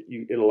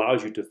it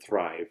allows you to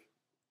thrive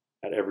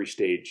at every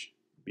stage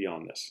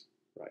beyond this,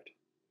 right?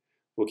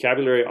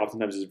 Vocabulary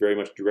oftentimes is very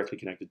much directly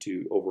connected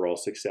to overall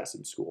success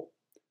in school.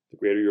 The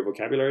greater your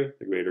vocabulary,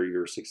 the greater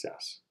your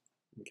success.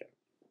 Okay.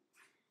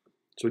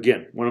 So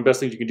again, one of the best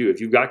things you can do if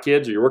you've got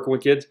kids or you're working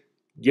with kids,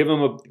 give them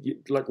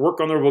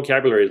work on their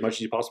vocabulary as much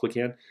as you possibly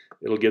can.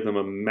 It'll give them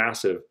a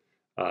massive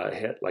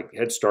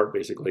head start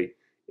basically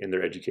in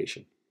their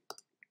education.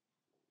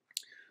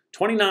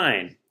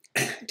 29,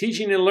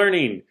 teaching and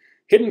learning,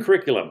 hidden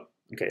curriculum.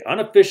 Okay,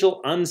 unofficial,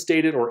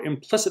 unstated, or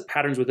implicit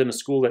patterns within a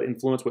school that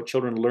influence what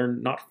children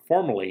learn, not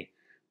formally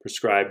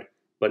prescribed,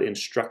 but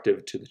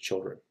instructive to the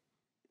children.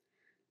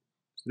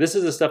 This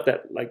is the stuff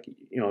that,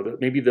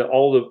 maybe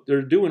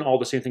they're doing all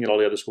the same thing that all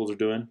the other schools are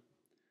doing,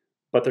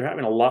 but they're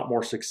having a lot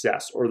more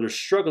success, or they're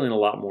struggling a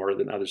lot more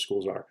than other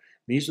schools are.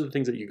 These are the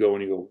things that you go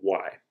and you go,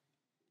 why?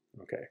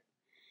 Okay.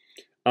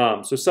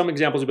 So some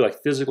examples would be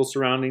like physical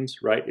surroundings,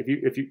 right?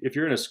 If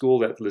you're in a school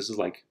that this is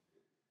like,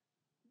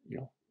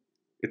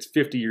 it's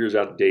 50 years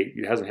out of date,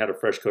 it hasn't had a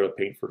fresh coat of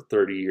paint for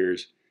 30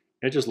 years,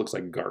 and it just looks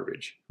like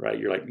garbage, right?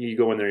 You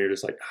go in there, you're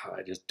just like,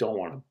 I just don't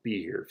want to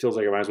be here. It feels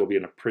like I might as well be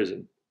in a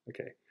prison.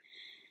 Okay.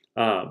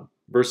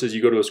 Versus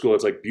you go to a school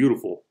that's like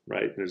beautiful,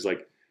 right? And there's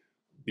like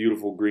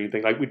beautiful green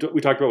thing. Like we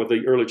talked about with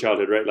the early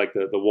childhood, right? Like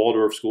the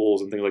Waldorf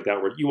schools and things like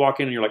that, where you walk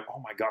in and you're like,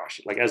 oh my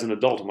gosh, like as an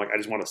adult, I'm like, I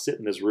just want to sit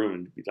in this room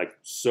and like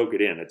soak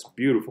it in. It's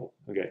beautiful.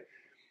 Okay.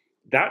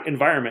 That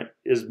environment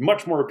is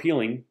much more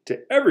appealing to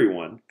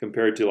everyone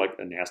compared to like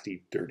a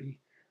nasty, dirty,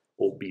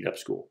 old beat up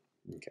school.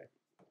 Okay.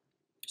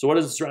 So what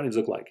does the surroundings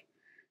look like?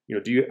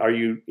 Are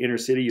you inner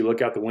city? You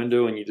look out the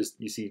window and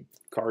you see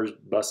cars,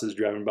 buses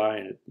driving by,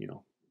 and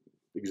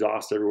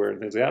exhaust everywhere and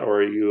things like that? Or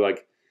are you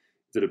like,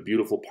 is it a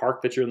beautiful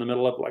park that you're in the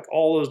middle of? Like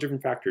all those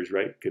different factors,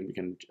 right,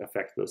 can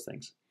affect those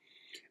things.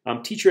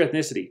 Teacher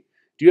ethnicity.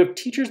 Do you have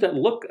teachers that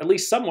look at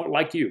least somewhat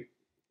like you,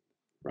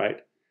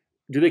 right?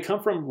 Do they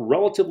come from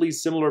relatively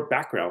similar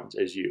backgrounds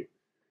as you?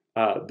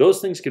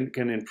 Those things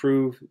can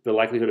improve the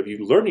likelihood of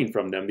you learning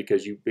from them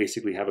because you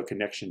basically have a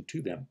connection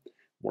to them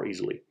more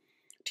easily.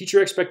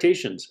 Teacher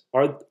expectations.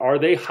 Are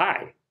they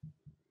high?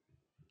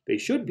 They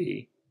should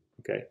be,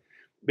 okay?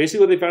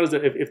 Basically what they found is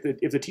that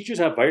if the teachers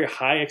have very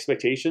high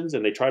expectations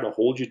and they try to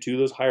hold you to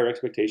those higher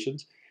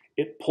expectations,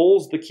 it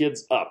pulls the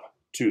kids up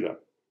to them.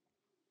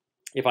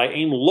 If I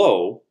aim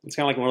low, it's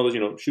kind of like one of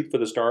those, shoot for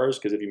the stars,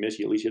 because if you miss,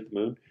 you at least hit the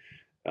moon,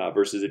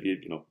 versus if you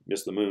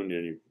miss the moon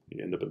and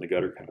you end up in the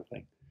gutter kind of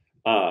thing.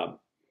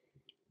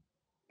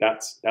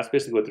 That's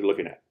basically what they're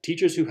looking at.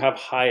 Teachers who have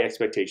high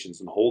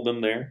expectations and hold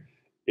them there,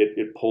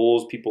 it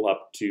pulls people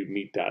up to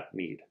meet that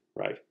need,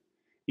 right?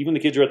 Even the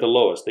kids who are at the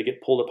lowest, they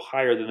get pulled up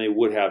higher than they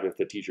would have if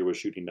the teacher was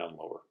shooting down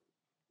lower.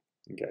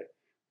 Okay, it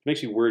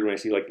makes me worried when I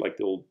see like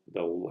the old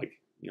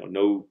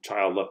no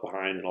child left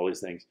behind and all these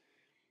things.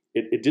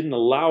 It didn't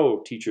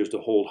allow teachers to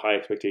hold high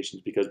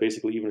expectations because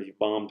basically even if you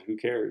bombed, who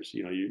cares?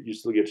 You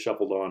still get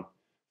shuffled on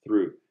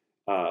through.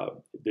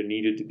 There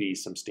needed to be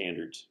some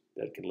standards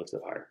that can lift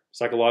it higher.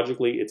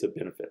 Psychologically, it's a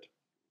benefit.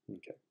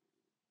 Okay.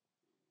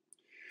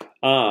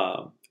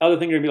 Other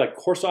thing are going to be like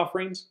course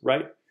offerings,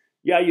 right?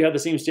 Yeah, you have the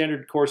same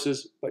standard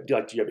courses, but do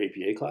you have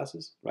APA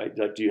classes, right?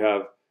 Do you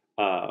have,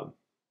 or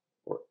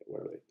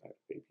what are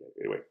they?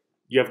 Anyway,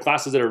 you have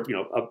classes that are,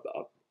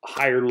 a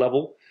higher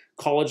level,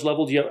 college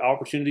level. Do you have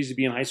opportunities to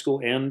be in high school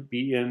and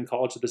be in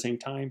college at the same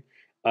time?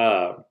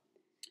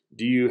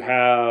 Do you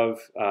have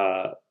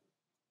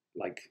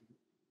like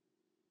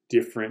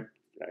different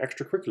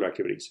extracurricular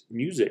activities?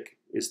 Music,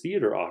 is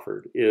theater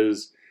offered? Do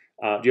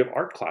you have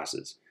art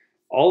classes?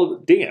 All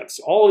of dance,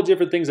 all the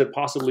different things that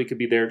possibly could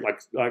be there. Like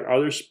are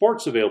there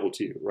sports available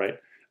to you, right?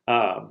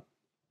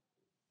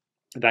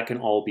 That can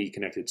all be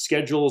connected.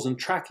 Schedules and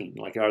tracking,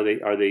 like are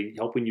they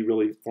helping you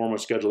really form a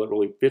schedule that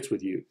really fits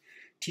with you?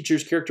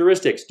 Teachers'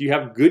 characteristics. Do you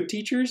have good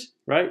teachers,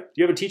 right? Do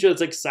you have a teacher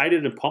that's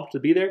excited and pumped to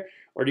be there?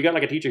 Or do you got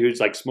like a teacher who's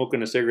like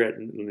smoking a cigarette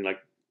and like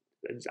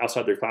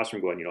outside their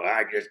classroom going,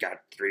 I just got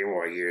 3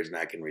 more years and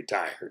I can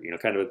retire,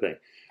 kind of a thing.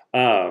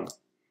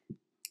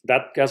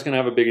 That's going to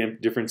have a big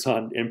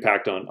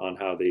impact on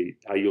how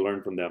you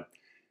learn from them.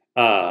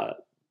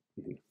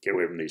 Get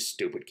away from these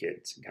stupid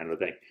kids, kind of a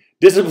thing.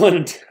 Discipline,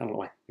 I don't know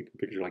why I can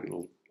picture like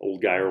an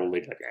old guy or old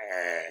lady, like,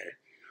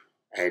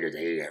 I hate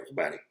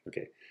everybody.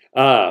 Okay.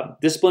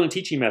 Discipline and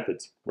teaching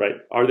methods, right?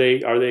 Are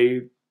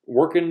they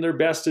working their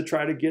best to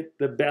try to get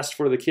the best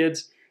for the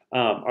kids?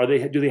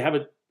 Do they have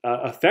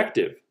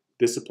effective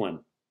discipline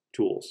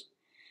tools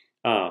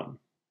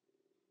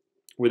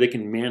where they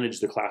can manage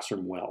the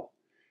classroom well?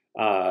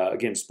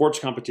 Again, sports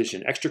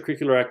competition,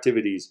 extracurricular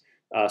activities,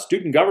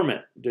 student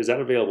government, is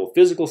that available?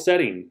 Physical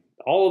setting,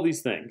 all of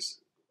these things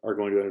are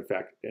going to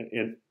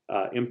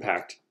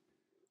impact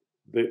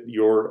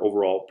your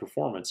overall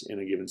performance in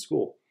a given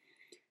school.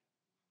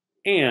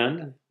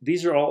 And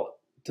these are all,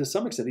 to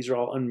some extent, these are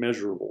all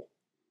unmeasurable,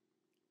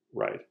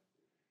 right?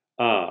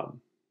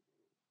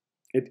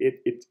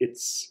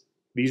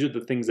 These are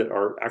the things that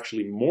are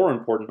actually more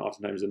important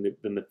oftentimes than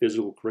the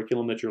physical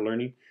curriculum that you're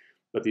learning.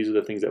 But these are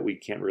the things that you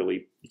can't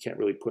really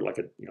put like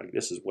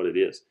this is what it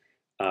is.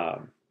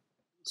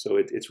 So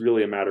it's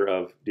really a matter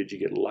of, did you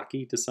get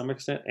lucky to some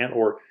extent,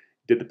 or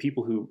did the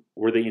people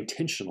were they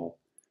intentional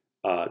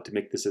to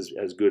make this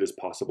as good as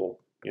possible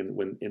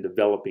in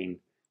developing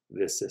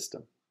this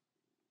system?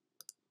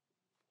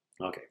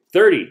 Okay,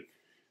 30.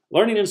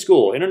 Learning in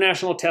school,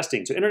 international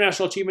testing. So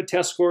international achievement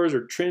test scores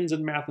are trends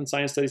in math and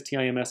science studies,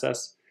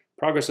 TIMSS.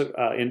 Progress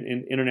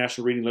in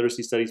international reading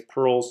literacy studies,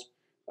 PEARLS.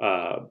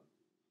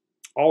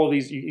 All of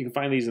these, you can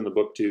find these in the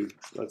book too.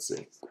 Let's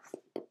see.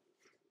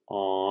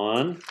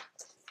 On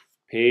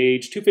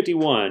page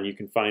 251, you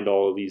can find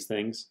all of these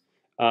things.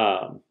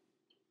 I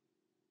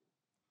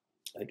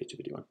think it's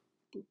 251.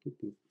 Boop, boop,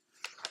 boop.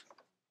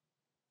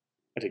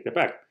 I take that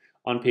back.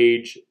 On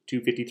page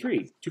 253,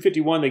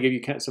 251, they give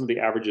you some of the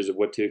averages of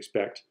what to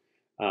expect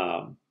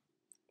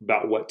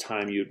about what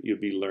time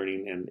you'd be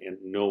learning and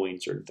knowing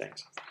certain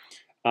things.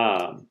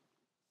 On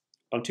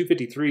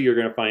 253, you're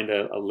going to find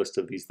a list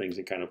of these things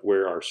and kind of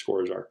where our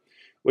scores are.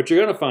 What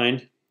you're going to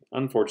find,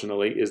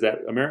 unfortunately, is that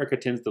America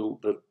tends to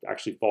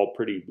actually fall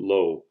pretty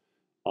low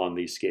on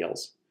these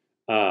scales.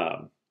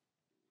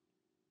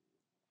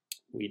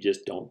 We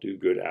just don't do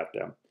good at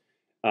them.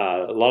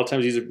 A lot of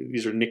times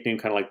these are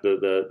nicknamed kind of like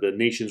the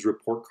nation's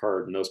report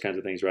card and those kinds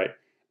of things, right?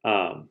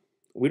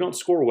 We don't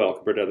score well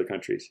compared to other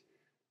countries.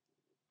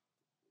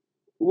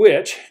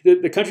 Which,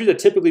 the countries that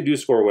typically do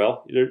score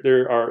well,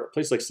 there are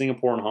places like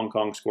Singapore and Hong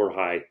Kong score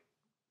high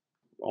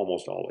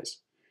almost always.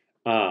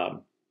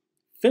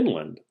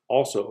 Finland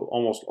also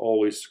almost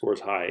always scores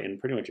high in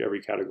pretty much every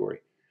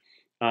category.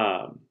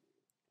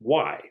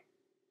 Why?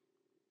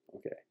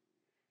 Okay.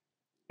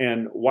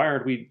 And why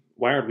aren't we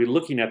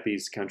looking at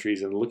these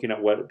countries and looking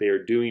at what they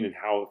are doing and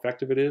how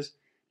effective it is,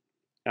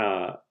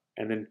 and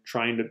then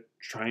trying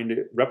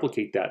to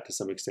replicate that to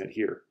some extent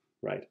here,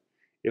 right?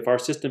 If our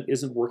system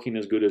isn't working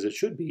as good as it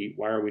should be,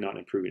 why are we not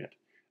improving it?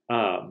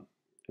 And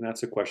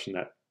that's a question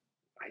that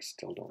I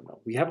still don't know.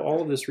 We have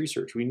all of this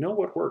research. We know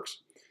what works.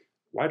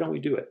 Why don't we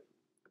do it?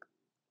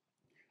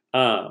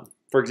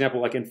 For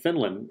example, like in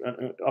Finland,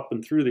 up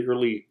and through the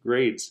early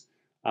grades,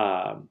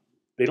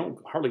 they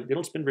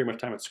don't spend very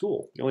much time at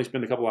school. They only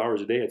spend a couple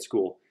hours a day at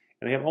school,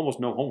 and they have almost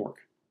no homework.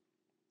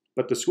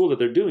 But the school that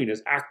they're doing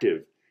is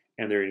active,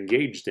 and they're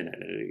engaged in it.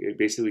 And it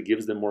basically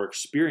gives them more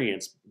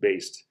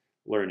experience-based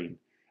learning.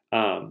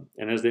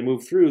 And as they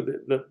move through,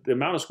 the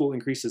amount of school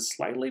increases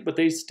slightly, but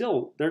they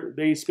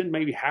spend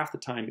maybe half the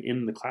time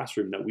in the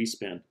classroom that we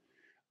spend,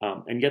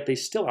 and yet they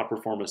still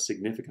outperform us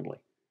significantly.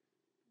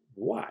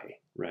 Why,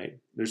 right?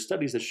 There's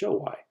studies that show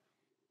why,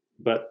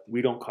 but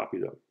we don't copy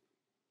them.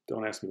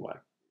 Don't ask me why.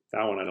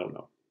 That one I don't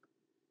know.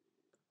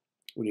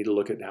 We need to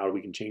look at how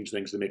we can change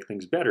things to make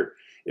things better.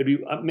 It'd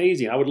be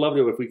amazing. I would love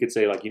it if we could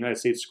say like United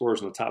States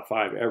scores in the top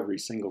 5 every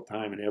single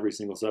time in every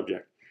single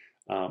subject.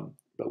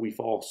 But we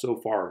fall so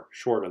far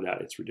short of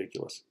that, it's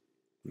ridiculous.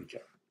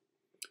 Okay.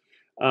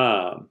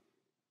 So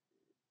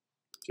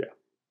yeah,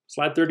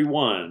 slide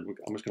 31.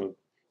 I'm just going to,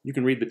 you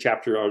can read the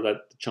chapter or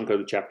that chunk of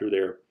the chapter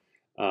there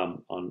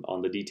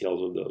on the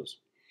details of those.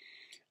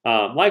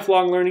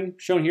 Lifelong learning,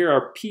 shown here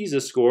are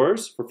PISA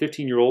scores for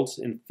 15-year-olds.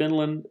 In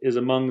Finland is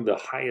among the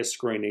highest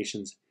scoring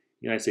nations.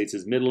 The United States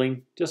is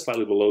middling, just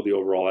slightly below the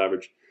overall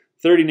average.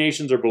 30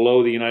 nations are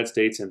below the United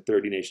States and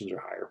 30 nations are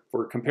higher.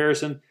 For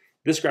comparison,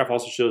 this graph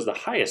also shows the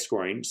highest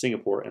scoring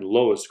Singapore and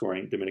lowest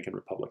scoring Dominican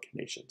Republic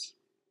nations.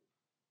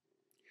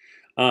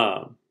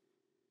 So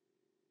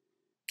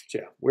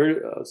yeah,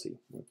 let's see,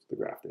 what's the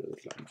graph there? A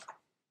second.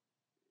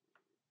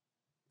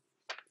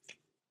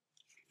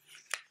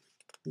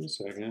 That's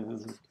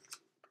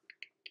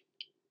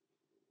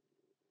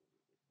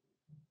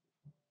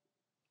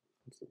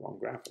the wrong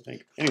graph, I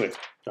think. Anyway,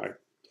 sorry.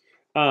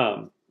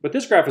 But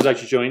this graph is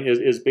actually showing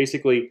is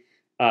basically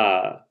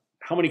how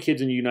many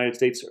kids in the United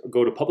States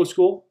go to public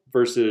school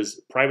versus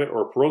private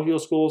or parochial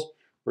schools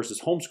versus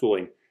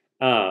homeschooling.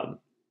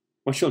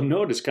 What you'll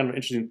notice, kind of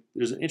interesting,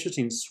 there's an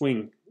interesting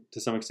swing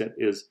to some extent,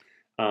 is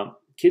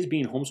kids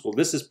being homeschooled.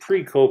 This is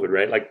pre-COVID,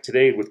 right? Like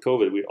today with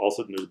COVID,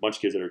 there's a bunch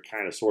of kids that are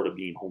kind of sort of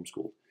being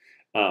homeschooled.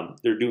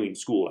 They're doing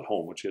school at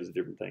home, which is a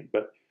different thing.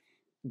 But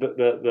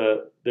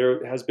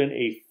there has been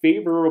a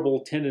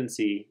favorable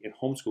tendency in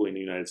homeschooling in the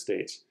United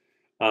States.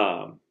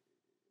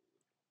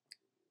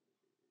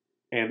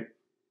 And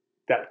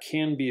that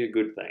can be a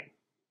good thing.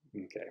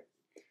 Okay.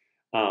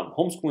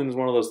 Homeschooling is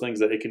one of those things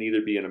that it can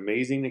either be an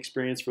amazing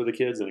experience for the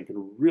kids and it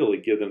can really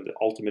give them the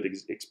ultimate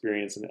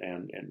experience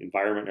and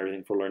environment and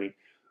everything for learning,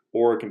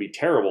 or it can be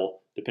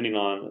terrible depending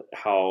on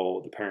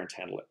how the parents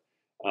handle it.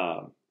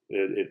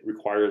 It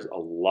requires a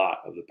lot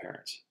of the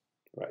parents,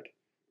 right?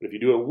 But if you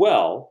do it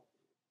well,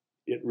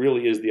 it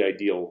really is the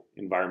ideal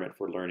environment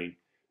for learning,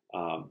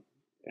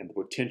 and the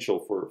potential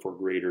for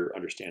greater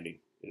understanding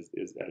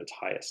is at its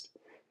highest.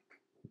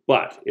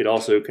 But it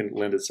also can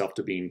lend itself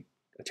to being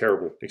a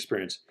terrible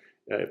experience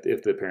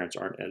if the parents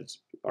aren't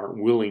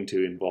willing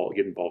to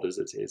get involved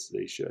as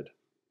they should.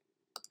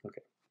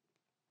 Okay.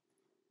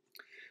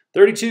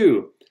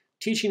 32.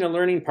 Teaching and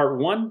learning, part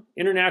 1.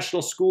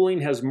 International schooling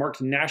has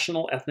marked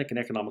national, ethnic, and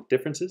economic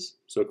differences.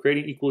 So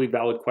creating equally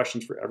valid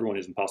questions for everyone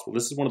is impossible.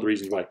 This is one of the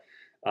reasons why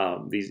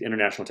these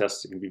international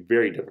tests can be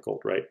very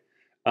difficult, right?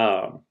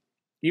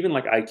 Even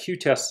like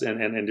IQ tests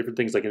and different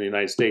things like in the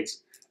United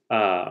States,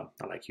 not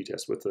IQ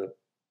tests,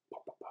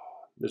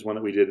 there's one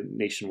that we did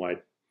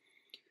nationwide.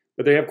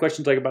 But they have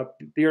questions like about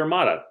the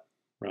Armada,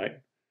 right?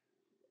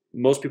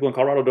 Most people in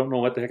Colorado don't know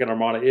what the heck an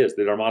Armada is.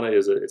 The Armada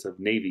it's a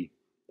Navy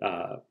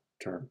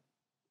term.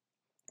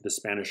 The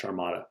Spanish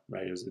Armada,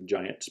 right? It was a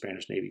giant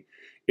Spanish Navy.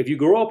 If you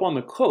grow up on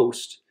the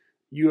coast,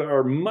 you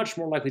are much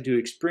more likely to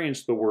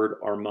experience the word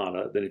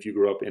Armada than if you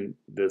grew up in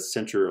the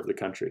center of the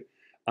country.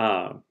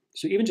 So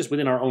even just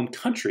within our own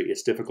country,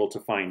 it's difficult to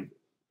find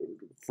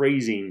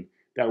phrasing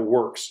that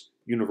works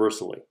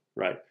universally,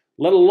 right?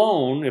 Let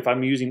alone if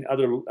I'm using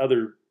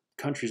other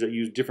countries that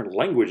use different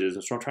languages,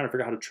 and so I'm trying to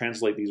figure out how to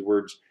translate these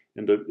words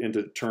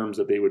into terms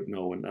that they would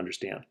know and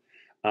understand.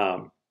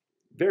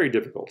 Very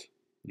difficult,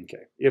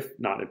 okay, if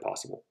not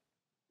impossible.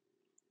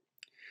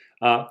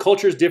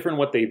 Cultures differ in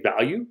what they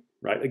value,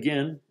 right?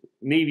 Again,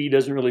 Navy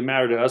doesn't really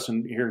matter to us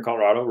here in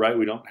Colorado, right?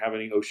 We don't have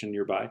any ocean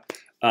nearby.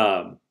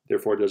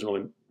 Therefore,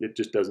 it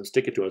just doesn't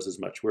stick it to us as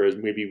much. Whereas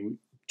maybe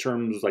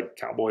terms like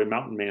cowboy,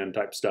 mountain man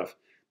type stuff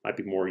might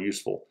be more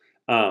useful.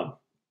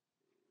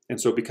 And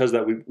so because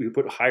of that, we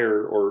put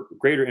higher or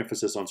greater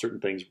emphasis on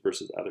certain things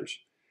versus others.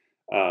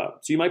 So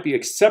you might be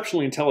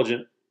exceptionally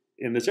intelligent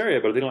in this area,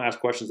 but if they don't ask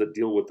questions that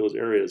deal with those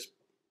areas,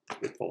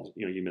 it falls,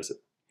 you miss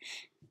it.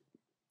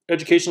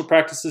 Educational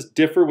practices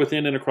differ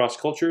within and across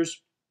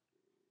cultures,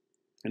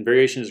 and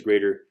variation is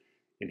greater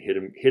in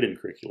hidden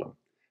curriculum.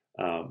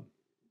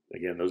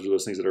 Again, those are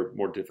those things that are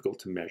more difficult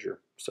to measure.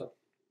 So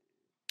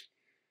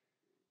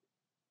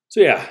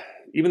yeah,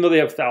 even though they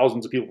have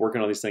thousands of people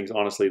working on these things,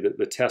 honestly,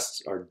 the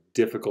tests are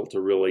difficult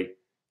to really,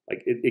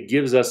 like, it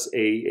gives us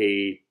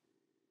it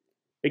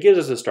gives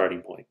us a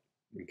starting point,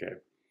 okay?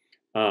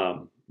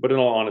 But in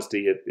all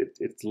honesty,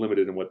 it's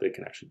limited in what they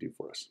can actually do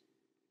for us.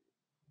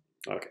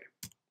 Okay.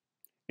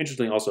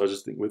 Interesting also, I was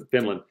just thinking with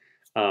Finland,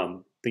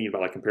 thinking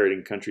about like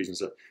comparing countries and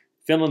stuff.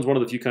 Finland's one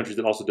of the few countries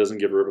that also doesn't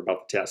give a rip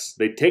about the tests.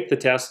 They take the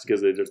tests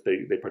because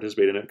they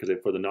participate in it because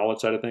for the knowledge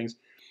side of things.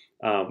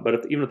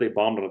 But even if they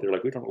bombed on it, they're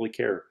like, we don't really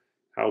care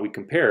how we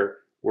compare.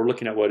 We're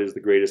looking at what is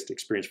the greatest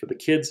experience for the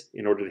kids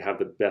in order to have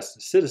the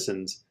best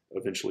citizens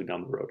eventually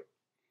down the road.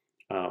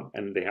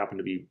 And they happen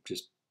to be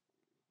just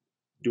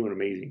doing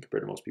amazing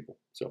compared to most people.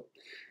 So,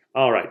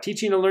 all right,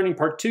 teaching and learning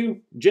part 2,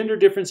 gender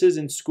differences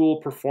in school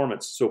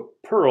performance. So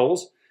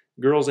pearls,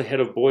 girls ahead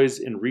of boys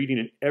in reading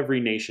in every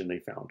nation they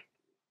found.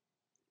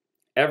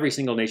 Every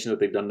single nation that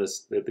they've done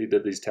this, that they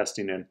did these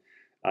testing in,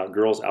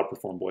 girls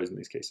outperform boys in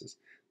these cases.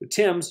 The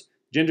TIMS,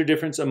 gender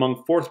difference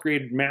among 4th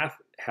grade math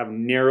have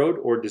narrowed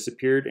or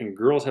disappeared, and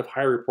girls have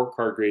higher report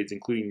card grades,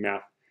 including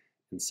math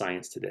and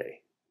science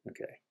today.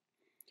 Okay.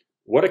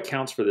 What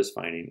accounts for this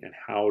finding, and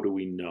how do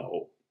we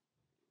know?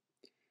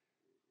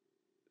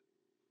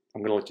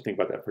 I'm going to let you think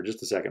about that for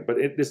just a second, but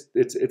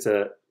it's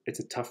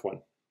a tough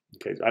one.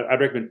 Okay, I'd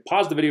recommend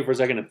pause the video for a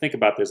second and think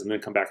about this, and then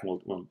come back and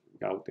we'll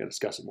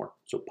discuss it more.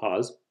 So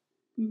pause.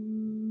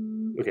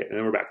 Okay, and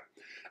then we're back.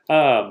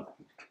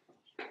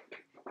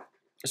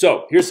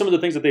 So here's some of the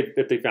things that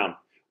they found.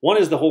 One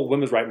is the whole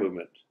women's right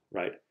movement,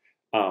 right?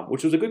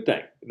 Which was a good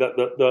thing.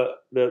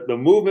 The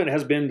movement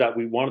has been that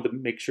we wanted to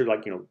make sure,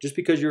 like, just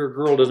because you're a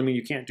girl doesn't mean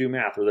you can't do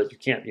math or that you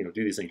can't, do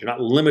these things. You're not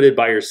limited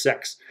by your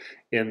sex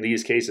in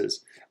these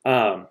cases.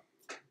 But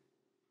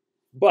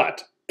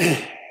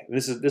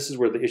this is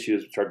where the issue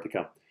has started to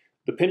come.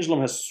 The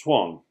pendulum has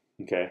swung,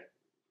 okay?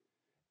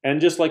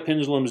 And just like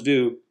pendulums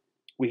do,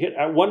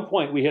 at one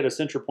point we hit a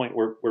center point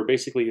where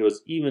basically it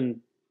was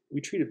even. We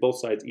treated both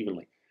sides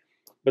evenly.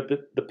 But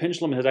the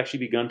pendulum has actually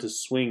begun to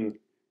swing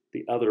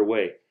the other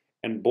way,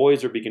 and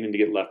boys are beginning to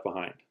get left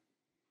behind.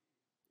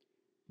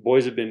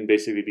 Boys have been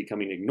basically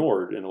becoming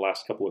ignored in the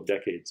last couple of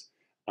decades,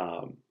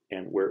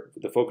 and where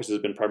the focus has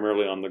been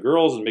primarily on the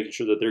girls and making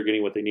sure that they're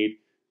getting what they need,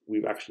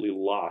 we've actually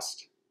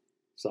lost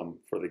some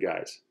for the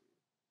guys.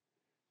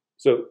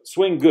 So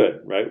swing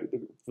good, right?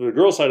 For the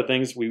girls' side of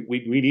things, we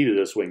needed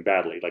a swing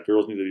badly. Like,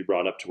 girls needed to be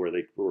brought up to where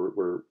they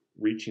were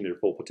reaching their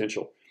full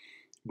potential.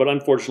 But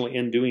unfortunately,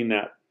 in doing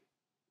that,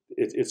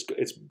 it's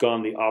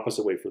gone the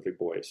opposite way for the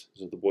boys.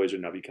 So the boys are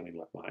now becoming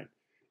left behind.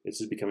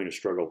 This is becoming a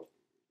struggle.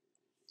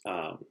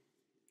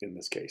 in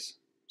this case.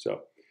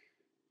 So,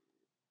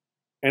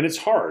 and it's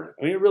hard.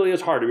 I mean, it really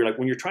is hard to be like,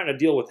 when you're trying to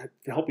deal with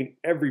helping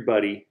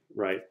everybody,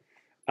 right?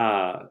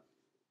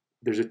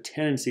 There's a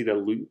tendency to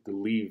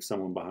leave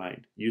someone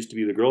behind. It used to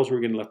be the girls who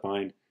were getting left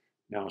behind.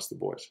 Now it's the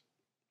boys.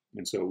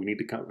 And so we need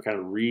to kind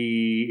of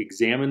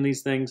re-examine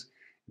these things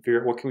and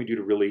figure out what can we do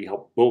to really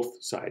help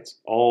both sides,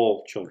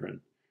 all children,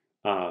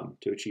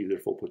 to achieve their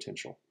full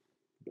potential.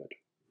 But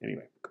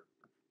anyway.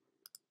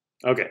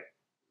 Okay.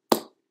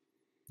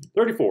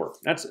 34.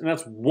 That's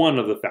one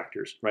of the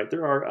factors, right?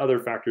 There are other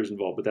factors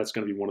involved, but that's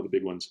going to be one of the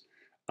big ones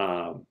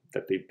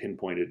that they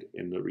pinpointed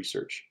in the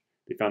research.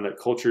 They found that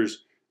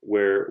cultures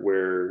where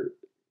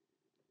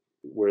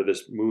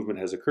this movement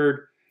has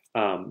occurred,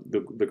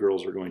 the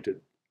girls are going to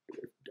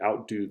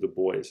outdo the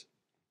boys,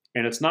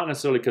 and it's not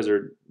necessarily because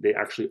they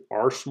actually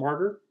are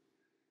smarter.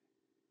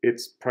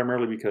 It's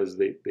primarily because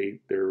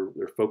they're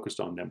focused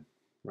on them,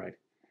 right?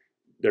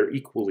 They're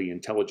equally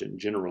intelligent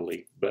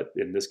generally, but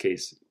in this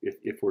case,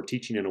 if we're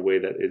teaching in a way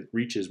that it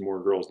reaches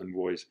more girls than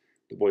boys,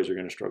 the boys are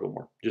going to struggle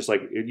more. Just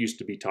like it used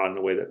to be taught in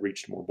a way that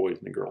reached more boys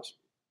than girls.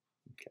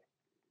 Okay.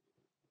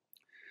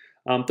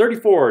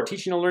 34,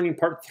 Teaching and Learning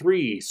Part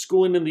 3,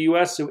 Schooling in the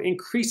U.S. So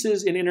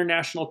increases in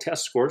international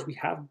test scores. We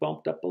have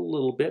bumped up a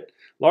little bit.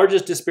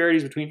 Largest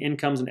disparities between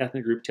incomes and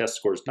ethnic group test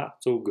scores. Not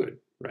so good,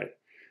 right?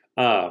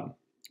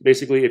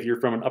 Basically, if you're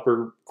from an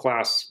upper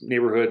class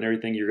neighborhood and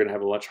everything, you're going to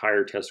have a much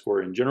higher test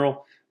score in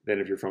general than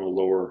if you're from a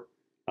lower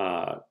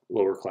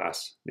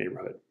class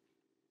neighborhood.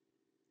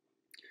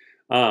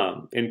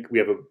 And we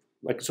have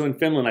so in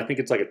Finland, I think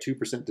it's like a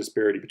 2%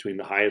 disparity between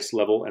the highest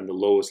level and the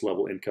lowest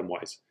level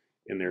income-wise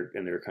in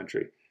their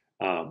country.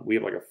 We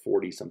have like a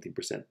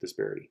 40-something%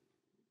 disparity.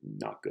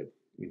 Not good.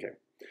 Okay.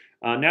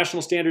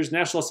 National Standards,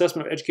 National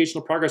Assessment of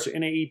Educational Progress, or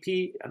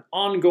NAEP, an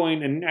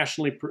ongoing and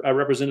nationally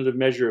representative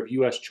measure of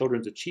U.S.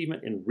 children's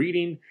achievement in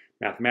reading,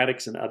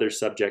 mathematics, and other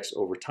subjects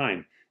over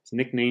time. It's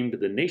nicknamed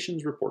the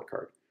nation's report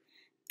card.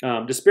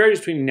 Disparities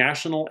between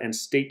national and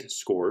state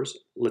scores,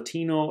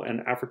 Latino and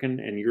African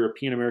and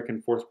European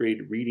American fourth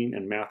grade reading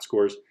and math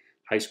scores,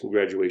 high school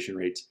graduation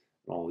rates,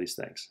 and all these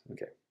things.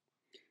 Okay.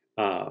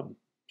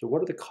 So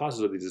what are the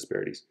causes of these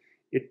disparities?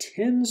 It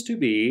tends to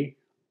be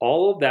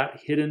all of that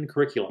hidden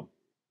curriculum.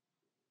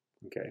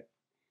 Okay.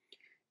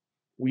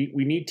 We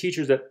need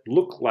teachers that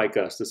look like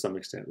us to some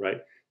extent,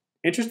 right?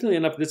 Interestingly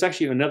enough, that's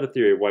actually another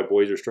theory of why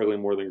boys are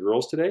struggling more than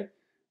girls today,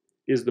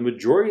 is the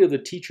majority of the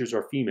teachers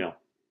are female.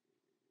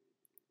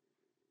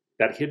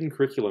 That hidden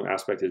curriculum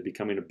aspect is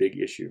becoming a big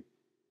issue.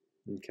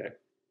 Okay.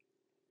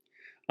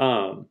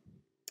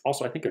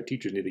 Also, I think our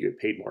teachers need to get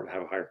paid more to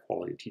have a higher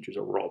quality of teachers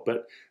overall.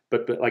 But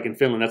like in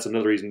Finland, that's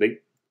another reason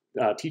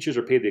teachers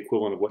are paid the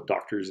equivalent of what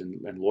doctors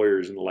and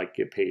lawyers and the like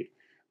get paid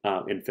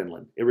in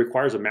Finland. It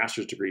requires a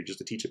master's degree just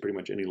to teach at pretty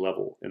much any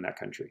level in that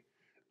country.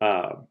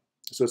 So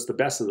it's the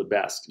best of the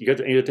best. You have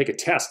to take a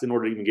test in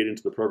order to even get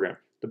into the program.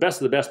 The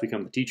best of the best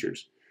become the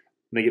teachers,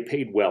 and they get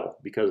paid well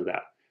because of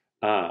that.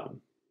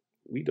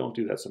 We don't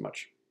do that so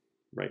much,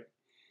 right?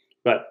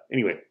 But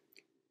anyway,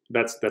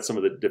 that's some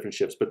of the different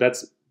shifts. But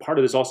that's part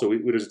of this also.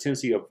 There's a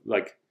tendency of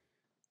like,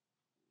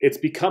 it's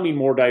becoming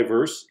more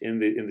diverse in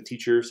the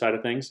teacher side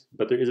of things,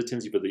 but there is a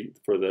tendency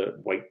for the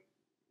white,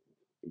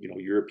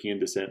 European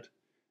descent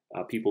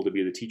people to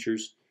be the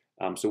teachers.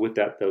 So with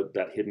that,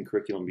 that hidden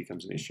curriculum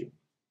becomes an issue,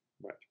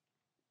 right?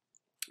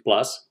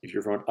 Plus, if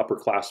you're from an upper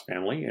class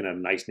family in a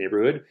nice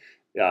neighborhood,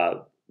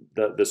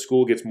 the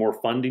school gets more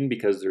funding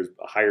because there's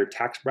a higher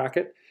tax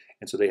bracket.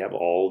 And so they have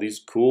all these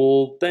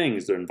cool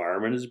things. Their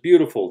environment is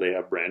beautiful. They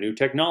have brand new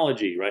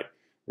technology, right?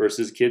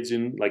 Versus kids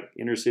in like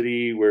inner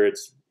city where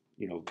it's,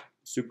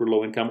 super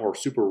low income, or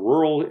super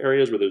rural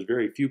areas where there's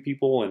very few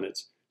people and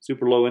it's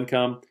super low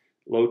income,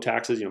 low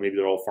taxes, maybe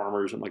they're all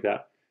farmers, something like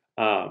that.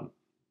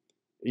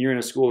 You're in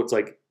a school that's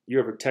like, you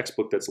have a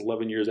textbook that's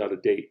 11 years out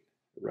of date,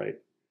 right?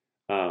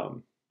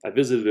 I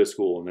visited a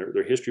school and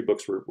their history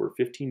books were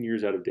 15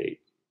 years out of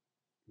date.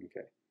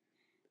 Okay.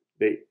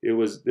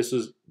 This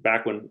was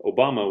back when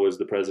Obama was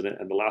the president,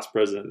 and the last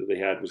president that they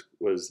had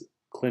was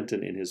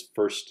Clinton in his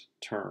first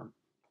term.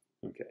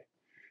 Okay.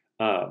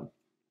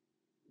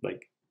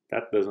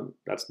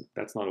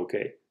 That's not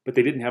okay. But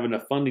they didn't have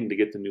enough funding to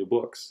get the new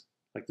books.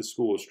 Like the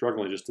school was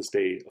struggling just to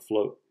stay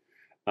afloat.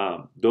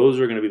 Those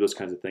are going to be those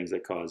kinds of things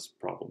that cause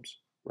problems,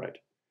 right?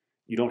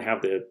 You don't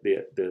have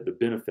the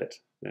benefit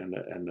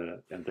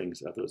and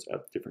things of those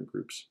different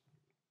groups.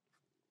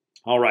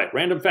 All right,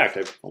 random fact.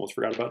 I almost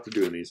forgot about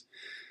doing these.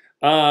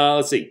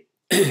 Let's see.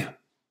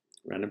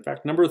 Random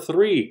fact number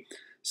 3.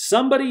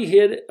 Somebody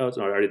hid. Oh,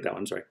 no, I already did that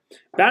one. Sorry.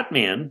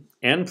 Batman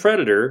and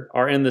Predator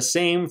are in the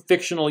same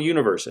fictional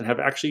universe and have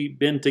actually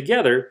been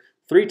together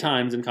 3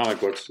 times in comic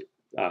books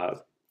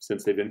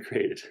since they've been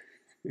created.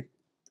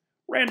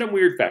 Random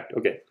weird fact.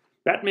 Okay.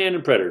 Batman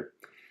and Predator.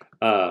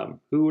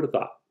 Who would have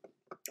thought?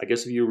 I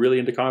guess if you're really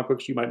into comic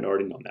books, you might have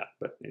already known that.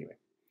 But anyway.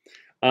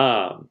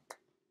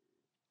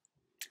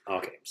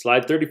 Okay.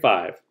 Slide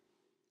 35.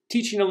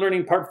 Teaching and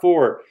Learning Part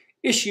 4.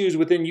 Issues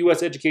within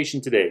U.S.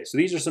 education today. So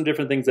these are some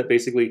different things that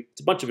basically,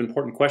 it's a bunch of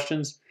important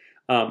questions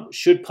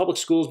Should public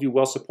schools be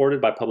well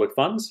supported by public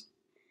funds?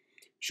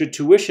 Should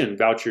tuition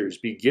vouchers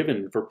be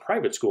given for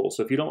private schools?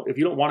 So if you don't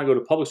want to go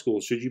to public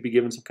schools, should you be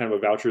given some kind of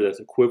a voucher that's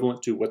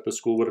equivalent to what the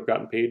school would have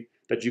gotten paid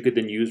that you could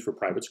then use for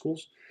private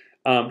schools?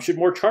 Should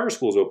more charter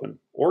schools open,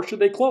 or should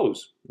they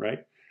close? Right?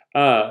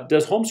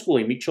 Does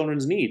homeschooling meet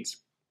children's needs?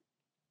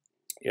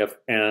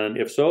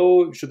 If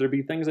so, should there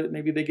be things that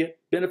maybe they get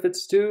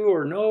benefits to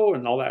or no,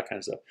 and all that kind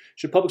of stuff?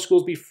 Should public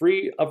schools be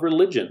free of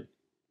religion?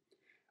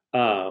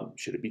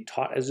 Should it be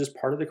taught as just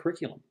part of the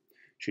curriculum?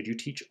 Should you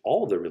teach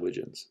all of the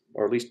religions,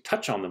 or at least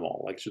touch on them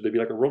all? Like, should there be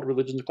like a world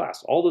religions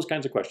class? All those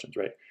kinds of questions,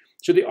 right?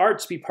 Should the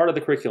arts be part of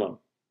the curriculum?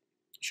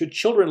 Should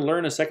children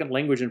learn a second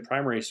language in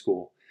primary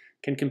school?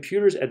 Can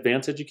computers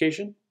advance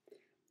education?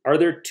 Are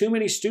there too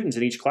many students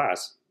in each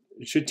class?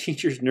 Should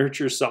teachers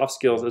nurture soft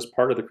skills as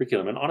part of the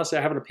curriculum? And honestly,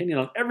 I have an opinion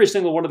on every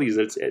single one of these.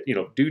 That's,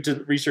 due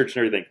to research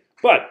and everything.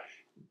 But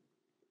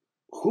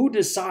who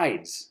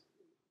decides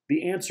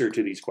the answer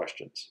to these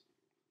questions?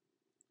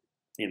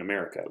 In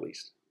America, at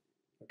least.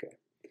 Okay.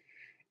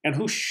 And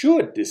who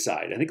should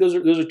decide? I think those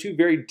are two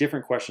very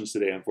different questions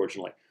today,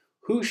 unfortunately.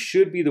 Who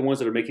should be the ones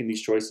that are making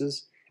these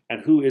choices,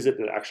 and who is it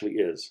that actually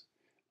is?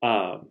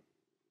 I'm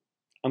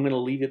going to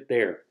leave it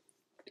there.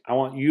 I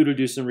want you to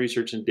do some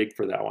research and dig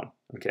for that one.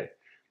 Okay.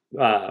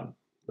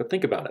 But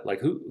think about it.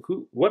 Like,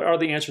 what are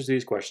the answers to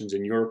these questions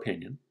in your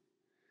opinion?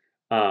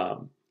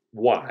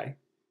 Why?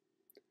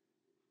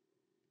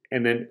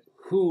 And then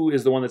who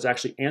is the one that's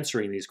actually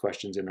answering these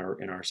questions in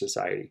our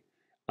society?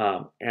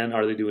 And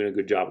are they doing a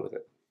good job with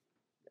it?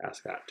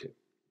 Ask that too.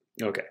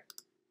 Okay.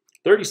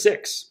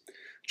 36.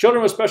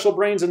 Children with special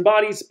brains and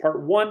bodies,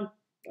 part 1.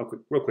 Oh,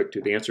 real quick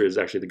too. The answer is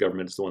actually the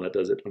government is the one that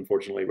does it,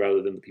 unfortunately,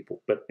 rather than the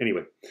people. But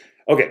anyway.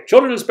 Okay.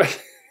 Children with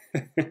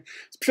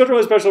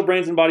special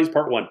brains and bodies,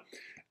 part 1.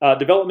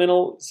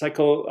 Developmental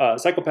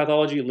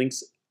psychopathology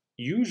links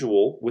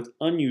usual with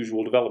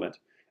unusual development,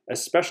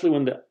 especially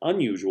when the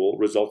unusual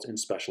results in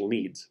special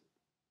needs.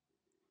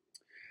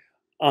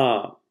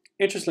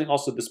 Interestingly,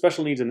 also, the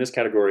special needs in this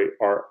category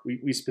are,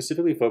 we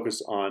specifically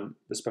focus on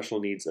the special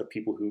needs of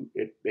people who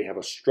they have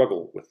a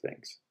struggle with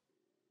things.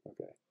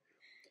 Okay.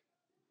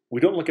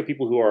 We don't look at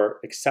people who are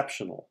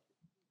exceptional,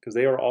 because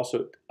they are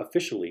also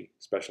officially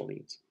special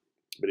needs.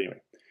 But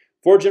anyway,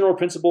 4 general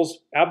principles.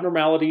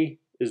 Abnormality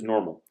is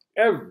normal.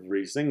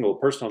 Every single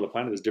person on the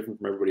planet is different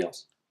from everybody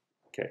else.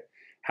 Okay.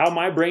 How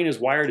my brain is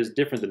wired is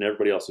different than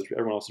everybody else's.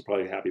 Everyone else is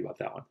probably happy about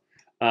that one.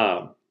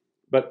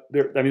 But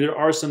there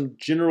are some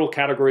general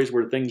categories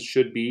where things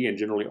should be and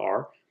generally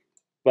are.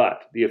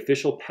 But the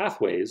official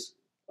pathways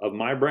of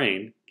my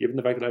brain, given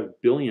the fact that I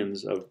have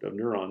billions of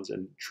neurons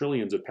and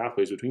trillions of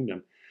pathways between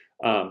them,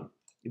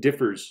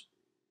 differs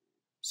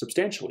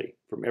substantially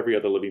from every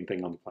other living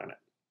thing on the planet.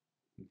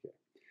 Okay.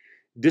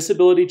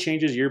 Disability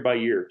changes year by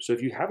year. So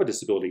if you have a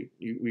disability,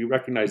 we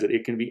recognize that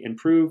it can be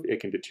improved, it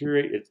can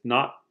deteriorate.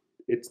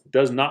 It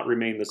does not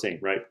remain the same,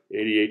 right?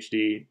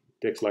 ADHD,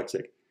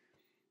 dyslexic.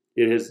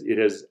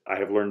 I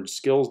have learned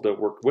skills that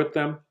work with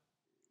them.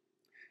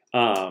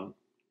 And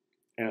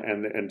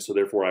so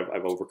therefore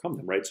I've overcome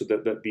them, right? So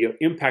the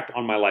impact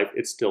on my life,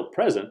 it's still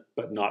present,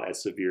 but not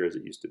as severe as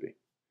it used to be,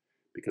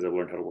 because I've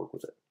learned how to work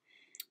with it.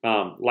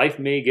 Life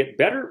may get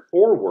better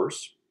or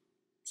worse.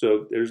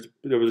 So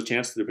there was a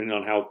chance, depending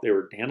on how they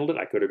were handled,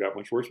 I could have got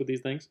much worse with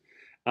these things.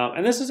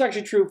 And this is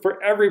actually true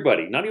for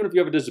everybody, not even if you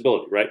have a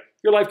disability, right?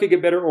 Your life could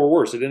get better or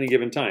worse at any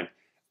given time.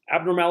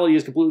 Abnormality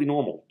is completely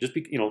normal. Just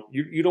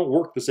you don't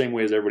work the same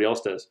way as everybody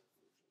else does.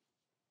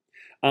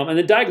 And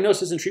the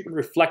diagnosis and treatment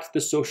reflect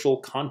the social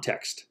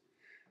context.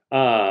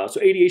 So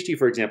ADHD,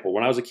 for example,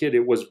 when I was a kid,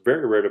 it was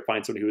very rare to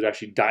find somebody who was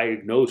actually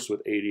diagnosed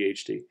with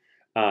ADHD.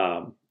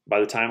 By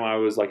the time I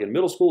was like in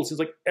middle school, it seems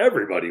like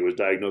everybody was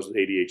diagnosed with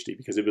ADHD,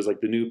 because it was like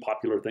the new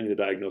popular thing to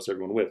diagnose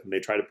everyone with. And they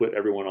try to put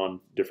everyone on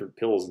different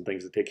pills and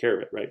things to take care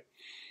of it, right?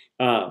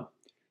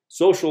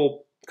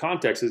 Social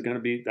context that's going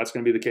to be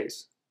the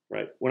case.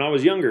 Right. When I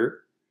was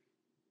younger,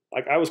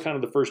 like I was kind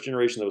of the first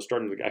generation that was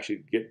starting to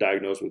actually get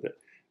diagnosed with it.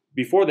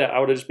 Before that, I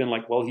would have just been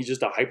like, well, he's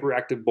just a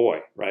hyperactive boy,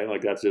 right?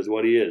 Like that's just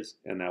what he is.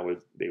 And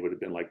they would have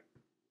been like,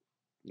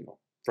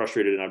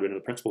 frustrated, and I've been in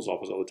the principal's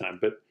office all the time.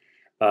 But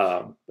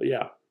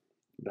yeah,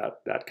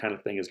 that kind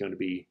of thing is going to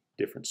be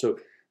different. So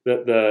I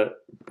don't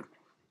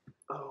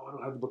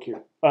have the book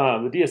here.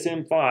 The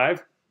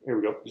DSM-5. Here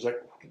we go. Just like.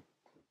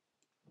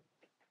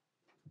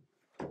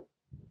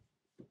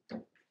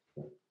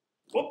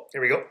 Oh,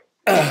 here we go.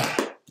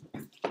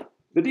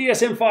 The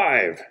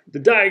DSM-5, the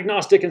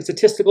Diagnostic and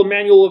Statistical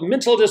Manual of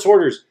Mental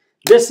Disorders.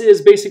 This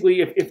is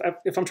basically,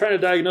 if I'm trying to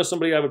diagnose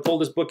somebody, I would pull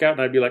this book out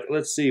and I'd be like,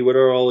 let's see, what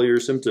are all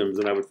your symptoms?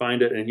 And I would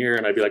find it in here,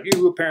 and I'd be like,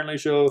 you apparently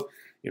show,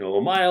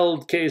 a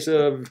mild case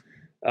of,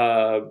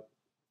 I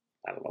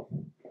don't know,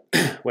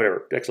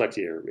 whatever,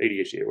 dyslexia or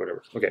ADHD or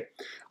whatever. Okay.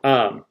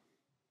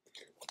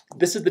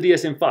 This is the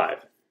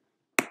DSM-5,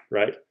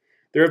 right?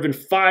 There have been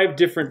 5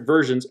 different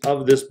versions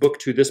of this book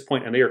to this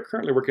point, and they are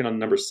currently working on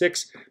number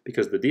 6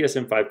 because the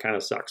DSM-5 kind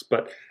of sucks.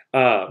 But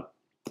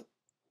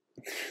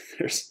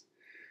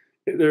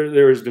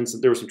there were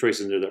some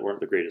choices in there that weren't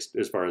the greatest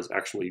as far as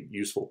actually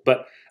useful.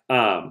 But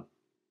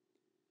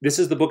this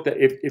is the book that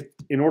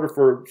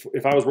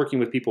if I was working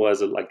with people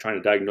as like trying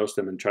to diagnose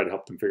them and try to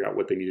help them figure out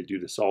what they need to do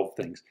to solve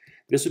things,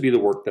 this would be the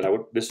book that I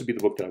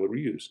would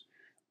use.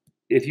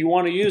 If you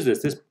want to use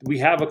this, we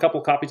have a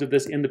couple copies of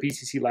this in the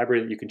PCC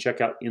library that you can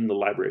check out in the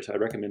library. So I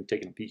recommend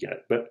taking a peek at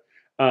it. But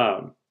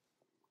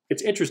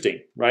it's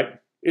interesting, right?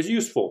 It's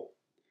useful.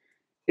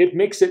 It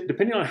makes it,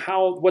 depending on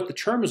what the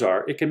terms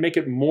are, it can make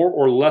it more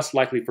or less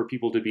likely for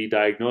people to be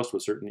diagnosed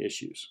with certain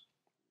issues.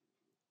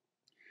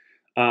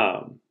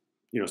 So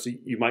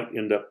you might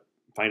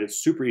find it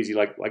super easy,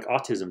 like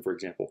autism, for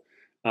example.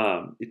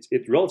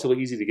 It's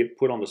relatively easy to get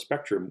put on the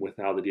spectrum with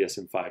how the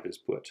DSM-5 is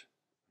put.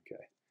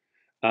 Okay,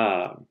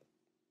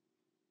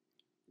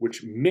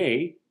 which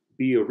may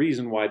be a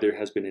reason why there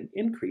has been an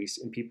increase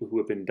in people who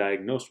have been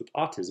diagnosed with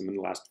autism in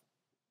the last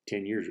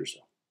 10 years or so.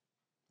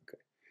 Okay,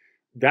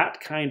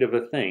 that kind of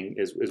a thing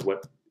is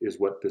what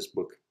this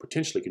book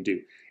potentially can do,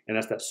 and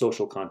that's that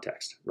social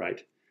context,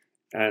 right?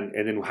 And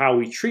then how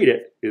we treat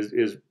it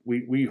is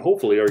we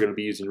hopefully are going to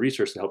be using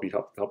research to help you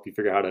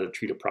figure out how to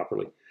treat it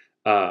properly.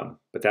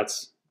 But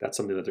that's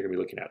something that they're going to be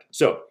looking at.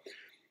 So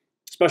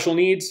special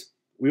needs,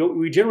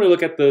 we generally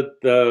look at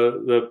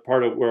the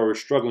part of where we're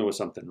struggling with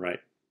something, right?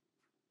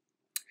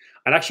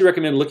 I'd actually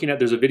recommend looking at,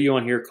 there's a video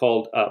on here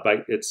called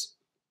I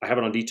have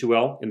it on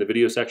D2L in the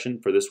video section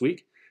for this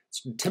week.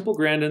 It's Temple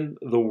Grandin,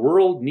 The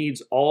World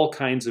Needs All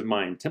Kinds of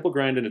Mind. Temple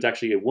Grandin is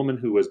actually a woman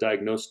who was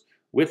diagnosed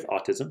with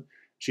autism.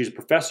 She's a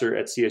professor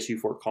at CSU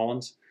Fort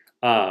Collins.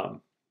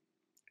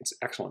 It's an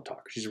excellent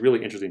talk. She's a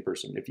really interesting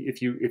person.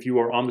 If you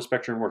are on the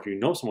spectrum, or if you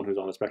know someone who's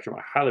on the spectrum,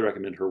 I highly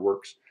recommend her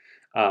works.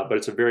 But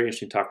it's a very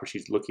interesting talk where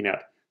she's looking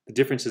at the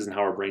differences in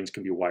how our brains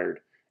can be wired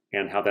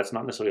and how that's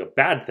not necessarily a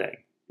bad thing.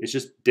 It's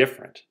just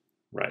different,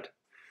 right?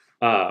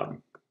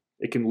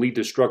 It can lead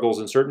to struggles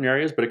in certain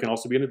areas, but it can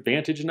also be an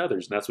advantage in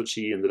others. And that's what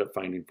she ended up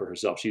finding for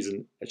herself. She's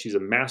a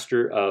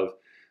master of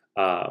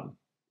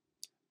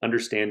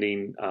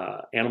understanding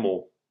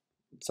animal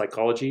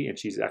psychology, and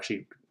she's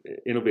actually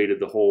innovated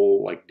the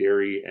whole like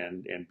dairy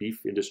and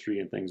beef industry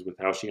and things with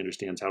how she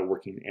understands how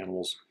working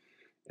animals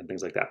and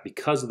things like that.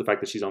 Because of the fact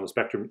that she's on the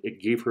spectrum,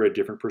 it gave her a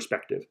different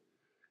perspective,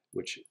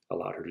 which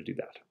allowed her to do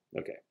that.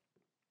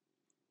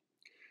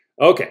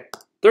 Okay,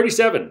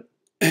 37.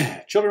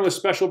 Children with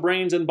Special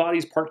Brains and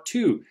Bodies, Part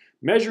 2,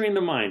 Measuring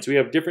the Mind. So we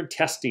have different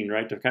testing,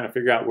 right, to kind of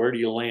figure out where do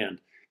you land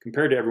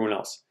compared to everyone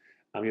else.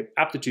 We have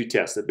aptitude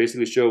tests that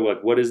basically show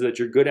like what is it that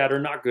you're good at or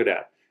not good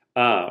at.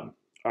 Do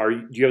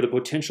you have the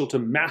potential to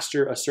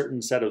master a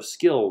certain set of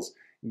skills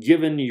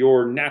given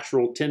your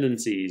natural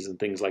tendencies and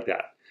things like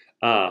that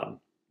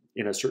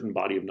in a certain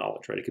body of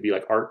knowledge, right? It could be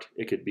like art,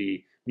 it could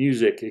be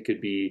music, it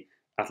could be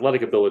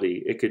athletic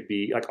ability, it could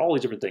be like all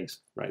these different things,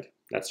 right?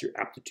 That's your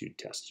aptitude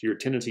tests, your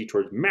tendency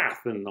towards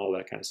math and all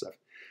that kind of stuff.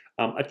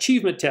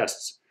 Achievement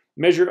tests,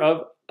 measure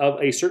of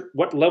a certain,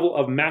 what level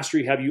of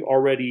mastery have you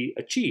already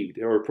achieved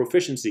or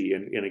proficiency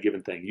in a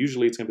given thing.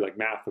 Usually it's going to be like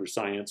math or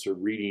science or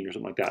reading or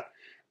something like that.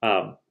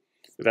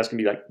 But that's going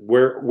to be like,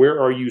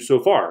 where are you so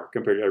far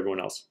compared to everyone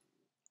else?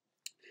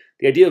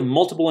 The idea of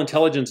multiple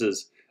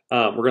intelligences.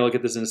 We're going to look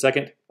at this in a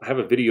second. I have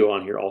a video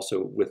on here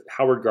also with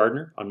Howard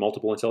Gardner on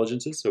multiple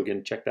intelligences. So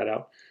again, check that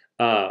out.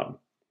 Howard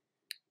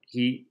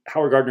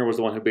Gardner was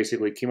the one who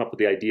basically came up with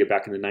the idea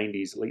back in the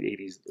 90s, late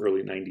 80s,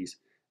 early 90s,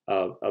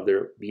 of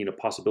there being a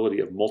possibility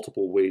of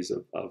multiple ways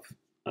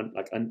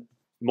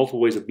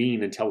multiple ways of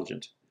being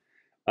intelligent.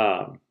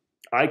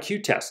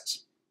 IQ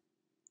tests.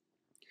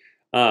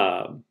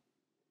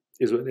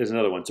 Is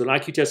another one. So an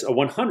IQ test, a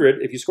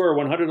 100, if you score a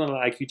 100 on an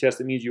IQ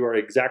test, it means you are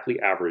exactly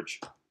average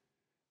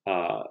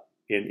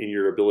in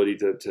your ability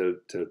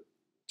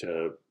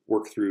to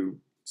work through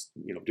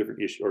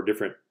different issues or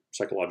different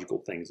psychological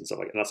things and stuff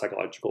like that. Not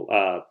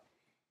psychological,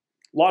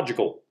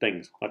 logical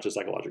things, not just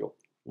psychological.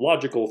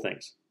 Logical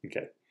things.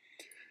 Okay.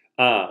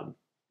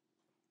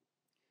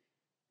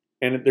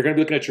 And they're going to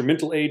be looking at your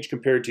mental age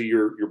compared to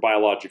your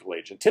biological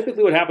age. And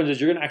typically what happens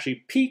is you're going to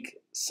actually peak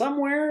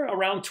somewhere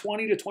around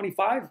 20 to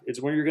 25.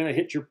 It's when you're going to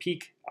hit your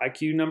peak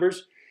IQ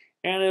numbers.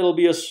 And it'll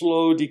be a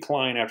slow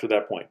decline after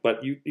that point.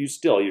 But you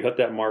hit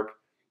that mark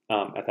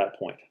at that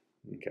point.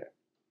 Okay.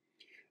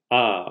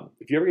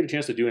 If you ever get a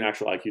chance to do an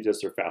actual IQ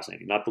test, they're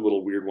fascinating. Not the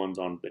little weird ones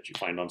that you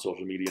find on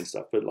social media and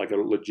stuff, but like a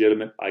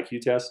legitimate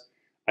IQ test.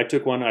 I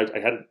took one. I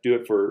had to do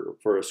it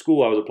for a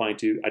school I was applying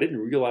to. I didn't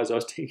realize I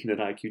was taking an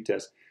IQ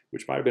test,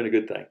 which might have been a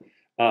good thing.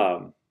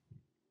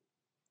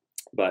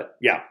 But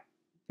yeah,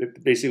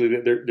 basically,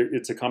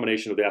 it's a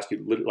combination of they ask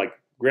you like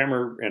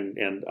grammar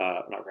and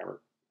not grammar.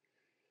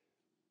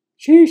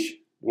 Sheesh,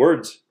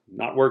 words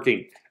not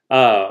working.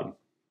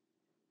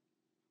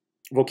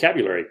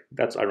 Vocabulary.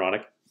 That's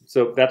ironic.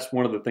 So that's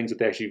one of the things that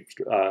they actually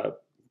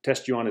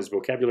test you on is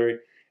vocabulary,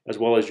 as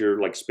well as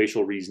your like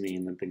spatial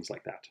reasoning and things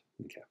like that.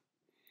 Okay.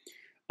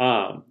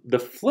 The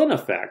Flynn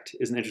effect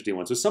is an interesting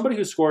one. So somebody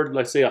who scored,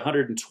 let's say,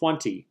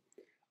 120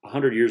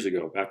 100 years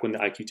ago, back when the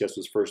IQ test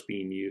was first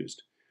being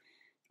used,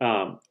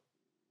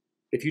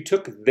 if you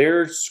took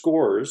their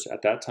scores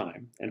at that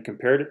time and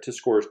compared it to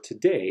scores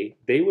today,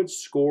 they would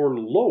score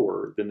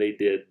lower than they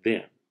did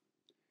then,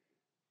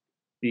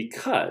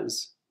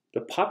 because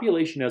the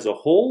population as a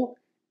whole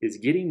is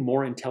getting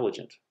more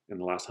intelligent in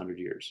the last 100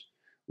 years,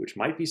 which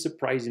might be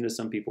surprising to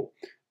some people.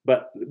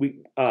 But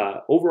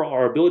overall,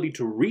 our ability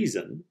to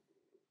reason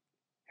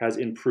has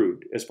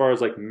improved, as far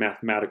as like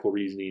mathematical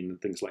reasoning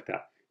and things like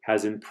that,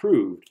 has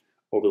improved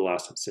over the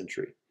last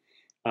century.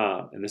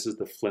 And this is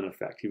the Flynn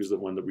effect. He was the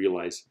one that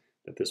realized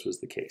that this was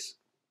the case.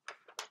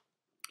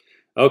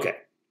 Okay.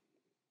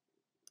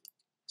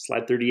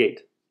 Slide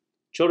 38.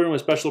 Children with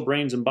Special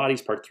Brains and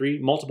Bodies, Part 3.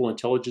 Multiple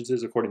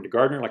Intelligences, according to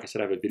Gardner. Like I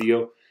said, I have a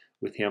video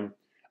with him.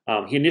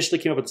 He initially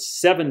came up with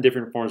 7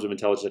 different forms of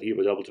intelligence that he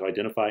was able to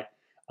identify.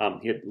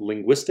 He had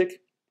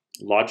linguistic,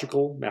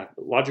 logical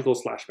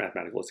slash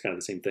mathematical. It's kind of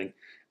the same thing.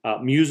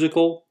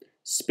 Musical,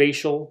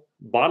 spatial,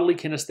 bodily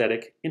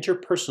kinesthetic,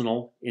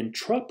 interpersonal,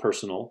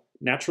 intrapersonal,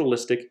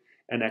 naturalistic,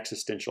 and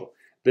existential.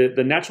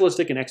 The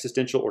naturalistic and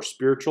existential or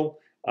spiritual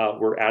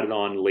were added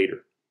on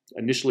later.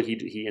 Initially,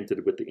 he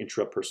entered with the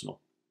intrapersonal.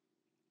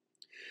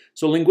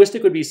 So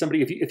linguistic would be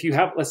somebody, if you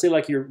have, let's say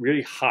like you're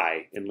really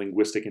high in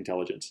linguistic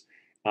intelligence,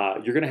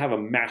 you're going to have a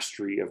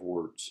mastery of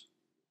words.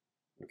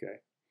 Okay.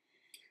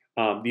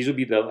 These would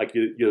be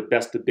your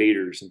best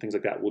debaters and things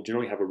like that will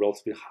generally have a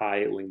relatively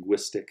high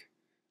linguistic,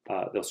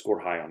 they'll score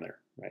high on there,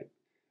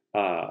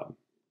 right?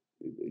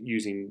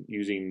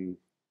 Using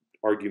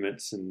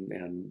arguments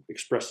and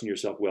expressing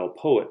yourself well.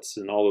 Poets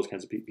and all those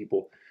kinds of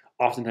people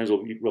oftentimes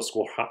will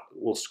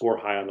score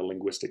high on the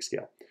linguistic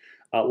scale.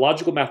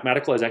 Logical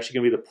mathematical is actually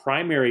going to be the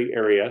primary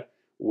area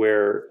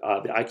where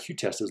the IQ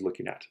test is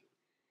looking at.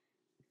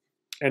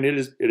 And it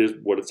is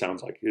what it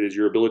sounds like. It is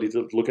your ability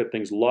to look at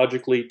things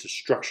logically, to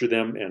structure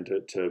them, and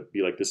to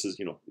be like, this is,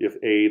 if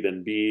A,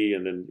 then B,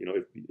 and then,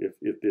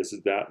 if this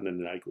is that, and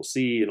then I equals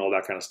C, and all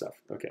that kind of stuff.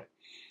 Okay.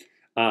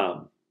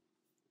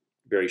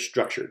 Very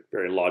structured,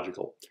 very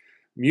logical.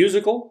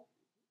 Musical,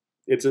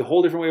 it's a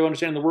whole different way of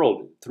understanding the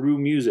world through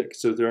music.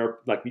 So there are,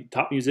 like,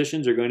 top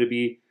musicians are going to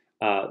be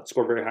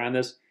score very high on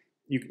this.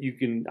 You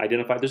can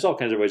identify, there's all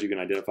kinds of ways you can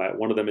identify it.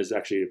 One of them is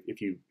actually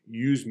if you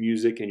use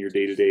music in your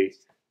day-to-day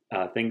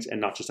things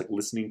and not just like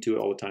listening to it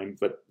all the time,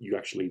 but you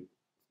actually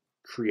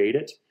create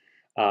it.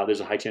 There's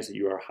a high chance that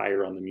you are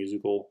higher on the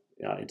musical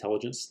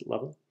intelligence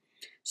level.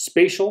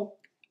 Spatial,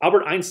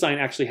 Albert Einstein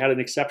actually had an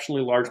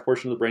exceptionally large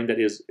portion of the brain that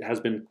has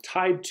been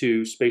tied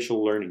to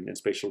spatial learning and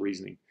spatial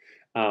reasoning.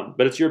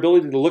 But it's your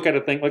ability to look at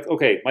a thing like,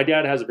 okay, my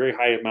dad has a very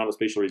high amount of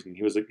spatial reasoning.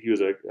 He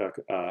was a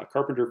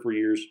carpenter for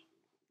years.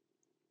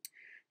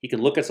 He can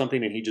look at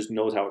something and he just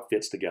knows how it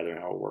fits together and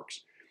how it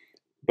works.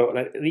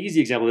 But an easy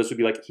example of this would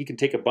be like he can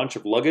take a bunch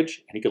of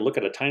luggage and he can look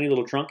at a tiny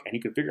little trunk and he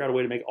can figure out a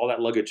way to make all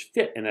that luggage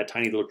fit in that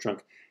tiny little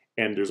trunk,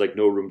 and there's like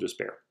no room to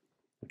spare.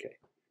 Okay,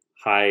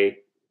 high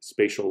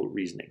spatial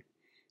reasoning.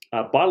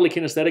 Bodily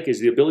kinesthetic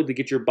is the ability to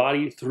get your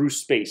body through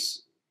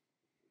space.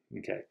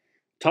 Okay,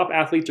 top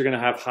athletes are going to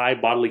have high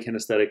bodily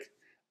kinesthetic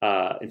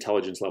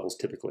intelligence levels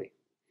typically.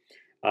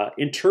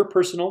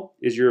 Interpersonal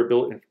is your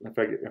ability, if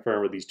I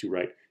remember these two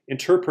right,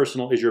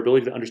 interpersonal is your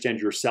ability to understand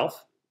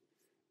yourself.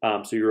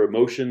 So your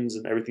emotions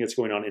and everything that's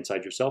going on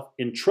inside yourself.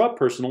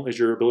 Intrapersonal is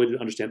your ability to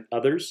understand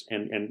others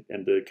and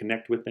to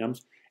connect with them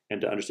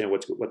and to understand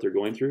what they're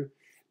going through.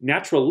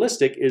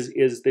 Naturalistic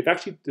is they've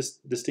actually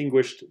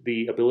distinguished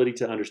the ability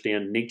to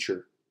understand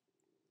nature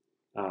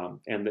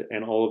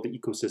and all of the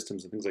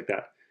ecosystems and things like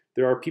that.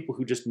 There are people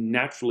who just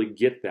naturally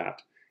get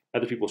that.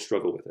 Other people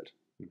struggle with it.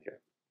 Okay.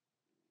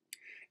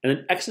 And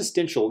then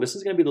existential, this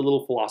is going to be the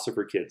little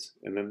philosopher kids,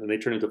 and then they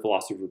turn into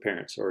philosopher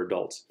parents or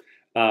adults.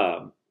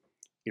 They're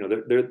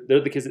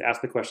the kids that ask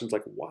the questions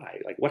like,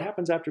 why? Like, what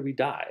happens after we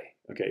die?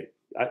 Okay,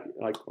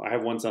 I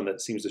have one son that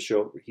seems to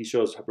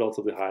shows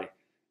relatively high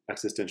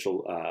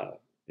existential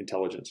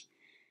intelligence,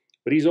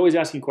 but he's always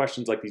asking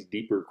questions like these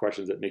deeper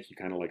questions that make you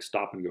kind of like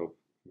stop and go,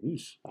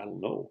 I don't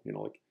know,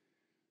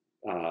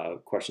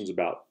 questions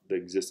about the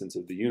existence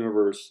of the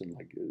universe and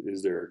like,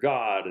 is there a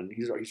God? And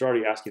he's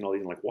already asking all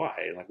these like, why?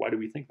 And like, why do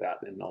we think that?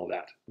 And all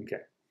that. Okay.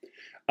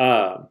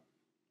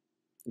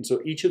 And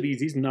so each of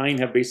these 9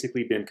 have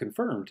basically been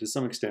confirmed to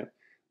some extent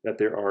that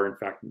there are, in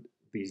fact,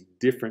 these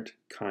different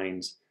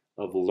kinds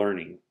of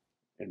learning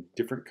and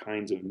different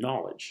kinds of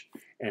knowledge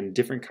and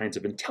different kinds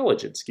of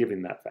intelligence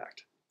given that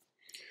fact.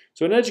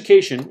 So in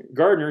education,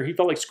 Gardner, he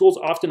felt like schools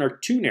often are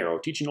too narrow,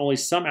 teaching only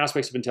some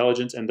aspects of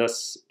intelligence and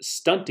thus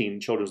stunting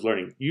children's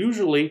learning.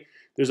 Usually,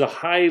 there's a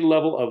high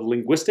level of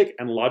linguistic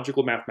and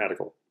logical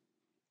mathematical.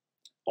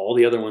 All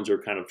the other ones are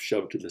kind of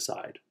shoved to the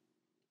side,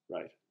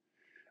 right?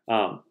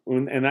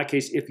 In that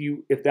case,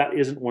 if that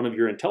isn't one of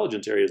your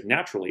intelligence areas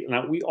naturally,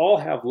 now we all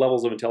have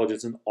levels of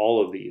intelligence in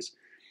all of these,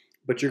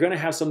 but you're going to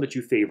have some that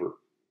you favor,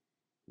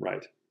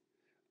 right?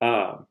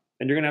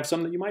 And you're going to have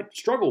some that you might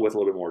struggle with a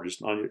little bit more,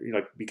 just on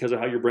because of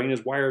how your brain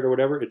is wired or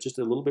whatever. It's just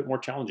a little bit more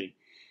challenging,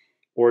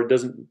 or it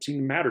doesn't seem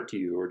to matter to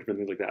you, or different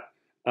things like that.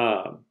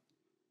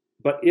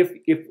 But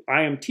if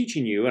I am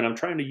teaching you and I'm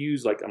trying to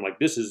use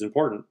this is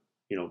important,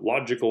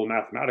 logical,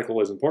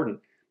 mathematical is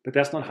important, but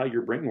that's not how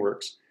your brain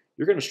works.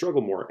 you're going to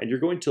struggle more, and you're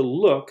going to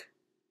look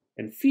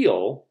and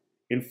feel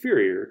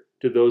inferior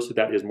to those who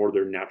that is more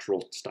their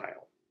natural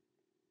style.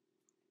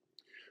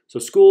 So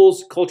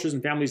schools, cultures,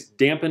 and families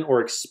dampen or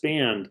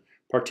expand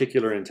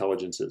particular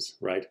intelligences,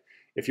 right?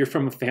 If you're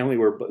from a family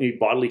where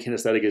bodily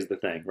kinesthetic is the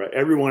thing, right?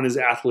 Everyone is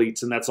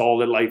athletes and that's all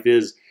that life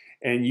is,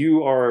 and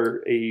you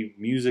are a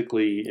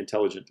musically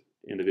intelligent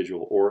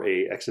individual or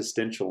a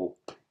existential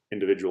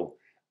individual,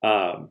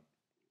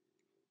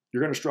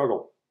 you're going to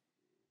struggle,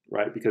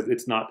 right? Because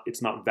it's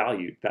not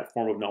valued. That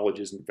form of knowledge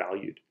isn't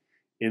valued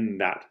in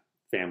that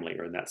family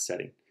or in that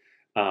setting.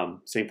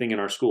 Same thing in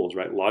our schools,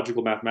 right?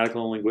 Logical,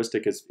 mathematical, and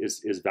linguistic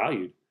is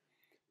valued.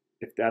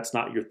 If that's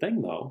not your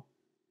thing, though,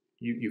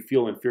 you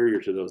feel inferior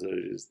to those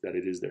that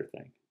it is their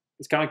thing.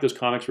 It's kind of like those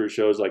comics where it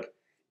shows like,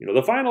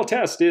 the final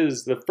test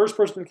is the first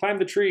person to climb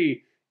the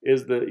tree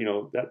is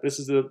that this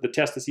is the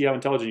test to see how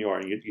intelligent you are.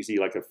 And you see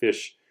like a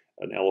fish,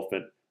 an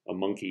elephant, a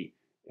monkey,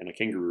 and a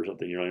kangaroo or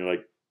something. You're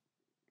like,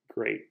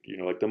 great.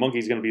 Like the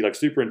monkey's going to be like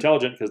super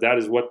intelligent because that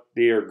is what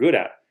they are good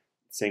at.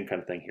 Same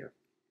kind of thing here.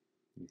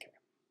 Okay.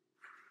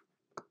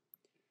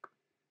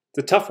 It's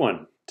a tough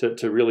one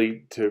to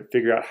really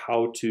figure out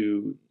how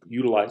to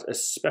utilize,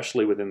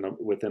 especially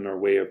within our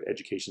way of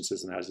education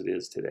system as it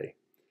is today.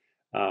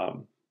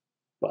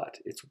 But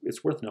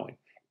it's worth knowing.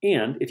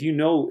 And if you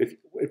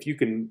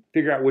can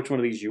figure out which one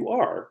of these you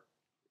are,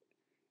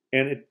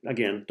 and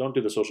again, don't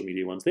do the social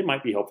media ones. They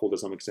might be helpful to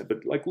some extent,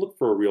 but like look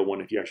for a real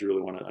one if you actually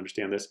really want to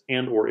understand this.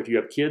 And or if you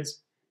have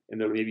kids and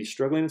they're maybe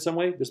struggling in some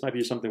way, this might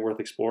be something worth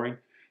exploring.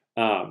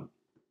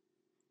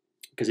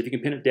 Because if you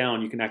can pin it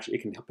down,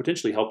 it can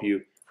potentially help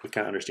you with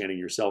kind of understanding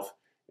yourself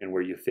and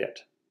where you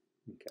fit.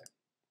 Okay.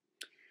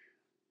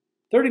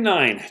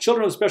 39,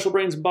 Children with Special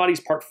Brains and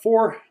Bodies, Part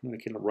 4. I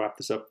can wrap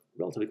this up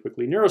relatively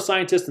quickly.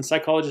 Neuroscientists and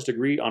psychologists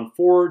agree on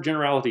 4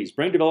 generalities.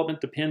 Brain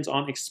development depends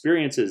on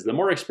experiences. The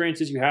more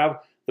experiences you have,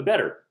 the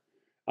better.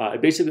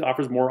 It basically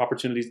offers more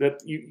opportunities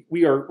that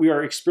we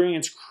are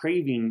experience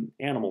craving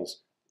animals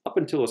up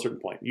until a certain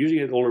point.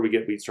 Usually the older we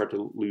get, we start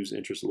to lose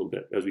interest a little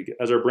bit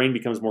as our brain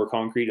becomes more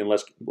concrete and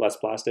less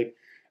plastic.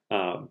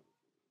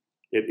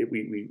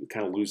 We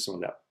kind of lose some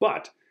of that.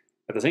 But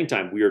at the same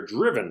time, we are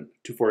driven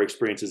for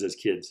experiences as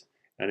kids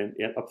and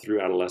up through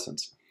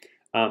adolescence.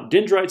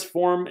 Dendrites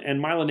form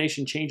and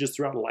myelination changes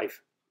throughout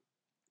life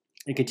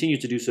and continues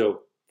to do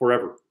so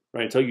forever,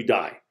 right? Until you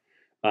die.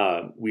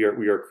 We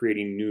are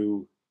creating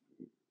new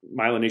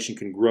myelination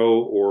can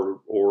grow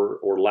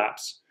or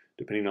lapse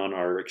depending on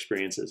our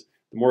experiences.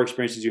 The more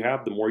experiences you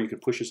have, the more you can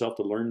push yourself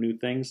to learn new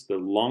things, the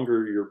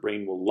longer your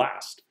brain will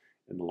last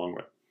in the long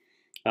run.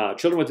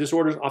 Children with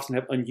disorders often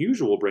have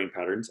unusual brain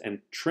patterns, and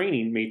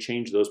training may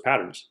change those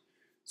patterns.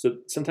 So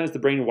sometimes the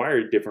brain is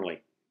wired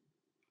differently.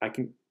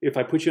 If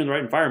I put you in the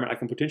right environment, I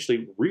can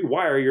potentially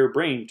rewire your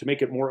brain to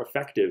make it more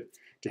effective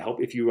to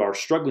help. If you are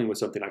struggling with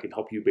something, I can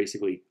help you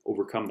basically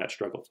overcome that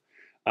struggle.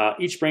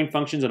 Each brain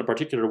functions in a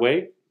particular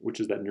way, which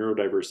is that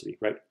neurodiversity,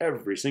 right?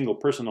 Every single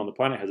person on the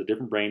planet has a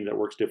different brain that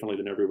works differently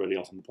than everybody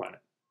else on the planet.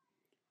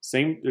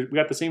 We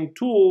got the same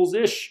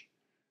tools-ish,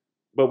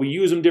 but we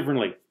use them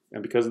differently.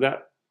 And because of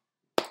that,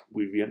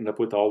 we end up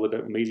with all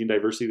the amazing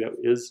diversity that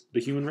is the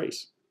human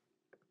race.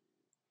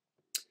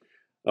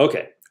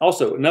 Okay.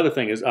 Also, another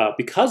thing is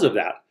because of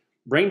that,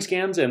 brain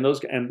scans and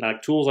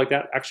tools like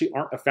that actually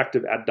aren't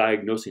effective at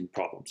diagnosing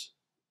problems,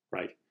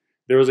 right?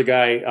 There was a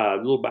guy a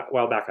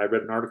while back. I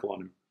read an article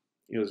on him.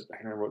 I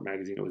can't remember what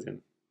magazine it was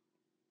in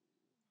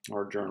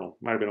or journal.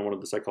 Might have been one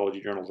of the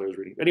psychology journals I was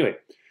reading. Anyway,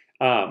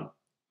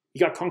 he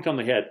got conked on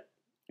the head,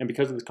 and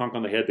because of this conk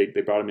on the head,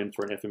 they brought him in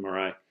for an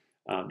fMRI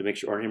to make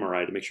sure, or an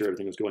MRI to make sure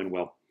everything was going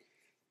well.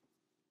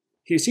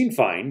 He seemed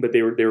fine, but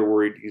they were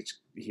worried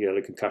he had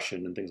a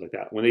concussion and things like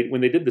that.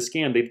 When they did the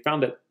scan, they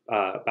found that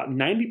about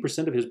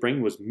 90% of his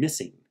brain was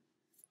missing.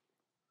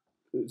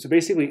 So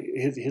basically,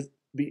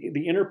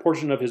 the inner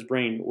portion of his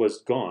brain was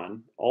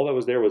gone. All that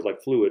was there was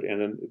like fluid, and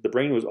then the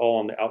brain was all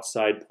on the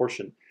outside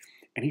portion.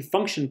 And he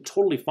functioned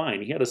totally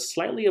fine. He had a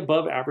slightly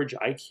above average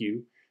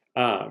IQ,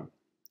 and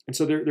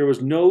so there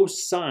was no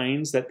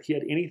signs that he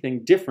had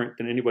anything different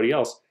than anybody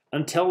else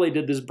until they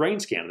did this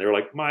brain scan. They were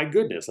like, my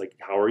goodness, like,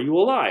 how are you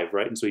alive,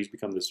 right? And so he's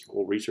become this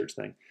whole research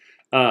thing.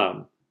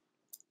 But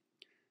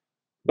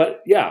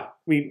yeah,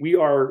 we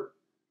are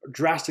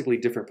drastically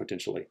different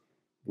potentially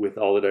with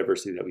all the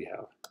diversity that we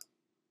have.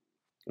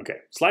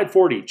 Okay, slide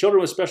 40,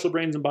 Children with Special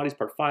Brains and Bodies,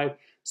 Part 5,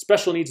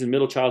 Special Needs in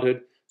Middle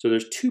Childhood. So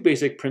there's 2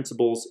 basic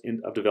principles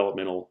of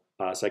developmental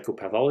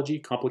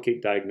psychopathology,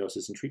 complicate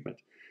diagnosis and treatment.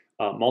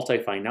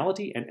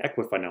 Multifinality and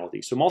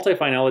equifinality. So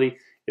multifinality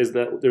is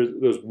that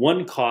there's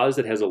one cause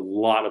that has a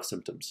lot of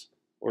symptoms,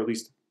 or at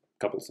least a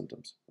couple of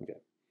symptoms. Okay,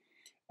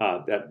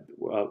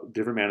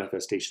 different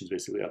manifestations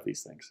basically of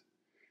these things.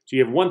 So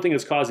you have one thing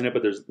that's causing it,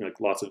 but there's like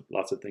lots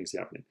of things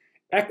happening.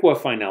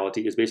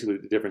 Equifinality is basically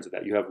the difference of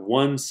that. You have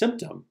one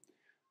symptom,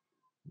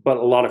 but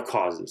a lot of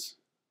causes.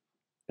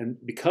 And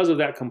because of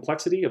that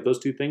complexity of those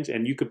 2 things,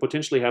 and you could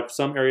potentially have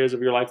some areas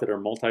of your life that are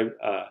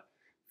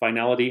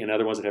multifinality and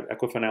other ones that have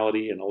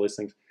equifinality and all these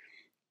things,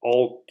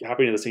 all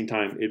happening at the same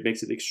time, it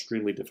makes it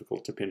extremely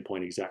difficult to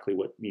pinpoint exactly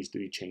what needs to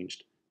be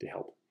changed to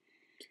help.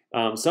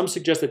 Some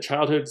suggest that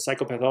childhood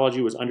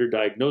psychopathology was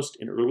underdiagnosed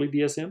in early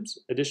DSM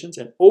editions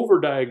and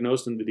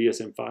overdiagnosed in the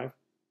DSM-5,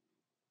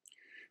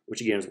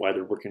 which again is why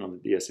they're working on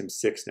the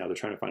DSM-6 now. They're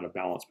trying to find a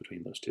balance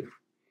between those two.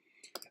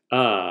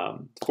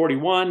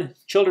 41,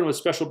 Children with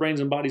Special Brains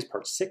and Bodies,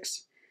 Part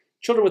 6.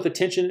 Children with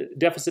Attention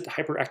Deficit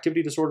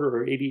Hyperactivity Disorder,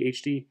 or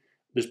ADHD.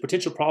 There's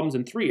potential problems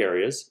in 3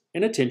 areas: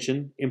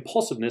 inattention,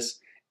 impulsiveness,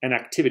 and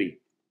activity.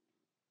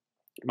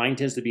 Mine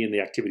tends to be in the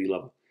activity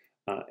level,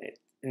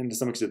 and to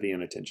some extent the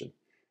inattention.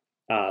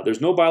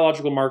 There's no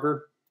biological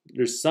marker.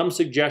 There's some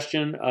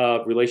suggestion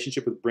of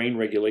relationship with brain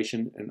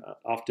regulation, and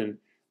often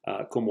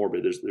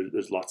comorbid.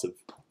 There's lots of,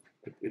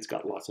 it's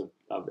got lots of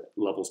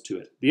levels to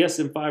it. The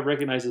DSM-5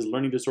 recognizes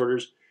learning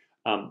disorders,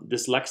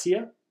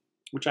 dyslexia,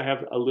 which I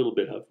have a little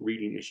bit of,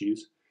 reading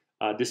issues,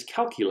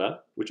 dyscalculia,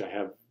 which I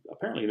have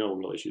apparently no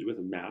real issues with,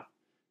 in math,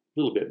 a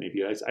little bit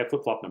maybe. I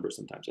flip-flop numbers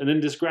sometimes. And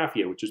then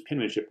dysgraphia, which is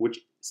penmanship, which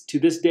to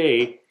this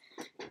day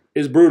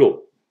is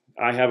brutal.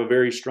 I have a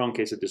very strong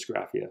case of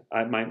dysgraphia.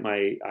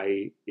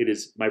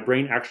 My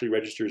brain actually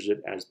registers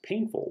it as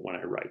painful when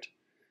I write,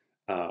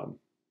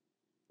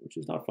 which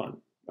is not fun.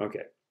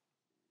 Okay.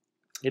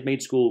 It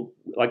made school,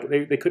 like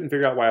they couldn't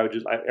figure out why I would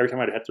just, every time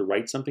I'd have to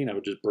write something, I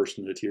would just burst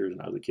into tears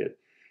when I was a kid.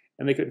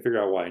 And they couldn't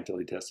figure out why until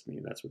they tested me,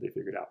 and that's what they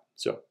figured out.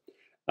 So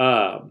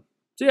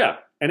yeah,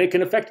 and it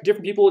can affect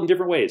different people in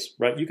different ways,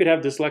 right? You could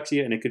have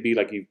dyslexia, and it could be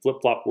like you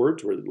flip-flop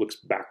words where it looks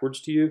backwards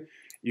to you.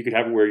 You could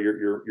have it where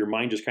your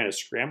mind just kind of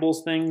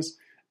scrambles things.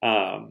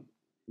 I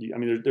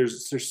mean,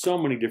 there's so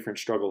many different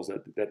struggles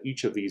that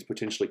each of these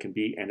potentially can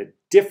be, and it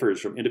differs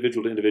from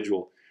individual to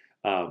individual.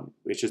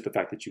 It's just the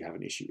fact that you have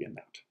an issue in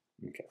that.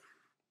 Okay.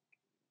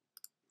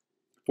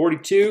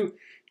 42,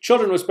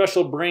 Children with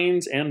Special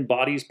Brains and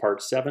Bodies,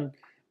 Part 7.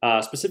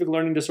 Specific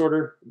learning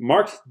disorder,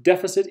 marked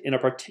deficit in a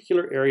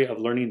particular area of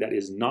learning that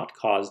is not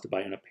caused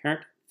by an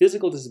apparent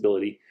physical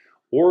disability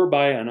or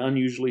by an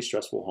unusually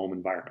stressful home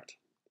environment.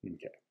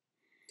 Okay.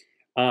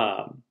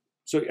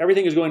 So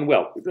everything is going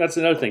well. That's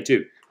another thing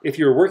too. If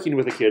you're working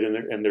with a kid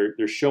and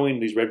they're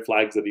showing these red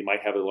flags that he might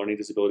have a learning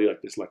disability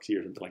like dyslexia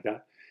or something like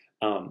that,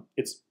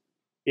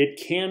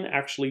 it can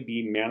actually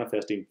be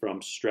manifesting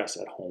from stress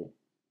at home.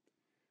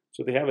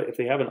 So if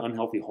they have an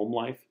unhealthy home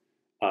life,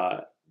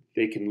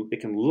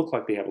 it can look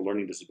like they have a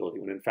learning disability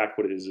when in fact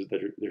what it is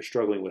that they're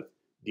struggling with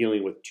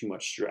dealing with too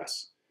much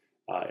stress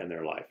in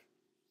their life.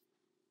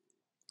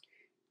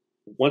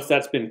 Once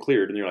that's been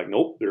cleared and you're like,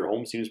 nope, their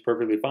home seems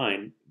perfectly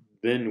fine,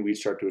 then we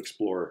start to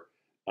explore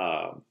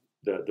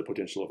the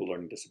potential of a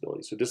learning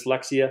disability. So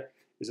dyslexia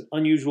is an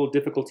unusual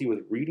difficulty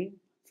with reading,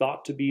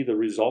 thought to be the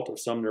result of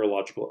some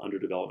neurological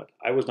underdevelopment.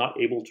 I was not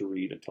able to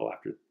read until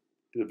after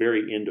the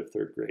very end of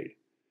 3rd grade.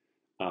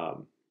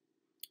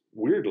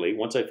 Weirdly,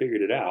 once I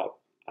figured it out,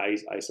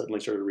 I suddenly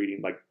started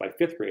reading, like by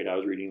 5th grade, I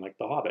was reading like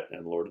The Hobbit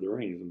and Lord of the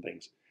Rings and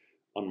things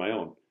on my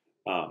own.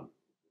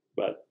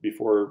 But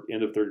before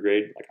end of 3rd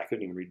grade, like I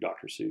couldn't even read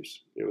Dr. Seuss.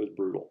 It was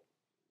brutal.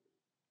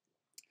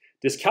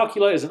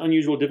 Dyscalculia is an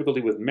unusual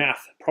difficulty with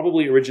math,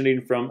 probably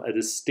originating from a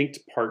distinct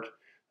part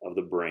of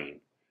the brain.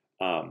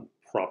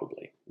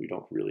 Probably. We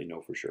don't really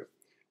know for sure.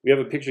 We have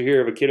a picture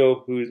here of a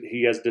kiddo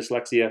he has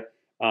dyslexia.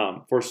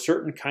 For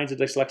certain kinds of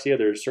dyslexia,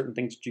 there's certain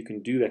things that you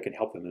can do that can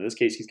help him. In this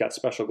case, he's got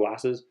special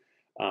glasses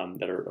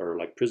that are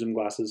like prism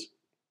glasses.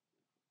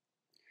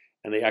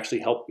 And they actually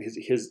help.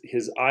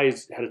 His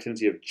eyes had a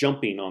tendency of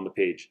jumping on the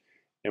page.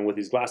 And with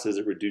these glasses,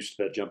 it reduced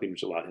that jumping,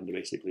 which allowed him to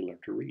basically learn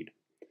to read.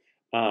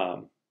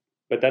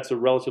 But that's a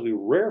relatively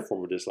rare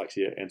form of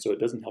dyslexia, and so it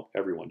doesn't help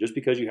everyone. Just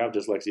because you have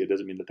dyslexia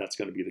doesn't mean that that's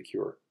going to be the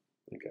cure.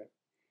 Okay.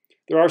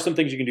 There are some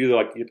things you can do,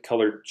 like get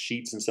colored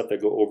sheets and stuff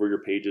that go over your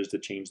pages to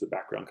change the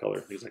background color,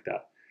 things like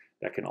that.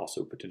 That can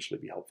also potentially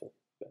be helpful.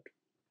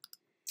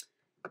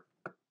 But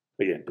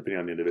again, depending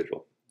on the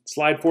individual.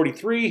 Slide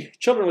 43,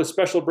 Children with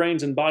Special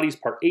Brains and Bodies,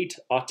 Part 8,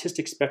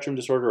 Autistic Spectrum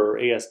Disorder, or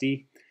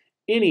ASD.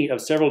 Any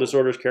of several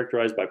disorders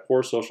characterized by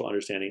poor social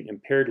understanding,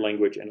 impaired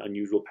language, and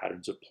unusual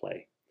patterns of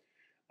play.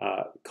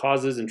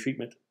 Causes and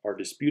treatment are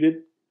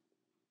disputed.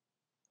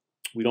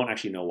 We don't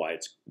actually know why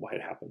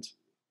it happens.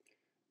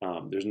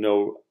 There's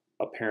no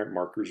apparent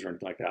markers or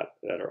anything like that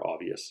are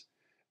obvious.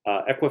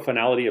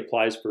 Equifinality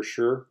applies for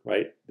sure,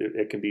 right?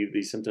 It can be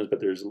these symptoms, but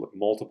there's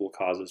multiple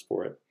causes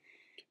for it.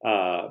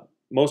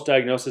 Most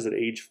diagnoses at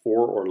age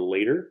 4 or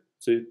later.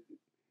 So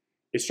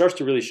it starts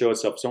to really show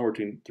itself somewhere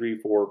between 3,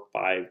 4,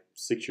 5,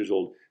 6 years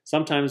old.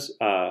 Sometimes,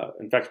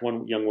 in fact,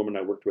 one young woman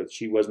I worked with,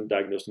 she wasn't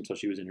diagnosed until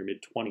she was in her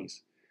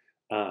mid-20s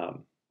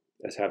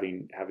as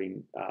having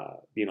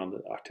being on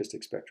the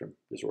autistic spectrum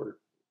disorder.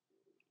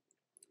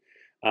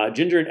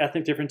 Gender and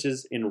ethnic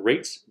differences in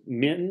rates.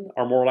 Men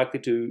are more likely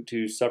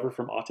to suffer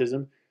from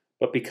autism,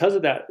 but because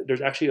of that,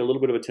 there's actually a little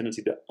bit of a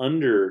tendency to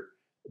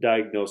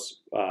underdiagnose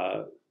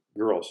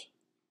girls.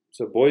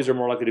 So boys are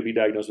more likely to be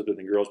diagnosed with it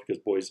than girls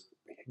because boys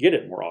get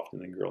it more often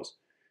than girls,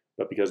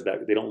 but because of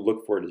that, they don't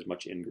look for it as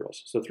much in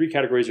girls. So 3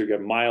 categories are: you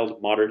have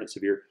mild, moderate, and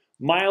severe.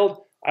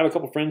 Mild, I have a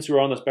couple friends who are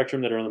on the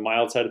spectrum that are on the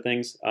mild side of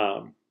things.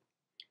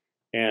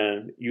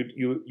 and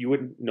you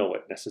wouldn't know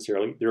it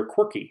necessarily. They're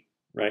quirky,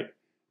 right?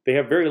 They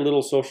have very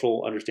little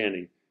social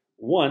understanding.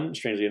 One,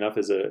 strangely enough,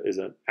 is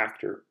an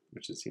actor,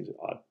 which it seems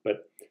odd,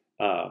 but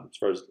as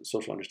far as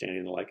social understanding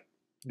and the like.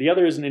 The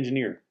other is an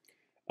engineer.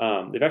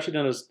 They've actually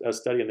done a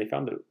study, and they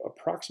found that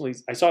approximately,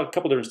 I saw a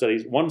couple different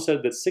studies. One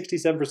said that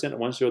 67%, and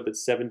one showed that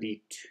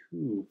 72%,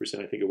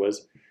 I think it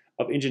was,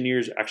 of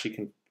engineers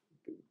actually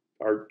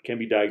can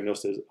be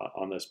diagnosed as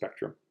on the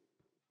spectrum.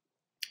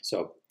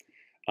 So,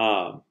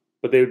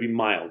 but they would be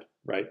mild,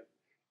 right?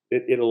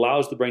 It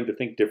allows the brain to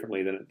think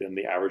differently than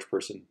the average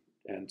person,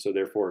 and so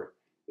therefore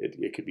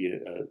it could be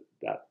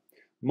that.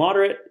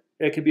 Moderate,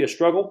 it could be a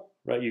struggle,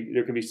 right?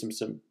 There can be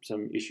some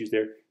issues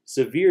there.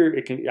 Severe,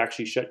 it can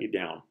actually shut you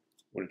down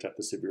when it's at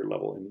the severe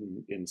level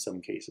in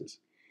some cases,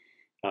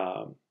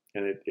 and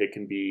it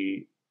can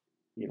be,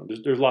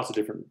 there's lots of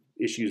different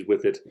issues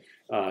with it.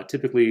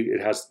 Typically,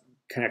 it has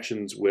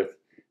connections with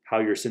how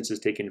your senses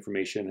take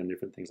information and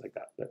different things like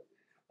that. But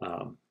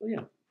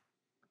yeah,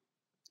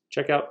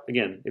 check out,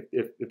 again,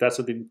 if that's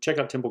something, check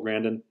out Temple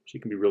Grandin. She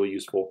can be really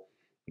useful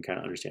in kind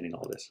of understanding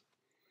all this.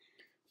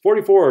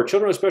 44,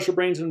 Children with Special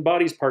Brains and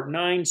Bodies, Part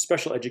 9,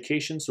 Special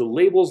Education. So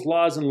Labels,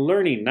 Laws, and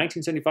Learning,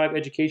 1975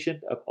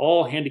 Education of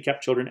All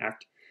Handicapped Children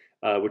Act,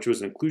 which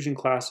was an inclusion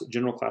class,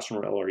 general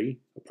classroom or LRE.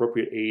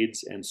 Appropriate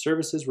aids and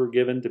services were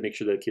given to make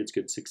sure that kids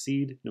could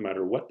succeed no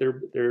matter what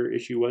their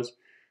issue was,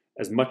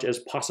 as much as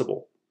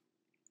possible.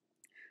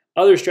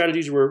 Other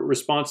strategies were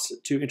response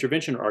to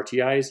intervention or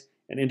RTIs,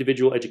 and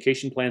individual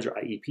education plans or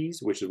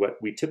IEPs, which is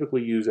what we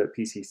typically use at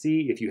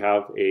PCC if you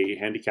have a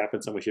handicap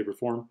in some way, shape, or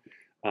form.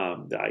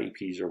 The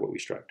IEPs are what we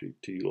strive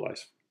to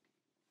utilize.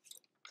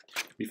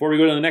 Before we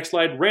go to the next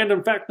slide,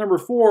 random fact number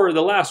 4,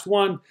 the last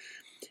one.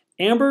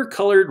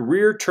 Amber-colored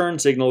rear turn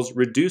signals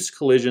reduce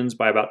collisions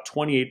by about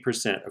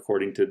 28%,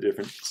 according to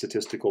different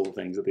statistical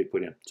things that they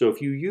put in. So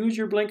if you use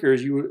your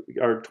blinkers, you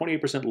are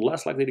 28%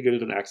 less likely to get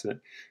into an accident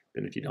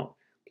than if you don't.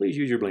 Please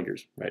use your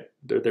blinkers, right?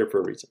 They're there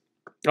for a reason.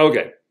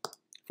 Okay,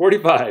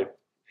 45.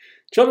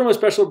 Children with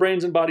Special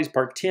Brains and Bodies,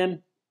 Part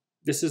 10.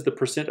 This is the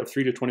percent of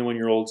 3 to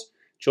 21-year-olds.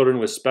 Children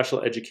with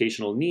special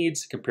educational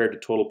needs compared to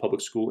total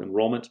public school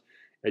enrollment.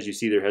 As you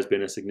see, there has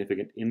been a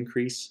significant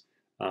increase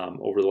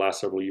over the last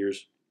several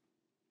years.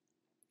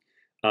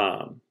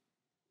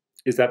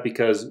 Is that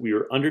because we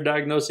were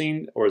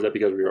underdiagnosing, or is that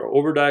because we are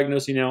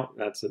overdiagnosing now?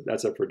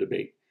 That's up for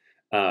debate.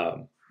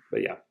 But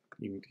yeah,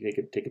 you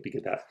can take a peek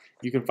at that.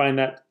 You can find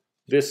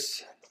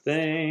this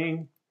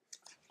thing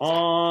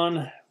on,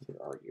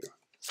 where are you?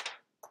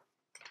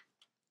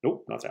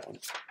 Nope, not that one.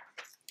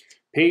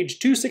 Page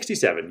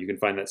 267, you can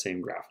find that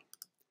same graph.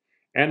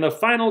 And the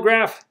final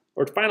graph,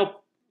 or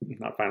final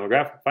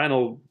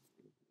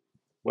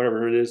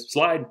whatever it is,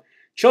 slide.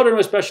 Children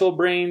with Special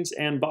Brains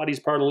and Bodies,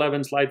 Part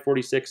 11, slide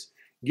 46.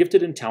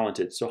 Gifted and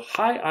talented. So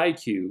high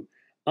IQ,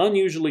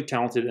 unusually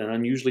talented, and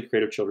unusually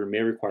creative children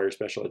may require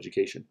special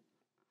education.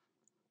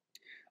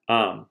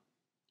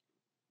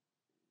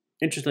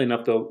 Interestingly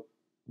enough, though,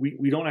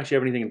 we don't actually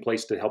have anything in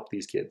place to help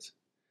these kids.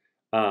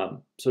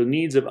 So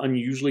needs of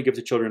unusually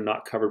gifted children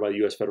not covered by the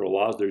U.S. federal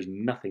laws. There's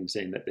nothing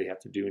saying that they have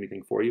to do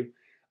anything for you.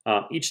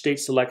 Each state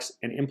selects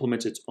and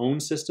implements its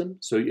own system,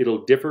 so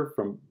it'll differ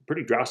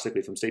pretty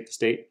drastically from state to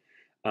state.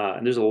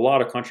 And there's a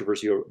lot of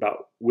controversy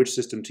about which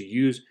system to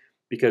use,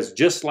 because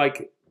just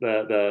like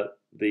the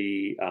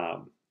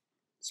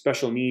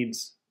special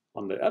needs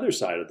on the other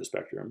side of the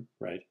spectrum,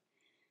 right,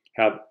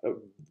 have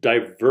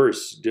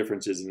diverse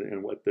differences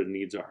in what the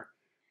needs are.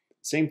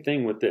 Same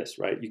thing with this,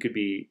 right? You could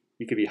be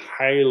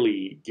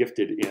highly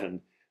gifted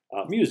in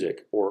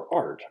music or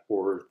art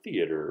or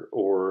theater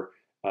or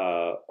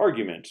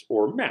argument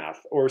or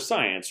math or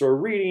science or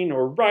reading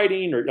or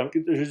writing, or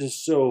there's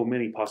just so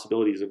many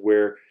possibilities of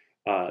where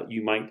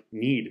you might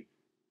need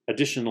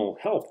additional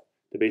help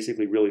to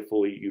basically really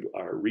fully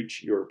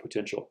reach your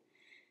potential.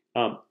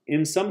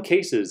 In some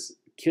cases,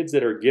 kids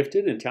that are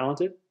gifted and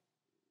talented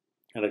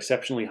at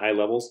exceptionally high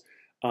levels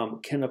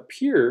can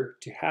appear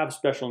to have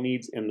special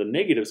needs in the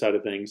negative side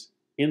of things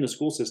in the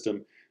school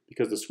system,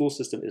 because the school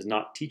system is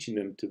not teaching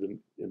them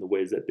in the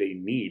ways that they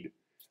need.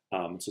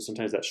 So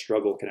sometimes that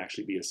struggle can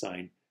actually be a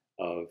sign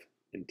of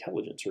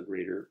intelligence or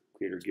greater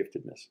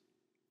giftedness.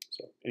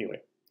 So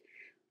anyway,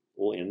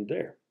 we'll end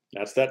there.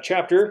 That's that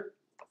chapter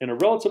in a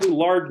relatively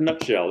large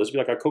nutshell. This would be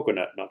like a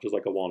coconut, not just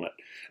like a walnut.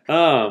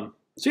 So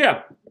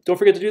yeah, don't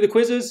forget to do the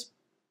quizzes,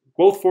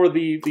 both for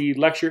the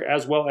lecture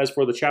as well as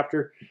for the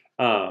chapter.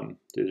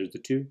 There's the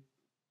two.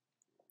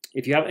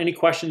 If you have any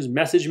questions,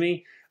 message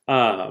me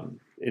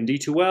in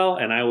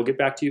D2L, and I will get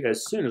back to you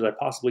as soon as I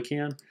possibly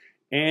can.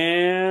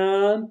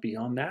 And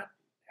beyond that,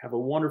 have a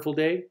wonderful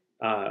day.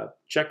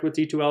 Check with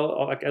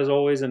D2L as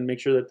always, and make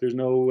sure that there's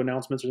no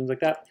announcements or things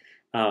like that.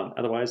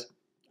 Otherwise,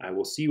 I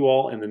will see you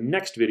all in the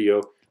next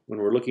video when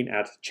we're looking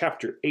at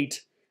Chapter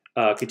 8,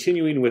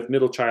 continuing with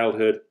middle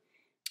childhood,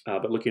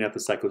 but looking at the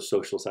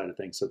psychosocial side of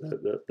things, so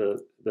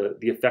the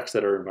effects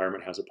that our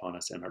environment has upon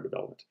us and our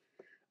development.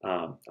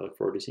 I look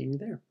forward to seeing you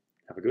there.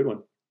 Have a good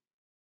one.